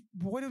sponsor. He goes,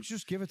 why don't you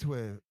just give it to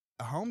a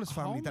homeless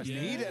family that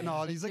need it and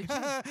all. He's like,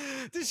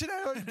 this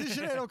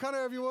Sinead O'Connor,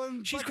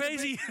 everyone. She's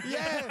crazy.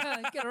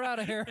 Yeah. Get her out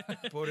of here.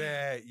 But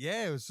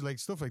it was like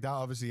stuff like that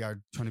obviously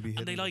are trying to be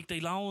hidden. And they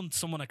loaned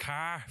someone a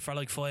car for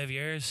like 5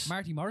 years.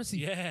 Marty Morrissey.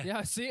 Yeah.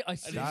 I see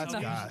that's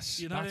that.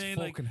 gas. You know that's what I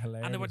mean? Fucking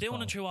hilarious. And they were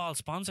doing it through all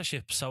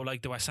sponsorships. So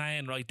like they were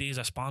saying, right, these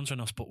are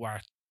sponsoring us, but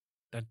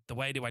the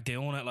way they were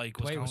doing it, like,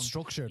 it was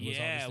structured.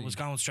 It was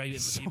going straight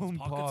into some people's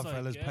poor pockets.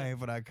 fella's paying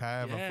for that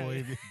car for 5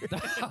 years.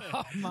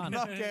 Oh, man.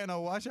 Not getting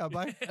a wash up,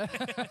 mate.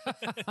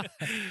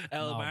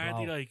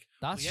 Marty, like,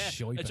 that's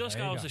shite. It just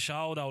goes to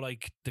show though,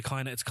 like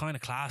it's kind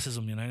of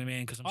classism, you know what I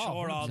mean? Because I'm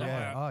sure all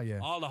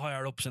the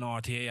higher ups in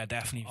RTA are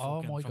definitely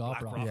fucking from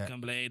Blackrock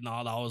and Blade and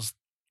all those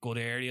good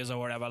areas or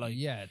whatever. Like,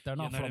 they're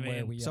not from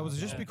where we are. So was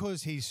it just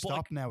because he's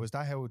stopped now? Is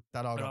that how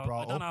that all got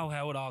brought up? I don't know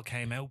how it all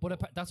came out.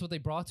 But that's what they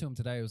brought to him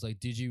today. It was like,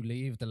 did you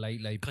leave the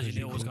Late Late because you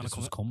knew it was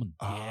coming?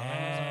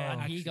 Yeah.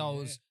 And he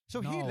goes,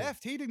 so he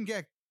left. He didn't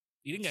get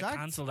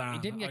cancelled. He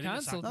didn't get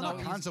cancelled. No,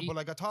 not cancelled, but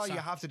like I thought you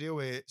have to do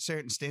a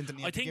certain stint.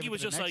 And I think he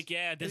was just like,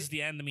 this is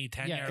the end of me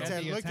tenure. Yeah,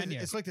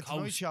 it's like the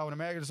Tonight Show in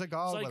America. It's like,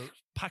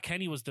 Pat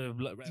Kenny was the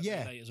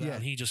as well,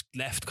 and he just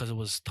left because it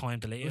was time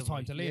to leave. It was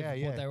time to leave.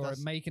 But they were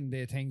making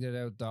the thing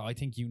that I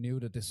think you knew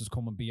that this was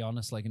coming. Be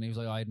honest, like, and he was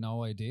like, I had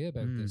no idea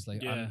about this.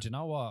 Like, and do you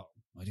know what?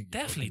 I think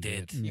definitely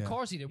did. Of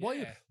course he did.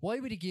 Why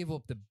would he give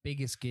up the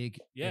biggest gig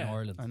in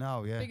Ireland? I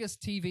know,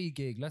 biggest TV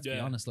gig. Let's be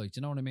honest, like, do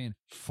you know what I mean?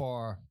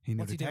 He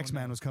knew the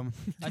X-Man was coming.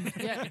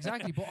 Yeah,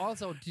 exactly. But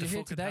also, did you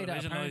hear today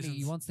that apparently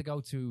he wants to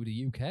go to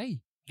the UK?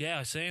 Yeah,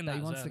 I seen that that.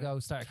 he wants to go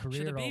start a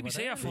career. The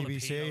BBC are full of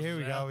BBC, pedos here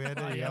we as go. well. Yeah,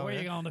 there you Yeah, go. where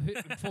you going?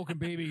 The fucking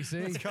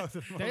BBC. Let's go to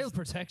the They'll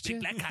protect you.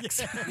 Big black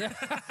cats.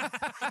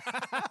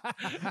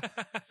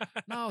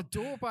 No,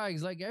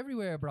 dirtbags like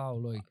everywhere, bro.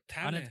 Like,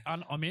 Tell you.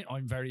 and I mean,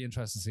 I'm very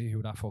interested to see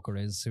who that fucker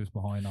is, who's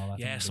behind all that.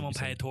 Yeah, thing, someone BBC.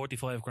 paid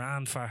 35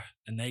 grand for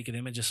a naked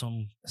image of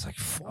some. It's like,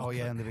 fuck. Oh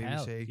yeah, on the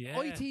hell. BBC. Yeah.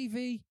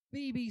 ITV,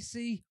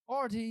 BBC,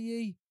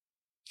 RTE.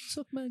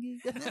 Suck Maggie.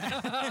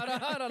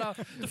 I don't know.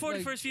 The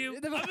 41st view.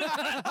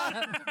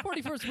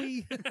 41st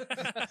wee.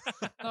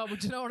 No,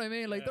 but you know what I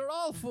mean? Like, they're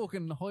all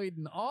fucking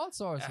hiding all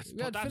sorts. Yes,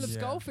 We had but Philip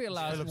that's- Schofield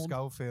last Philip month.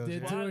 Schofield. The Yeah.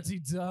 dirty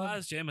dog.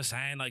 As Jim was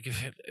saying, like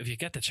if you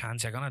get the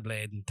chance, you're gonna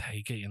blade and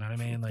take it. You know what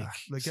I mean? Like,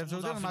 Like, if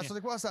someone's offering you-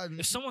 like, what's that?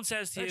 if someone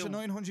says to Extra you,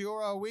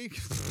 €900 a week.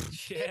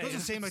 yeah, It doesn't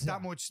seem like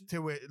that much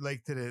to it,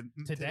 like to the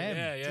To them.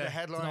 Yeah, to the yeah.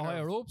 headline. To the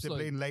higher ups, the like.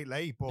 bleeding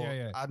late, but Yeah,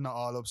 yeah. adding it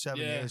all up 7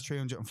 Yeah. years,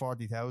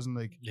 340,000.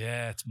 Like,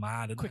 yeah, it's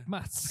mad. Isn't Quick it?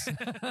 maths.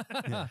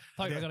 Thought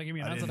you were going to give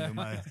me an I answer didn't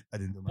there. I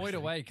didn't do my By the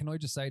shit. way, can I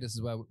just say this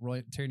as well?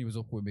 Ryan, Tierney was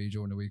up with me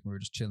during the week. We were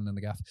just chilling in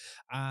the gaff,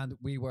 and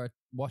we were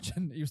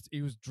watching.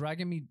 He was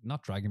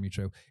not dragging me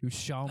through. He was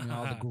showing me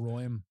all the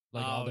grime,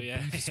 like all Oh, the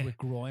yeah. beefs with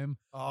grime.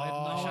 I had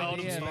no showed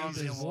him idea about Stormzy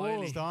this and Wiley.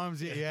 world.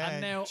 Stormzy, yeah.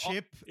 And now-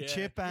 Chip Yeah.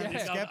 and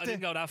Yeah. I didn't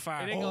Skepta. go that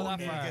far. It didn't go that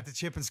yeah, far. get the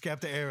Chip and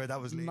Skepta era. That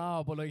was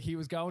No, but like he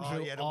was going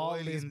through the all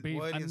Wiley this beef,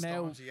 Wiley and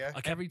now Stormzy, yeah.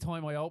 every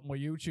time I open my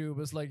YouTube,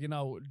 it's like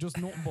just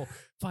nothing but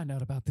find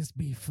out about this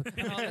beef.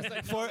 And all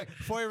this, like,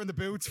 Fire in the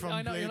boots from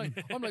I know. You're bleeding.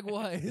 like, I'm like,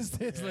 what is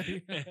this?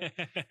 Like,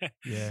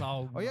 Yeah.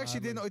 so I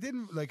actually mad, didn't. like. I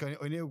didn't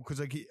like. I knew because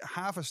like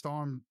half of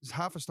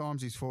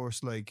Stormzy's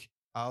first like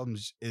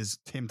albums is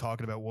him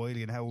talking about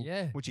Wiley and how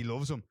Yeah. much he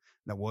loves him.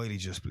 Now Wiley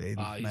just played,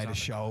 Oh, he's made on a the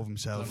show of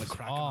himself. On the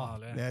crack and Oh, all,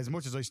 yeah. Yeah, as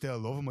much as I still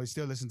love him, I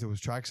still listen to his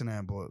tracks and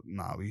then, but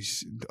no,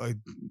 I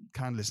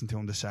can't listen to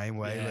him the same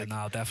way. Yeah, like,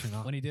 no, definitely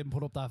not. When he didn't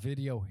put up that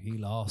video, he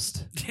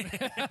lost.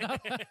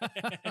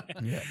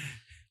 yeah,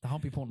 They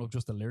won't be putting up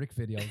just the lyric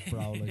videos,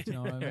 bro. Like, do you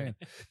know what I mean?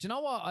 Do you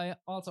know what? I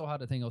also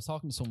had a thing. I was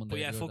talking to someone. But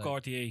there yeah, the fuck other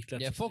day. RTE.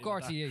 Let's Yeah, just fuck leave it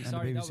at that. RTE. And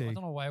Sorry, the I BBC.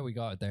 don't know why we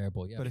got it there,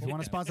 but yeah. but if you fuck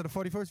want to sponsor the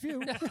 41st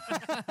View,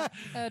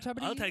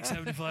 I'll take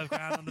 75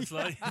 grand on the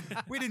slide.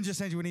 we didn't just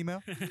send you an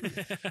email.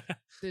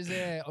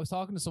 I was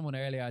talking to someone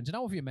earlier, and do you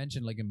know if you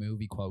mention like a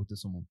movie quote to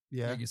someone,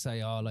 Yeah, like you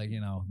say, oh, like,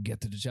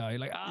 get to the show, you're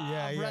like,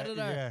 Predator.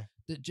 yeah.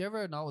 Did you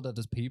ever know that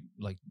there's people,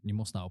 like, you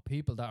must know,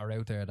 people that are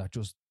out there that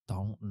just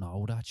don't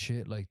know that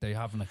shit? Like, they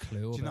haven't a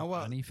clue Do you know about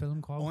what? any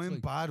film quotes. I'm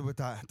like, bad with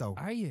that though.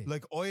 are you?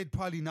 Like I'd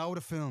probably know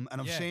the film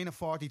and I've Yeah. seen it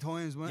 40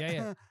 times.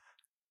 Yeah.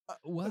 I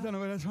What? don't know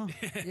where that's from.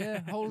 Yeah,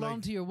 hold Like,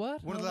 on to your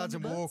what? One of the Hold lads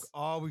on in to work that?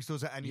 always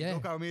does it, and he Yeah.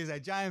 look at me and say,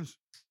 "James,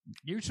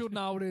 You should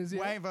know this.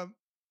 Yeah. wait for."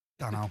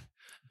 Don't know.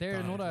 They're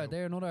Don't know.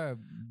 another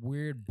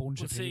weird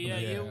bunch But of see, people.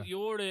 yeah, Yeah.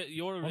 you're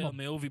a I'm real a-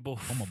 movie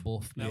buff. I'm a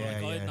buff. Now, Yeah,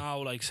 like, yeah. I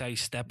know, like, say,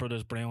 Step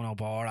Brothers, Bruno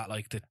Borat,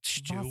 like the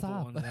stupid that?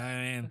 ones. You know what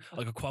I mean?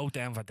 Like, I quote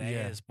them for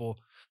Yeah. days, but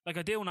like,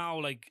 I do know,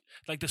 like,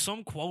 there's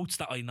some quotes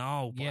that I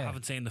know, but I Yeah.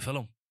 haven't seen the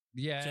film.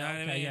 Yeah, Do you know what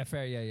I okay, mean? yeah,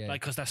 fair, yeah. Like,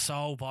 because they're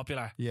so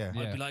popular. Yeah.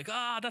 Yeah. I'd be like,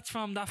 that's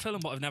from that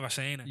film, but I've never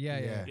seen it. yeah.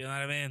 Yeah. You know what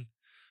I mean?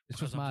 It's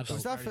just Because I'm mad. just though.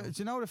 Was that? very- Do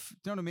you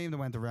know the meme that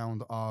went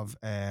around of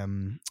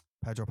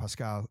Pedro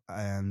Pascal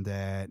and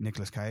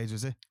Nicolas Cage?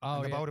 Was it? Oh,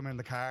 and yeah. about him in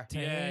the car.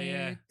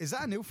 Yeah. Is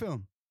that a new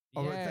film?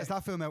 Or Yeah. is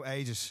that film out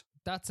ages?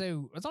 That's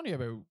out. It's only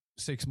about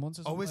 6 months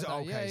or something. Oh, is it?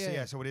 like that. Okay,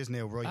 so so it is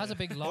new, right? It has a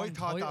big long I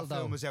thought title, that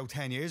film though. was out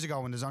 10 years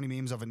ago and there's only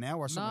memes of it now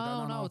or something. I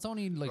don't know. It's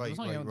only like Right, it's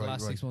only right, out in the right,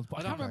 last right. 6 months. But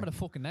I can't Okay. remember the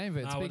fucking name of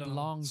it. It's No, a I big don't know.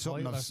 long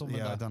Something title or of, something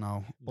yeah, like I that. don't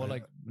know. But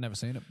like, never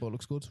seen it. But it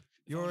looks good.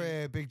 You're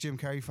a big Jim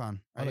Carrey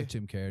fan. I are like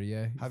you? Jim Carrey.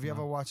 Yeah. Have you He's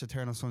ever mad. watched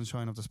Eternal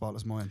Sunshine of the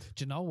Spotless Mind?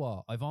 Do you know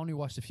what? I've only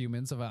watched a few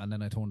minutes of it and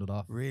then I turned it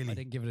off. Really? I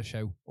didn't give it a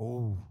show.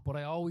 Oh, But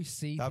I always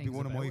see that'd be things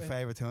one of my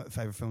about it.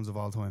 favorite films of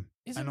all time.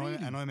 Is it and really?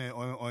 I'm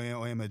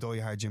a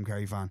diehard Jim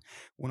Carrey fan.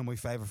 One of my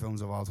favorite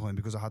films of all time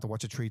because I had to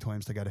watch it 3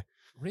 times to get it.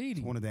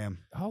 Really? One of them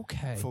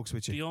Okay. fucks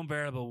with The you.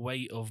 unbearable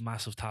weight of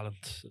massive talent.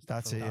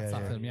 That's it. That's Yeah,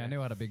 that yeah. film. Yeah, I knew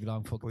it had a big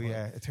long fucking But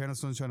yeah, Eternal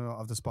Sunshine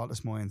of the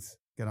Spotless Mind.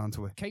 Get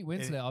onto it. Kate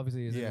Winslet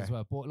obviously is in it yeah. as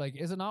well. But like,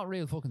 is it not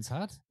real fucking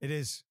sad? It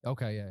is,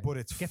 Okay, yeah. but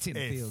it's Gets you in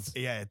the feels.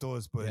 Yeah, it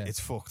does, but Yeah. it's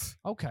fucked.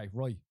 Okay,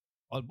 right.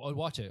 I'll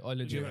watch it. I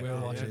legit Yeah,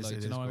 will watch it it. is, Like, it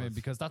do you know is what I mean? good.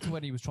 Because that's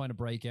when he was trying to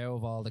break out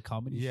of all the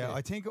comedy. Yeah,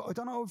 shit. I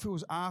don't know if it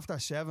was after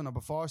 7 or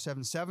before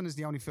 7. 7 is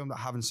the only film that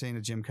I haven't seen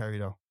of Jim Carrey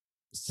though.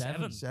 Seven.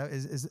 I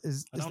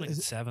don't think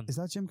it's 7. Is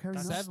that Jim Carrey?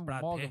 That's now? Seven.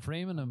 Brad Morgan Pitt.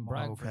 Freeman and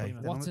Brad. okay.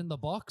 Then What's I'm- in the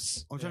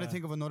box? I'm trying to Yeah.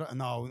 think of another.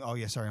 No, oh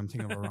yeah, sorry, I'm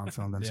thinking of a wrong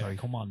film. Then Yeah, sorry.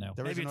 come on now.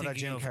 There is Maybe you're another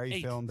thinking Jim of Carrey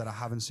 8. film that I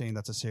haven't seen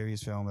that's a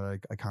serious film that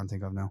I can't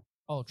think of now.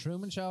 Oh,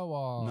 Truman Show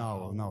or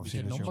No, I've the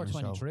seen the number Truman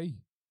Show. 23.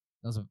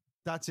 That's it.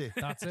 That's it.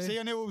 That's it. See,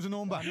 I knew it was a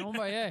number. That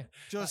number, yeah.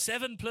 Just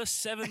 7 plus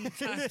 7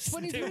 times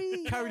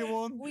 23. Carry the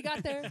one. We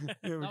got there. Yeah,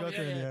 we Oh, got yeah,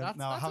 there. yeah. Yeah. That's-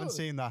 No, I that's haven't a-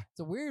 seen that. It's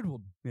a weird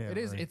one. Yeah, It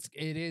is. right.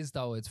 It is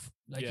though. It's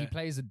like he Yeah.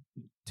 plays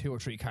 2 or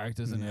 3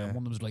 characters, and Yeah. one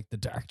of them's like the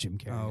dark Jim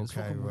Carrey. It's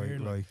Okay, fucking right,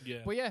 weird. like. right.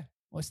 Yeah. But yeah,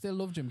 I still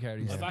love Jim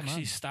Carrey. He's I've the actually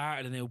man.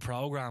 started a new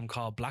program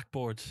called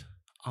Blackboard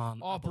on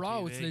Oh, Apple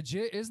bro, TV. it's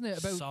legit, isn't it?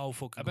 About so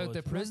fucking about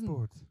good. the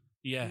prison.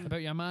 Yeah.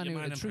 About your man, Your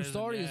a in true prison,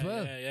 story as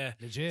well. Yeah.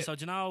 Legit. So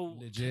do you know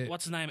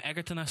what's his name?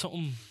 Egerton or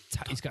something?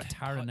 He's got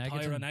Taron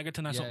Egerton. Tyron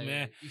Egerton or something.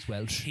 Yeah. He's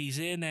Welsh. He's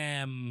in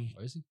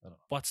Or is he? I don't know.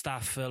 what's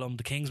that film?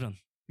 The Kingsman.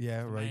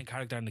 Yeah, The right. main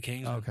character in The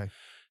Kingsman. Okay.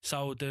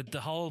 So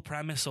the whole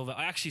premise of it,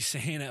 I actually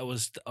seen it. I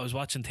was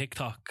watching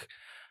TikTok,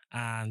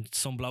 and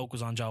some bloke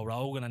was on Joe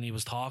Rogan, and he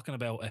was talking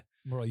about it.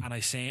 Right. And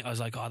I was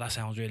like, oh, that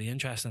sounds really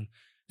interesting.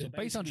 So It's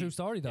based on true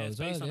story though. Yeah, it's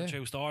as based well, on a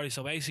true story.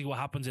 So basically, what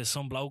happens is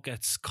some bloke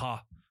gets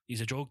caught.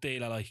 He's a drug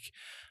dealer,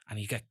 and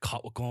he get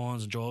caught with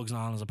guns and drugs and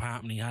all in his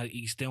apartment.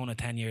 He's doing a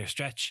 10-year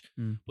stretch,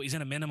 but he's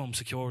in a minimum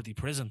security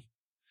prison.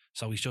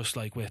 So he's just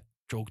like with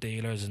drug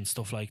dealers and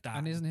stuff like that.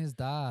 And isn't his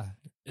dad?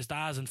 His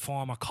dad's a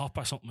former cop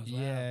or something as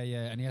well.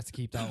 Yeah, and he has to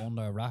keep that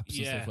under wraps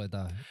and stuff like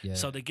that. Yeah.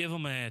 So they give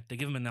him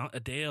a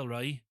deal,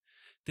 right?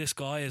 This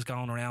guy is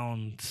going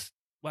around.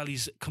 Well,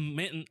 he's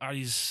committing, or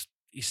he's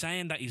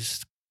saying that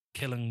he's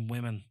killing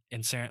women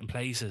in certain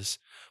places,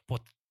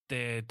 but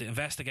the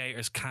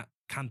investigators can't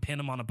pin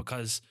him on it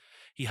because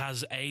he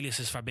has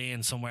aliases for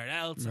being somewhere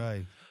else.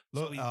 Right.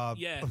 So I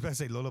was about to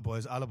say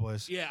Lullaboys,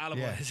 Aliboys. Yeah,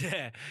 Aliboys,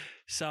 yeah.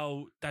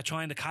 So they're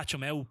trying to catch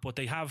him out, but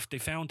they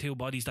found 2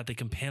 bodies that they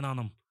can pin on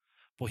him,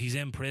 but he's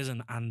in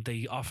prison, and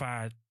they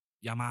offer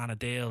your man a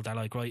deal. They're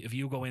like, right, if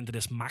you go into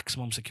this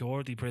maximum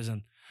security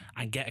prison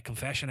and get a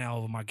confession out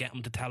of him, or get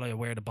him to tell you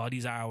where the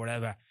bodies are or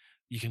whatever,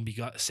 you can be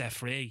set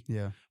free.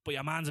 Yeah. But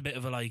your man's a bit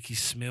of a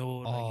he's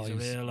smooth, he's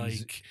a real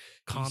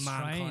con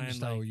man kind.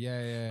 Though.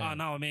 Yeah. Oh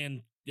no, I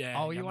mean, yeah.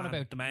 Oh, you want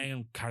about the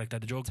main character,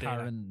 the drug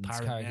dealer, Taron's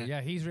character?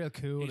 Yeah, he's real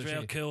cool. He's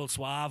real cool,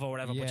 suave or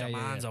whatever. But your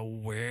man's a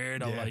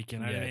weirdo, you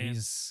know what I mean?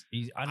 He's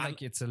and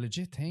it's a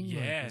legit thing,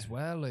 as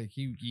well.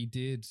 He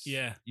did.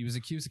 Yeah, he was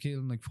accused of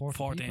killing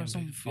 14 people or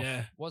something.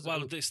 Yeah,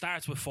 it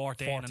starts with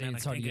 14 and then I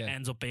think it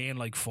ends up being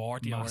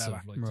 40 massive,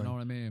 or whatever. Do you know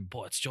what I mean?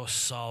 But it's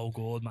just so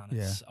good, man.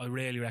 I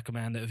really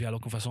recommend it if you're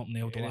looking for something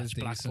new to watch.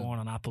 Blackburn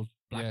on Apple.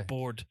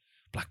 Blackburn.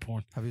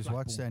 Have you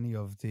watched any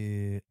of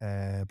the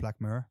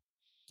Black Mirror?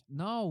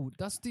 No,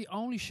 that's the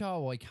only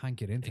show I can't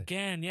get into.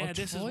 Again,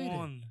 this is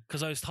one.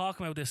 Because I was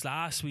talking about this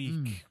last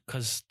week,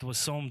 because there was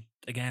some,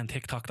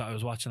 TikTok that I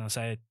was watching and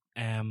said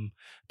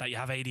that you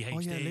have ADHD. Oh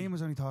yeah, Liam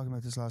was only talking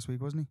about this last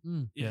week, wasn't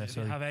he? Yeah, if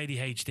you have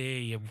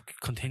ADHD, you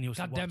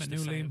continuously God damn it, new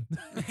Liam.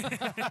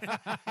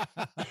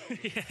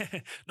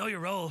 Know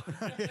your role.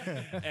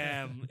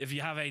 If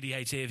you have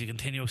ADHD, if you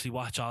continuously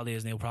watch all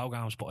these new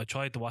programs, but I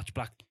tried to watch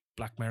Black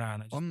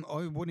Mirror, and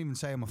I wouldn't even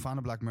say I'm a fan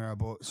of Black Mirror,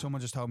 but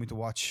someone just told me to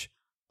watch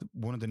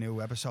one of the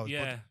new episodes.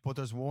 Yeah. But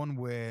there's one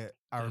where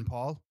Aaron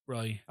Paul.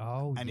 Right.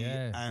 Oh, and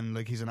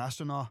yeah. He's an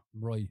astronaut.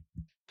 Right.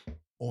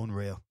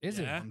 Unreal. Is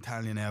it? I'm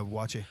telling you now,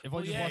 watch it. If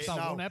I just watch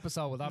that one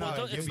episode, will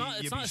that it's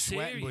not a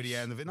series. By the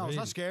end of it. No, it's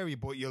not scary,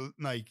 but you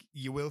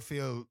will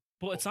feel.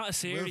 But it's not a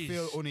series. You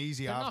will feel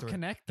uneasy after.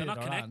 They're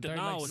not connected.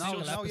 No,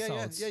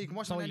 yeah. You can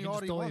watch them any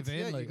order you want.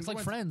 It's like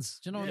Friends.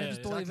 Do you know what I mean?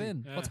 Just dive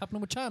in. What's happening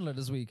with Chandler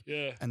this week?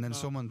 Yeah. And then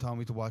someone told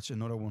me to watch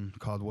another one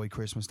called White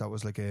Christmas. That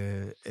was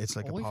a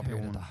popular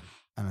one.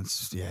 And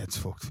it's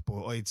fucked.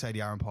 But I'd say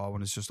the Aaron Paul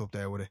one is just up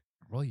there with it.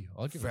 Right,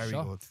 I'll give it a shot.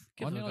 Very good.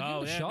 I'll give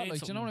it a shot.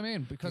 Do you know what I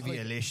mean? Because give me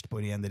a list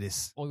by the end of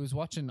this. I'm just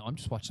watching a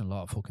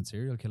lot of fucking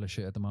serial killer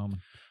shit at the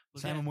moment.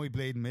 Same with my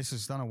bleeding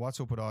missus. Don't know what's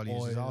up with all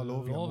these. It's all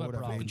love it,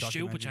 bro.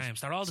 Stupid, James.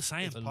 They're all the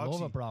same. I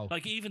love it, bro.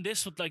 Even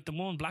this with the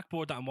one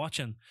Blackboard that I'm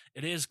watching,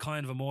 it is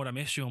kind of a murder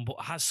mystery one, but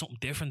it has something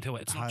different to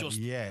it. It's not just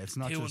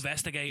two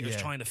investigators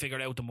trying to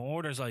figure out the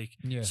murders.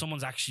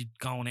 Someone's actually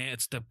going in.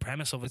 It's the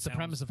premise of it. It's the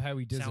premise of how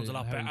he does it. Sounds a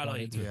lot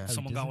better.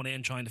 Someone going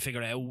in trying to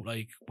figure it out,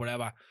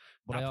 whatever.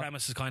 That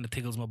premise is kind of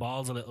tickles my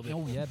balls a little bit.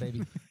 Oh yeah,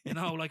 baby.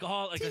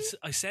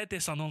 I said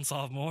this on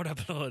Unsolved Murder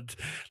Blood.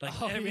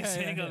 Every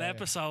single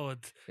episode.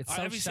 It's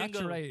so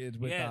saturated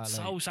with that. Yeah, it's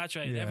so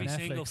saturated. Every Netflix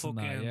single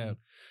fucking.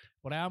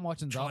 But I am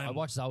watching. I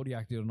watched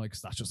Zodiac the other night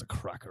because that's just a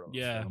cracker.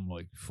 Yeah, I'm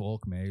like,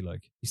 fuck me.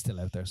 He's still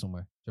out there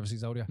somewhere. Did you ever see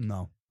Zodiac?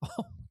 No. Oh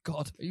my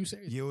God, are you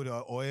serious?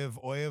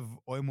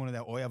 I'm one of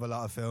them. I have a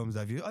lot of films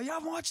that you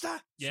haven't watched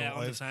that. Yeah,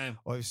 I'm the same.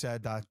 I've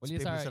said that. Well, you're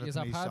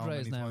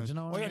Padres now. Do you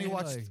know what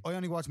I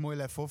only watched My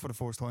Left Foot for the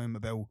first time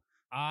about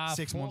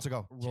 6 months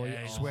ago. Right.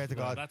 I swear to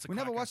God. We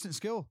never watched it in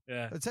school.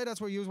 Yeah. I'd say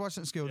that's where you was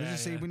watching it in school. Did you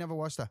see? We never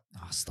watched that.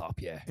 Oh,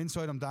 stop, yeah.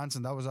 Inside I'm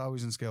Dancing, that was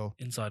always in school.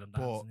 Inside I'm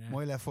Dancing, But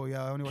My Left Foot,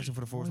 I only watched it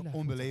for the first time.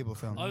 Unbelievable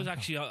film. I was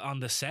actually on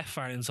the set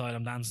for Inside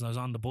I'm Dancing. I was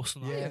on the bus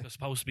and I was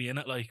supposed to be in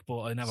it,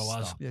 but I never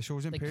was. Yeah, she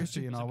was in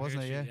Piercy,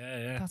 wasn't it?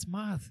 Yeah. That's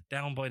mad.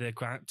 Down by the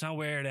Grand, do you know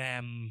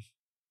where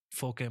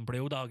fucking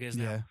Brewdog is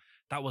now? Yeah.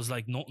 That was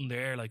nothing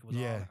there,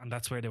 and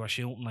that's where they were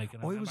shooting.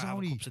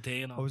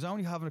 And I was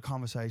only having a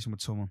conversation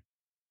with someone,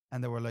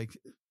 and they were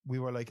we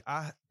were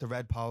at the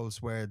Red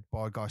Poles where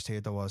Bardgosh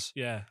Theatre was.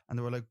 Yeah. And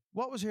they were like,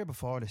 what was here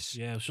before this?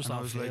 Yeah, it was just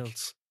all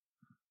fields.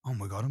 Oh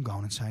my God, I'm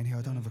going insane here.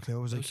 I don't have a clue.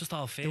 It was just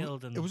all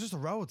field. It was just a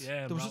road.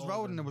 Yeah, there was just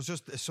road and it was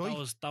just a site.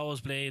 That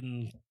was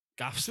bleeding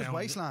gaffs down. Just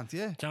wasteland,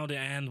 yeah. Down the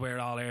end where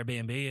all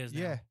Airbnb is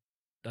now. Yeah.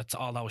 That's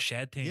all those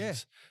shed things. Yeah.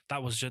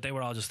 That was just, they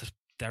were all just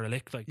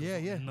derelict.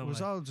 It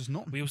was all just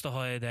nothing. We used to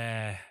hide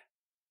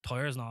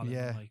tyres and all.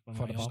 Yeah. Like, when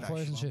For we the were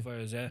bonfires and shit.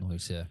 bonfires, yeah.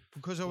 Nice, yeah.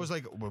 Because I was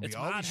like, well, we It's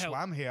always mad how-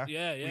 swam here.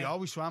 Yeah, yeah. We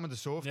always swam in the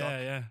surf dock.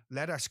 yeah,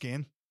 Leather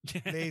skin.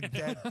 Laid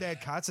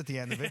dead cats at the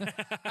end of it.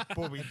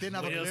 But we didn't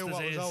have a Whale's clue what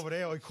was disease. over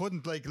there. I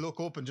couldn't like look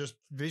up and just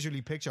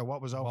visually picture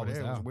what was over What was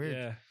there. It was that? weird.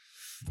 Yeah.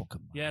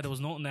 Fucking mad. Yeah, there was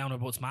nothing down there,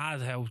 but it's mad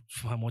how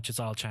much it's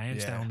all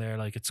changed Yeah. down there.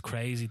 Like, it's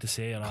crazy to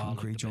see it all.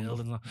 Concrete Like, the jungle.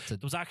 buildings. There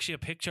was actually a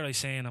picture I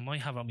seen, I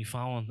might have it on my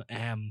phone,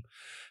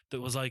 that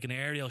was like an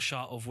aerial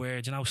shot of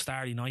where, do you know,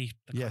 Starry Night,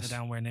 the kind Yes. of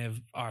down where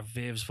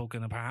Viv's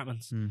fucking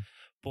apartments. Mm.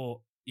 But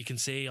you can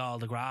see all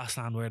the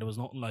grassland where there was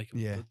nothing, like,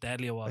 Yeah. how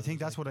deadly it was. I think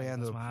It was that's what I like,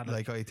 ended that's up mad,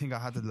 like. I think I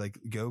had to like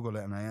Google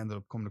it, and I ended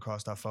up coming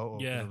across that photo.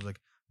 Yeah. I was like,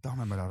 don't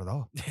remember that at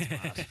all.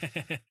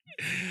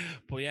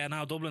 But yeah,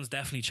 now Dublin's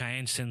definitely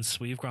changed since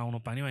we've grown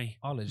up anyway.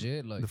 Oh,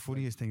 legit. Like, The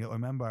funniest thing, I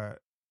remember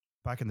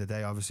back in the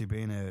day, obviously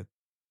being a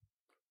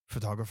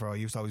photographer, I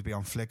used to always be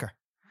on Flickr.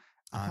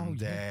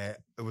 And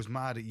it was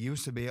mad. It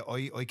used to be,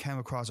 I came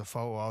across a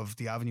photo of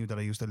the avenue that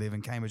I used to live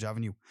in, Cambridge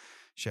Avenue.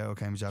 Shout out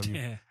Cambridge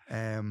Avenue.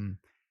 Yeah.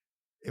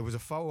 It was a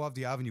photo of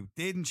the avenue.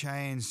 Didn't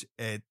change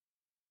it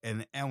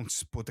an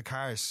ounce, but the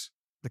cars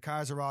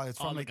are all, it's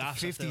All from the like the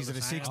gaps are still 50s or the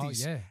the same.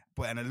 60s. oh, yeah.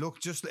 But and it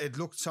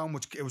looked so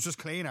much, it was just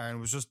cleaner, and it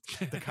was just,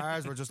 the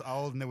cars were just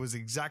old, and it was the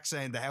exact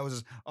same. The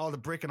houses, all the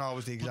brick and all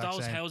was the But exact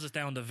those same. houses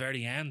down the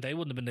very end, they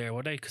wouldn't have been there,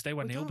 were they? Because they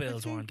were I new don't- I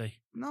builds, think- weren't they?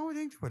 No, I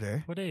think they were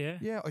there. Were they, yeah?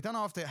 Yeah, I don't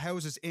know if the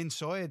houses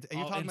inside. Are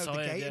you Oh, talking about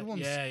the inside, gated yeah.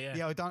 ones? Yeah, yeah.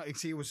 Yeah, I don't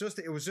see. It was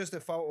just a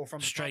photo from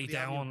the top of Straight the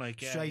down, avenue,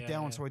 like, yeah, straight yeah,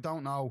 down. yeah. So I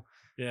don't know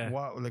Yeah.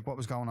 what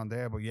was going on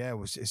there. But yeah,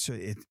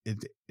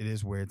 it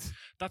is weird.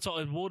 That's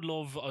what I would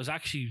love. I was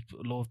actually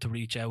love to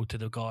reach out to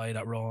the guy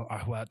that run,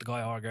 or the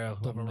guy or girl,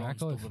 whoever Dublin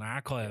runs Archive. Dublin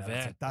Archive.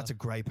 Yeah, That's a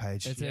great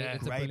page. It's Yeah.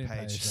 it's a Great brilliant page.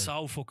 page. like.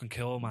 so fucking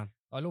cool, man.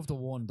 I love the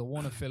one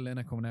of Phil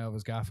Linna coming out of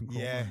his gaff and Crumlin.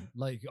 Yeah.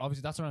 Like,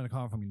 obviously, that's around the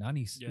corner from my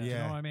nanny's. Yeah. Do you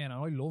Yeah. know what I mean? And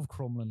I love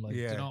Crumlin. Like, do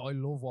Yeah. you know, I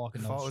love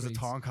walking those Photos of streets.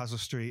 Torncastle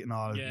Street and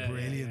all. Yeah,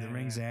 Brilliant. yeah, The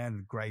Rings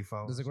End. Great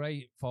photos. There's a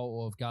great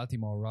photo of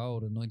Galtymore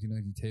Road in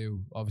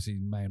 1992. Obviously,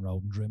 main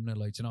road in Drimna,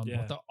 like, you know, Yeah.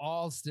 but they're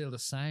all still the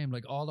same.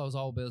 Like, all those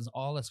old buildings,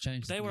 all that's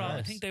changed. They is were the all, I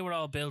cars. think they were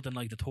all built in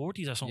like the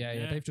 30s or something.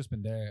 Yeah, they've just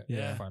been there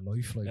Yeah. for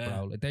life, like, Yeah.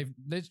 bro. Like, they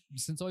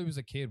since I was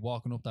a kid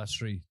walking up that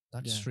street,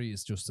 that Yeah. street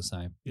is just the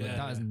same. Yeah, Like,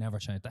 that has yeah. never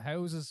changed. The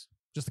houses,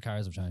 just the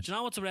cars have changed. Do you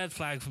know what's a red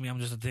flag for me? I'm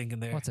just thinking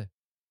there. What's it?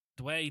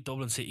 The way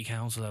Dublin City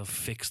Council have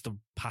fixed the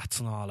paths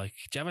and all. Like,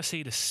 do you ever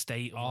see the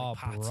state of like,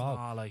 paths bro. and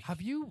all? Like,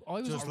 Have you? I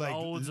was Just or like-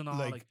 roads and all.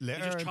 like they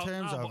litter just in throw,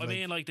 terms no, of, but I like-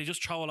 mean, like they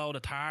just throw a load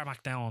of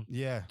tarmac down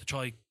Yeah. to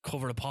try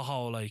cover the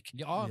pothole. Like,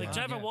 yeah, oh, like man, do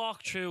you ever yeah.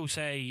 walk through,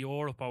 say,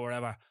 Europe or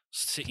whatever,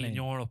 city in Clean.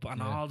 Europe, and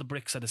Yeah. all the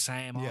bricks are the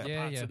same, all Yeah. the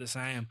Yeah, paths yeah. are the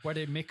same. Where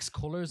they mix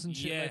colours and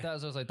shit Yeah. like that.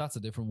 So I was like, that's a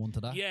different one to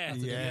that. Yeah,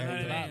 That's a Yeah. different one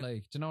to You know what I that. mean?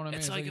 Like, do you know what I mean?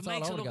 It's like it all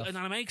makes it over the look, gaff.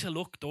 and it makes it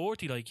look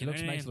dirty. Like, you know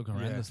what I makes it mean? look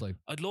horrendous. Like,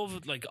 I'd love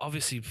it, like,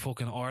 obviously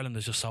fucking Ireland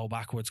is just so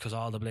backwards because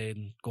all the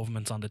bleeding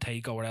government's on the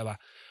take or whatever.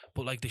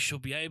 But like they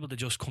should be able to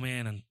just come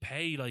in and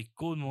pay like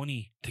good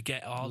money to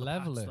get all the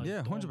Level paths, it. like,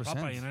 Yeah, done 100%.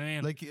 proper, you know what I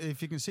mean? Like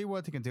if you can see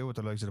what they can do with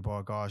the likes of the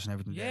bar gosh and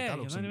everything, Yeah, that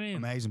you looks know what I mean?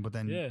 amazing. But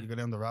then Yeah. you go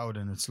down the road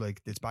and it's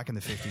like it's back in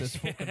the there's 50s.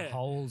 fucking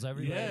holes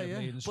everywhere. Yeah, in yeah.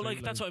 the main But street,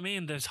 like that's what I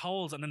mean. There's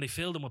holes and then they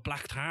fill them with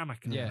black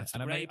tarmac. Yeah, it's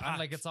and, a great and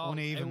like it's all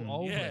Uneven. out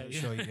over. yeah,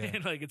 Sure, yeah.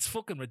 like it's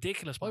fucking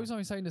ridiculous. I was man.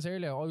 only saying this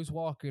earlier. I was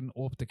walking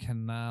up the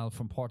canal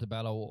from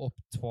Portobello up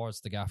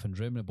towards the Gaff and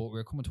Drimna, but we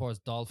were coming towards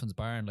Dolphin's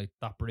Barn, like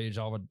that bridge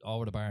over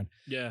the barn,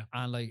 Yeah,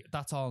 and like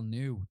that's all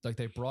new. Like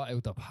they brought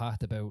out the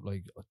path about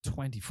like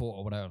 20 foot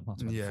or whatever, not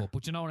 20 Yeah. foot,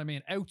 but you know what I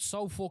mean. Out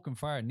so fucking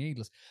far,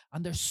 needless,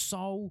 and there's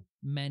so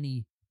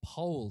many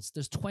poles.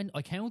 There's 20.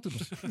 I counted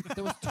them.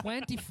 There was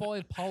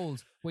 25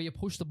 poles where you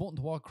push the button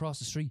to walk across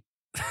the street.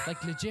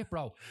 Like legit,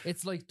 bro.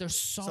 It's like there's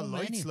so So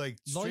many lights, like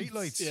street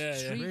lights. Yeah, yeah.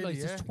 street Really, lights.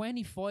 yeah. There's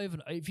 25,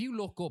 and if you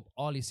look up,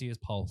 all you see is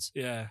poles.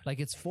 yeah,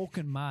 Like it's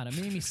fucking mad. And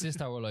me and my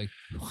sister were like,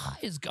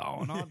 "What is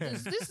going on?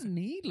 This is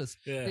needless."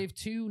 yeah. They've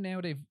two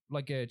now. They've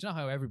like, do you know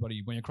how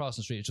everybody when you're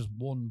crossing the street, it's just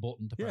one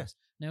button to Yeah. press.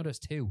 Now there's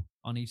two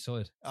on each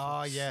side.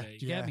 Oh yeah, Do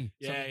Do you yeah. get me?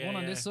 So Yeah, there's yeah, one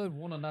on yeah. this side,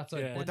 one on that side.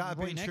 Yeah. Then Would that have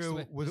right been next true to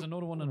it, with- there's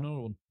another one and another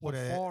one. Would,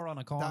 With four on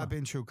a corner. That had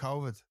been through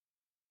COVID,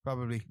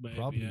 probably. Maybe,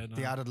 Probably. yeah, no.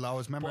 The added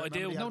laws. Remember? But I do-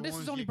 remember they No, had this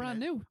ones is only you can- brand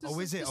new. Oh,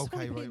 is it? This has Okay,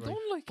 only right, been right.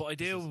 done, like. But I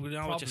do know what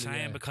you're Probably, saying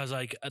yeah. because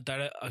like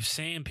I've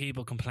seen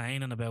people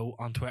complaining about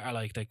on Twitter,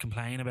 like they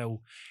complain about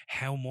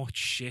how much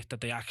shit that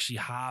they actually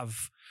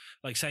have.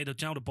 Like say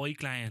the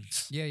bike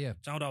lanes. Yeah, yeah.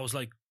 You know those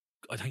like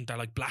I think they're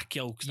like black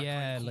yokes. That Yeah,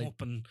 kind of come like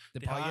up and The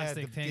they have,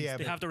 plastic the- things. yeah,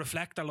 they have the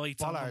reflector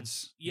lights on them.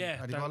 Bollards.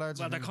 Yeah, Are they they're, bollards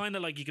well, or they're something? kind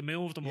of like you can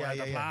move them Yeah, or yeah,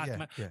 they're yeah,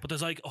 black, yeah. but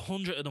there's like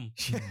 100 of them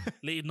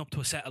leading up to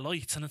a set of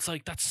lights, and it's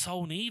like that's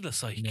so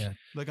needless. Like, Yeah.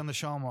 Like on the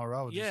Shawmore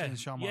Road. yeah, You've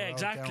seen Shawmore yeah, Road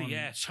exactly. down-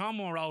 Yeah,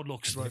 Shamrock Road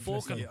looks Right,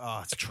 fucking yeah,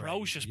 oh, it's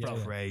atrocious, crazy. bro.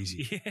 It's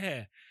crazy.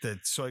 Yeah, The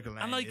cycle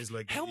lane And, like, is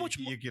like how much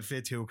you could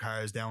fit two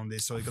cars down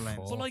this cycle lane.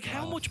 but like,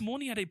 how much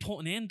money are they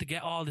putting in to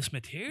get all this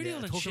material Yeah,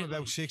 it and took shit? them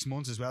about 6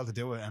 months as well to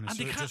do it, and it's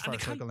And they just for a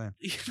can't, cycle lane.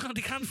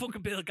 they can't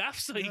fucking build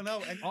gaps. Like,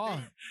 No, and Oh.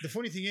 the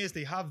funny thing is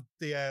they have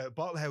the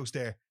bottle house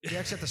there. They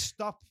actually have to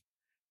stop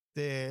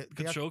They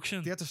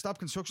construction. They had to stop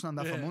construction on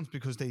that for months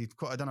because I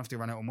don't know if they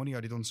ran out of money or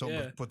they done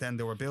something, but then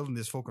they were building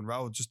this fucking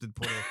road just to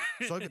put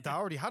they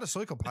already had a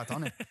psychopath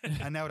on it,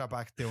 and now they're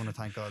back doing it,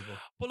 thank God.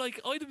 But like,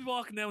 I'd be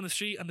walking down the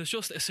street and there's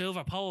just a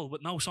silver pole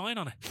with no sign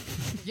on it.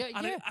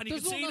 And you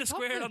can see the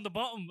square on the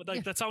bottom,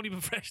 like that's only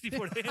been freshly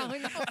put in.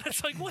 And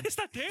it's like, what is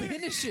that there?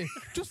 Finish it.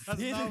 Just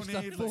finish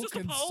that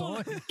fucking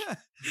sign.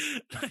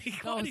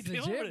 Like, what are you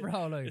doing? Legit,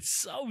 bro. Like, it's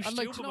so and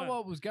stupid. Like, you know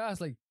what was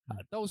gas? Like,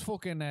 those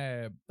fucking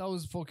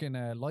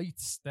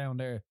lights down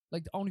there,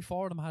 like only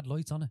 4 of them had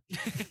lights on it.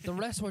 The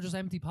rest were just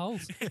empty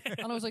poles.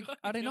 And I was like,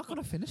 are they not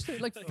going to finish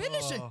it? Like,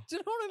 finish it. Do you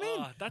know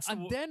what I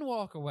mean? Then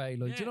walk away.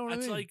 Like, do you know what I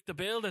mean? It's like the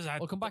builders are.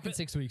 I'll come back in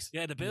 6 weeks.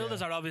 Yeah, the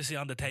builders are obviously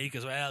on the take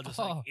as well. Just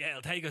like,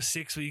 it'll take us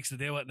 6 weeks to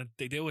do it, and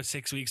they do it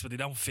 6 weeks, but they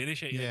don't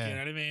finish it. Yeah. You know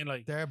what I mean?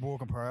 Like, they're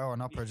working per hour,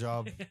 not per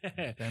job.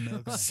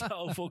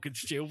 So fucking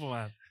stupid,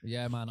 man.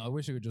 Yeah, man. I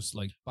wish I could just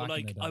like. Back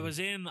like, I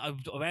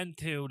went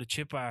to the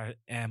chipper,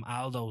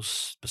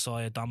 Aldo's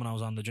beside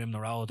Domino's on the Drimna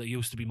Road. It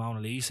used to be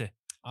Mona Lisa.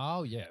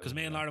 Oh yeah, because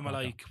me and Lauren were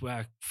like,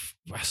 we're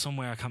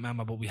somewhere, I can't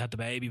remember, but we had the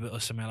baby with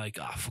us, and we we're like,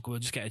 fuck, we'll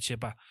just get a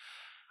chipper.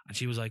 And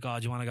she was like, do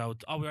you want to go?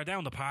 We were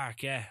down the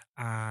park, yeah.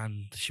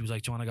 And she was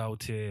like, do you want to go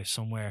to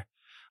somewhere?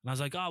 And I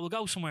was like, we'll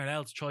go somewhere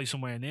else, try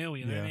somewhere new,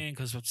 you know what I mean?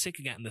 Because we're sick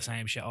of getting the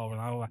same shit over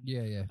and over.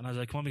 Yeah. And I was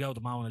like, come on, we go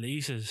to Mona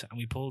Lisa's, and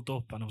we pulled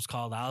up, and it was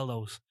called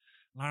Aldo's.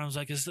 And Lauren was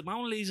like, is the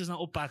Mona Lisa's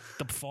not up at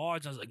the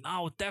Forge? And I was like,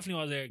 no, it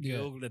definitely was there.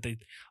 Google it. They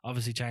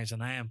obviously changed the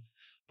name.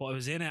 But I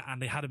was in it, and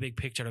they had a big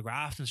picture of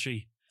Grafton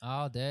Street.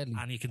 Oh, deadly.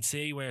 And you can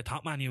see where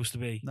Top Man used to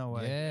be. No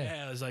way.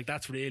 Yeah, I was like,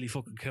 that's really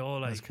fucking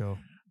cool. Like, that's cool.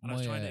 And I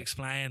was trying to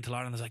explain to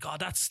Lauren, I was like,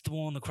 that's the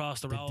one across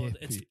the road.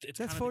 It's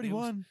that's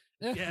 41.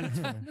 Yeah,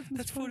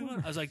 that's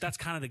 41. I was like, that's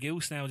Canada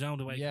Goose now, John.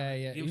 The way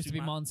it used to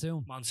be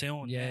Monsoon.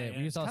 Yeah.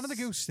 Is Canada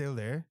Goose still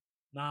there?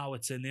 No,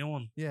 it's a new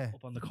one. Yeah.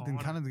 Up on the corner.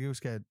 Didn't Canada Goose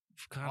get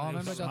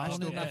remember that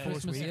one in that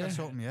first week or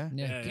something,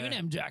 Give me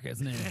them jackets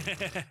now.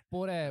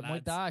 But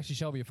my dad actually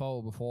showed me a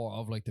photo before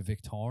of like the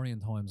Victorian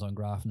times on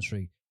Grafton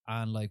Street.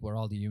 And like where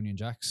all the Union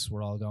Jacks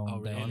were all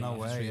going down. Oh, no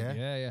way,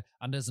 yeah.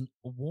 And there's a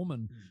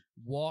woman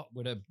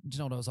with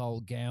those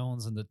old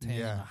gowns and the thing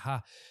and the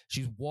hat.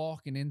 She's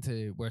walking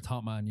into where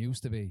Top Man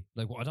used to be.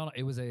 Like, I don't know,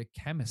 it was a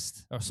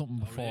chemist or something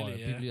before.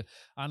 Really,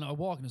 and I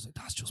walk and it's like,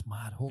 that's just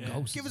mad.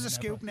 Ghost. Give us a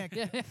scoop, Nick.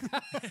 Yeah.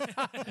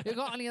 You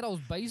got any of those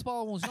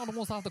baseball ones? You know the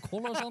ones that have the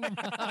colours on them?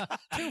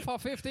 2 for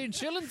 15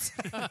 shillings.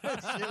 2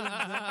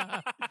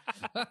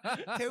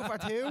 for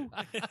 2.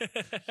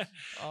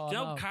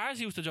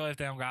 Cars used to drive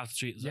down Grafton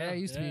Street as well. Yeah, it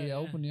used to be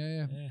open,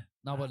 yeah.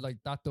 No, but like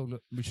that Dublin,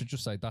 we should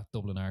just say that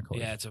Dublin Archive.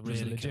 Yeah, it's a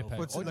really legit cool.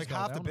 But like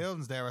half the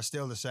buildings there are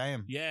still the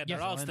same. Yeah,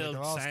 they're all still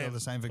the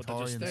same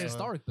Victorian. They're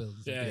historic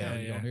buildings. Yeah.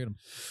 You don't hear them.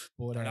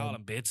 But they're all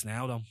in bits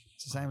now, though.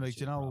 It's the same, like, do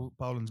you know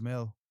Boland's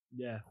Mill?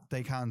 Yeah.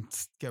 They can't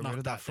get rid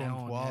of that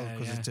front wall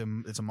because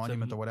it's a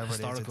monument or whatever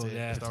it is.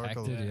 It's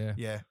historical.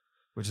 Yeah.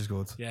 Which is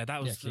good. Yeah,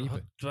 that was keep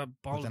it.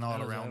 But then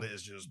all around it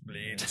is just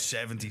bleeding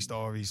 70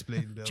 stories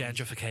bleeding.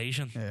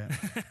 Gentrification. Yeah.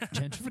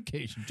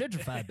 Gentrification.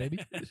 Gentrified, baby.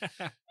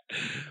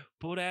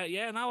 But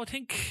I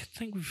think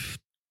we've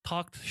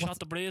shot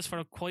the breeze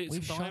for quite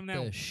some time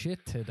now. The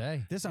shit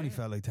today. This only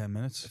felt like 10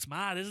 minutes. It's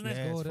mad, isn't it?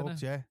 Yeah, it's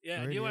fucked, yeah.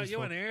 Yeah, really you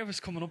were nervous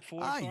coming up for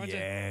it, weren't you?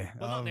 Yeah.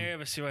 Well, not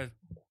nervous, you were...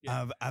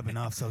 Yeah. I've been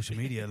off social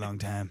media a long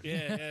time.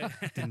 Yeah.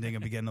 Didn't think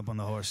I'd be getting up on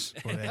the horse.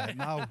 But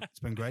no, it's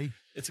been great.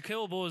 It's a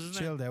cool buzz,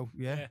 isn't Chilled out,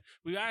 yeah.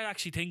 We are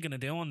actually thinking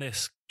of doing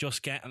this,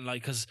 just getting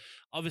like, because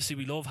obviously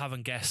we love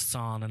having guests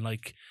on and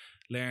like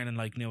learning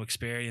like new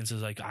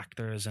experiences, like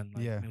actors and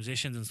like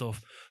musicians and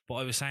stuff. But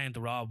I was saying to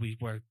Rob, we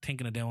were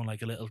thinking of doing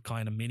like a little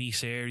kind of mini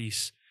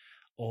series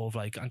of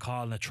like, I'm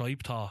calling it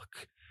Tribe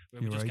Talk.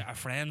 Where we just get our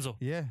friends up.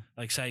 Yeah.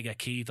 Like say get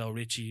Keito,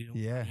 Richie,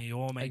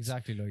 your mates.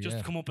 Exactly. Like, just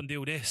to come up and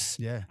do this.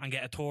 Yeah. And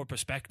get a tour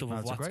perspective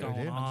of what's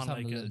going on. And just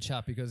having a little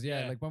chat because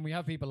like when we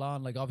have people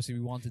on, like obviously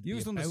we wanted to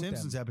You done the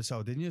Simpsons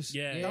episode, didn't you?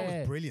 Yeah. That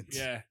was brilliant.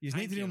 Yeah. You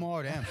need to do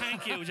more of them.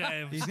 Thank you,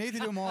 James. You need to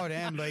do more of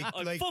them.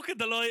 I'm fucking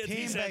delighted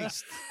he said that.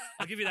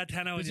 I'll give you that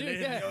 10 hours.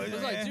 It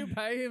was like, did you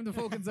pay him to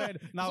fucking say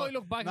it? No, I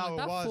look back no,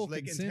 at it was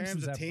like in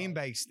terms of episode.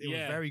 team-based, it was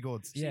very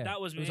good. Yeah, that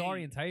was me. It was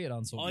orientated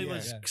on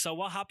something. So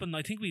what happened,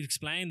 I think we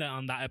explained that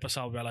on that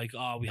episode, we're like,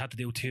 we had to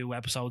do 2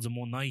 episodes in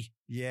one night.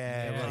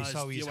 Yeah, right.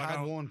 So he's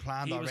had one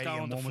planned already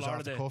and one was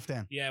off the cuff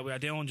then. Yeah, we were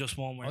doing just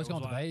one. I was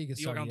going to Vegas.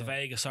 You were going to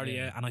Vegas,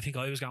 and I think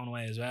I was going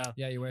away as well.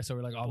 Yeah, you were. So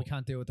we're like, we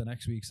can't do it the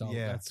next week, so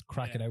let's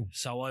crack it out.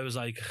 So I was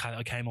like,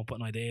 I came up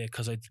with an idea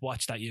because I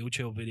watched that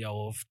YouTube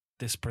video of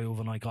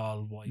disproving like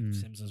all white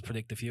Simpsons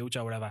predict the future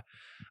or whatever.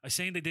 I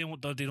seen they done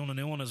a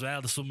new one as well,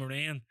 the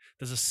submarine.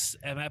 There's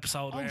an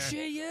episode where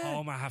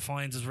Homer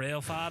finds his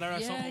real father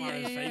or something, or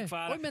his fake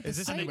father. Is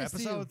this a new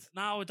episode?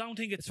 No, I don't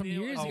think it's from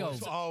years ago.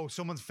 Oh,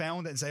 someone's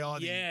found it and say,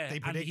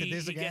 they predicted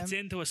this again. He gets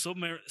into a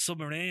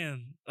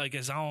submarine like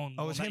his own.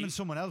 Oh, it was him and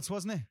someone else,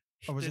 wasn't it?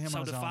 Or was it him so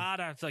on his the own?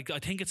 father, it's like I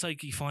think it's like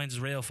he finds his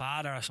real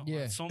father or something.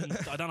 Yeah. Something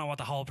I don't know what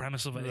the whole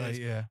premise of it Right, is.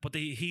 yeah. But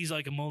he's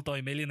like a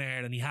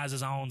multi-millionaire and he has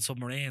his own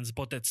submarines,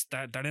 but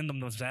they're in them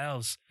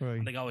themselves. Right.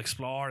 And they go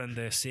explore in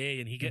the sea,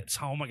 and he gets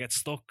home and gets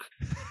stuck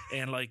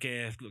in like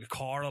a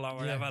coral or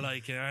whatever,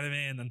 like, you know what I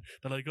mean? And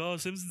they're like, oh,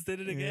 Simpsons did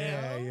it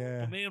again. Yeah.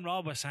 But me and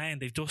Rob were saying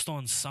they've just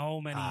done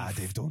so many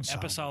They've done so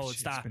episodes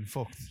much. that it's been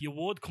fucked. you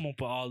would come up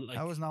with all like,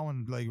 That was no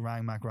one like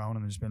rang Mac Rowan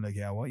and just been like,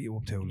 yeah, what are you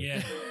up to? Like,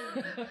 yeah.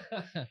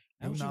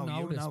 you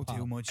know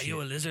too much. Are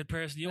you a lizard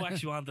person? You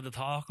actually wanted to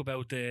talk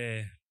about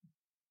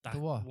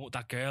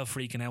that girl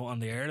freaking out on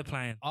the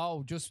airplane.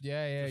 Oh, just Just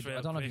I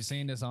real don't know if quick. you've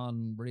seen this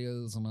on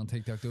Reels and on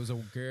TikTok. There was a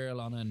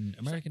girl on an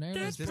American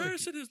Airlines. This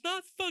person is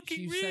not fucking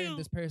She's real. saying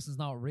this person's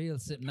not real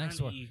sitting next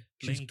to her. He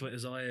blinked with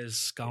his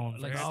eyes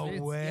going Like, like, No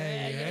It's-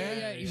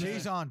 way. yeah.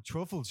 She's on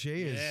truffle. She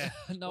is. yeah.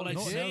 No, Well,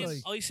 like,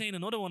 I seen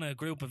another one, a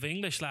group of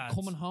English lads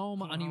coming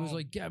home and he was home.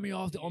 like, "Get me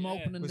off! I'm Yeah.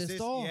 opening Was this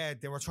door." Yeah,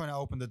 they were trying to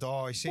open the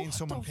door. I seen What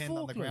someone the pinned on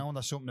the fuck, like? ground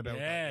or something about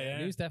that. Yeah.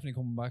 He was definitely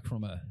coming back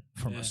from a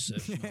Yeah.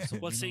 session or something,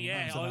 Well, see, you know?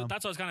 yeah,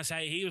 that's what I was gonna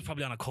say. He was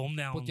probably on a come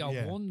down. But your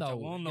Yeah. one though, Your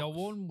one your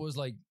one was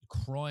like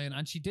crying,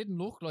 and she didn't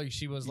look like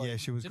she was like. Yeah,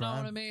 she was Do you know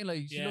grand. what I mean?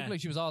 Like she Yeah. looked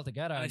like she was all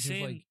together, And and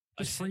she was like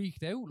just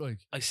freaked out. Like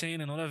I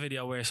seen another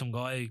video where some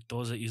guy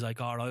does it. He's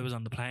like, "Oh, I was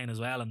on the plane as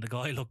well," and the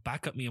guy looked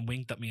back at me and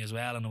winked at me as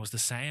well, and it was the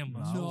same.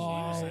 That's what she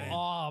was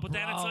saying. But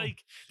then it's bro. like,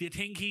 do you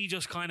think he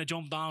just kind of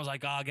jumped on? And was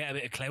like, "Oh, I'll get a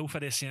bit of clout for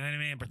this," you know what I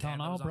mean?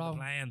 Pretend I know, was bro. on the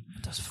plane.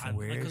 That's And,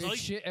 weird. Because There's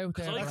shit out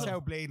there. I That's could- how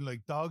bleeding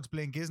like dogs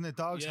blink, isn't it?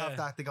 Dogs Yeah. have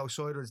that. They go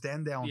sideways,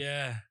 then down.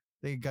 yeah,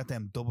 They got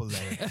them double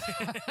there.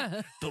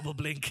 double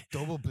blink.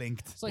 Double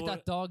blinked. It's like But-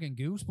 that dog in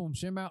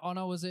Goosebumps. You remember? Oh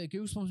no, was it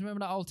Goosebumps? Remember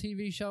that old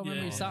TV show? Remember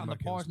Yeah. he sat on the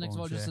Like porch next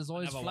to her, Goosebumps, just yeah. his I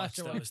eyes never flashed watched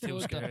that. I around. was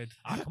too scared.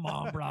 Ah, come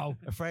on, bro.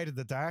 Afraid of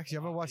the Dark. You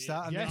ever watch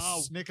that on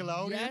Yes.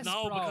 Nickelodeon? Yes,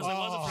 No, bro. because I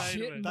was Oh, afraid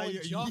Shit of in it. my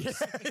That- jocks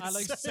yes. at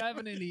like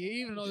 7 in the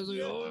evening. I was like,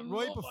 oh,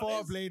 Right no, before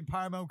what is- Blade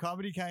Paramount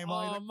Comedy came Oh,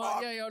 on.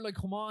 man, yeah, you're like,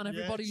 come on,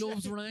 everybody Yes.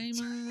 loves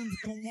Raymond.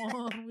 Come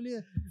on, will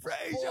you?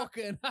 Fraser.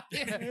 Fucking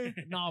yeah.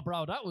 No,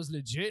 bro, that was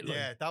legit. Like,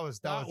 Yeah, that was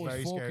very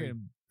fucking, scary.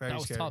 Very that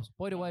was scary. tops.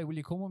 By the way, will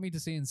you come with me to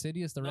see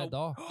Insidious, the No. Red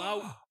Door?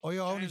 No. I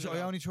Change it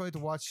only tried to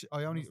watch.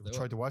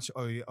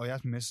 I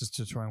asked my missus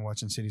to try and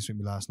watch Insidious with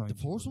me last night. The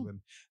first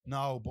one?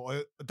 No,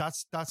 but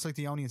that's like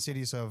the only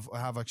Insidious I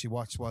have actually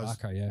watched was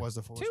Okay, yeah. was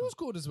the first Two one. was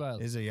good as well.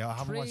 Is it? Yeah, I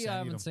haven't watched Three I any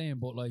haven't of them. seen,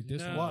 but like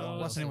this No. one.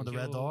 What's the name of the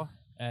Red Door?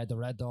 The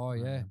Red Door,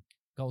 yeah.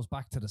 Goes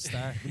back to the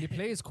start. Will you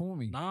please come with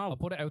me? No. I'll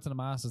put it out to the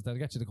masses. They'll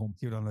get you to come.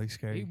 You don't like He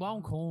scary.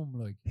 won't come,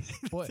 like.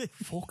 But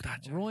Fuck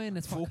that. Jack. Ryan,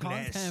 it's for Fuck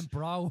less. content,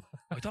 bro.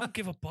 I don't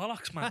give a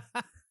bollocks, man.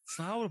 It's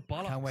not a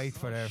bollocks. Can't wait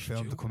for their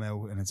film to come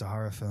out, and it's a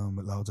horror film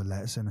with loads of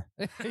lettuce in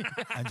it,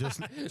 and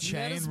just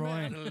chain Lettuce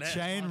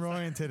man.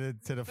 Ryan to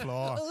the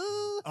floor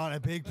on a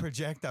big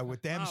projector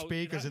with them No,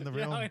 speakers in the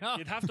Yeah, room. I know.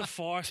 You'd have to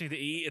force me to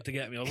eat it to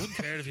get me. I wouldn't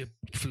care if you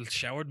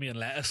showered me in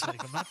lettuce.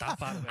 Like, I'm not that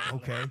bad about it.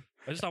 Okay.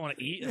 I just don't want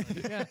to eat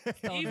it. Yeah,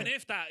 Even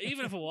if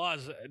it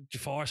was, you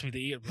force me to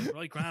eat it. Like,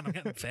 right, grand, I'm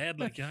getting fed.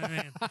 Like, you know what I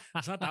mean?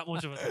 It's not that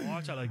much of a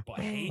torture. Like, but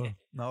I hate it.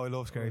 No, I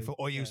love scary films.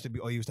 I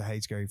used to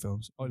hate scary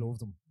films. I love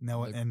them. No,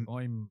 Like, and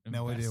I'm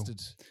now I do.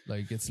 invested.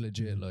 Like it's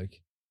legit. Like,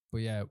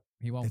 but yeah,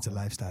 he won't. it's a come.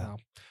 lifestyle. No.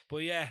 But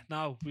yeah,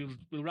 no,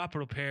 we'll wrap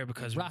it up here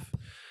because Wrap.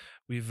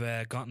 we've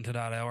gotten to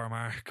that hour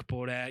mark.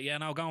 But yeah,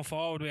 now going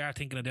forward, we are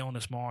thinking of doing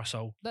this more.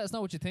 So Let us know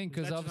what you think,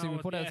 because Let you obviously know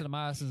we put it what- out to the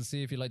masses and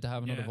see if you'd like to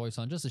have another Yeah. voice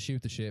on, just to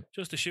shoot the shit.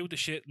 just to shoot the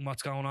shit and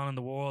what's going on in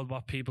the world,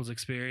 what people's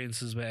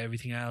experiences with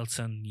everything else,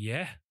 and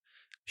yeah,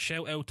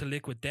 shout out to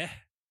Liquid Death.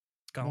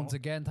 Once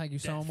again, thank you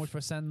so Death. much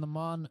for sending them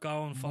on.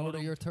 Go and follow Murder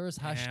them. your thirst.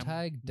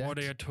 Hashtag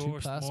Murder your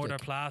tours, murder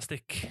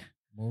plastic,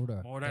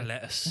 Murder. murder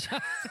lettuce.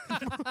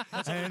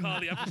 That's what we And- call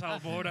the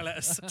episode, murder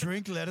lettuce.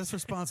 Drink lettuce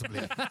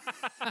responsibly.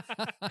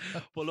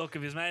 But look,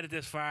 if you've made it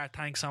this far,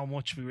 thanks so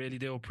much. We really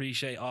do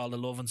appreciate all the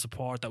love and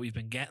support that we've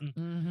been getting.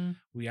 Mm-hmm.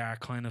 We are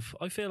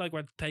I feel like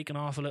we're taking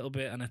off a little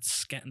bit and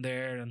it's getting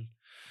there, and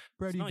it's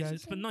Ready, nice. guys.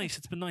 It's been nice.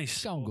 It's been nice.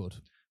 It's going good.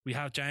 We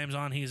have James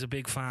on. He's a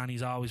big fan.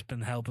 He's always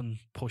been helping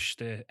push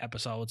the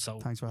episodes. So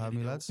Thanks for having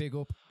me, lads. Big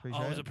up.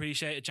 Appreciate always it.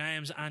 appreciate it,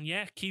 James. And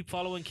yeah, keep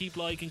following, keep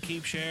liking,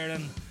 keep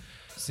sharing.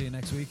 See you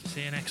next week.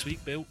 See you next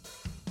week, Bill.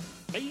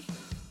 Bye.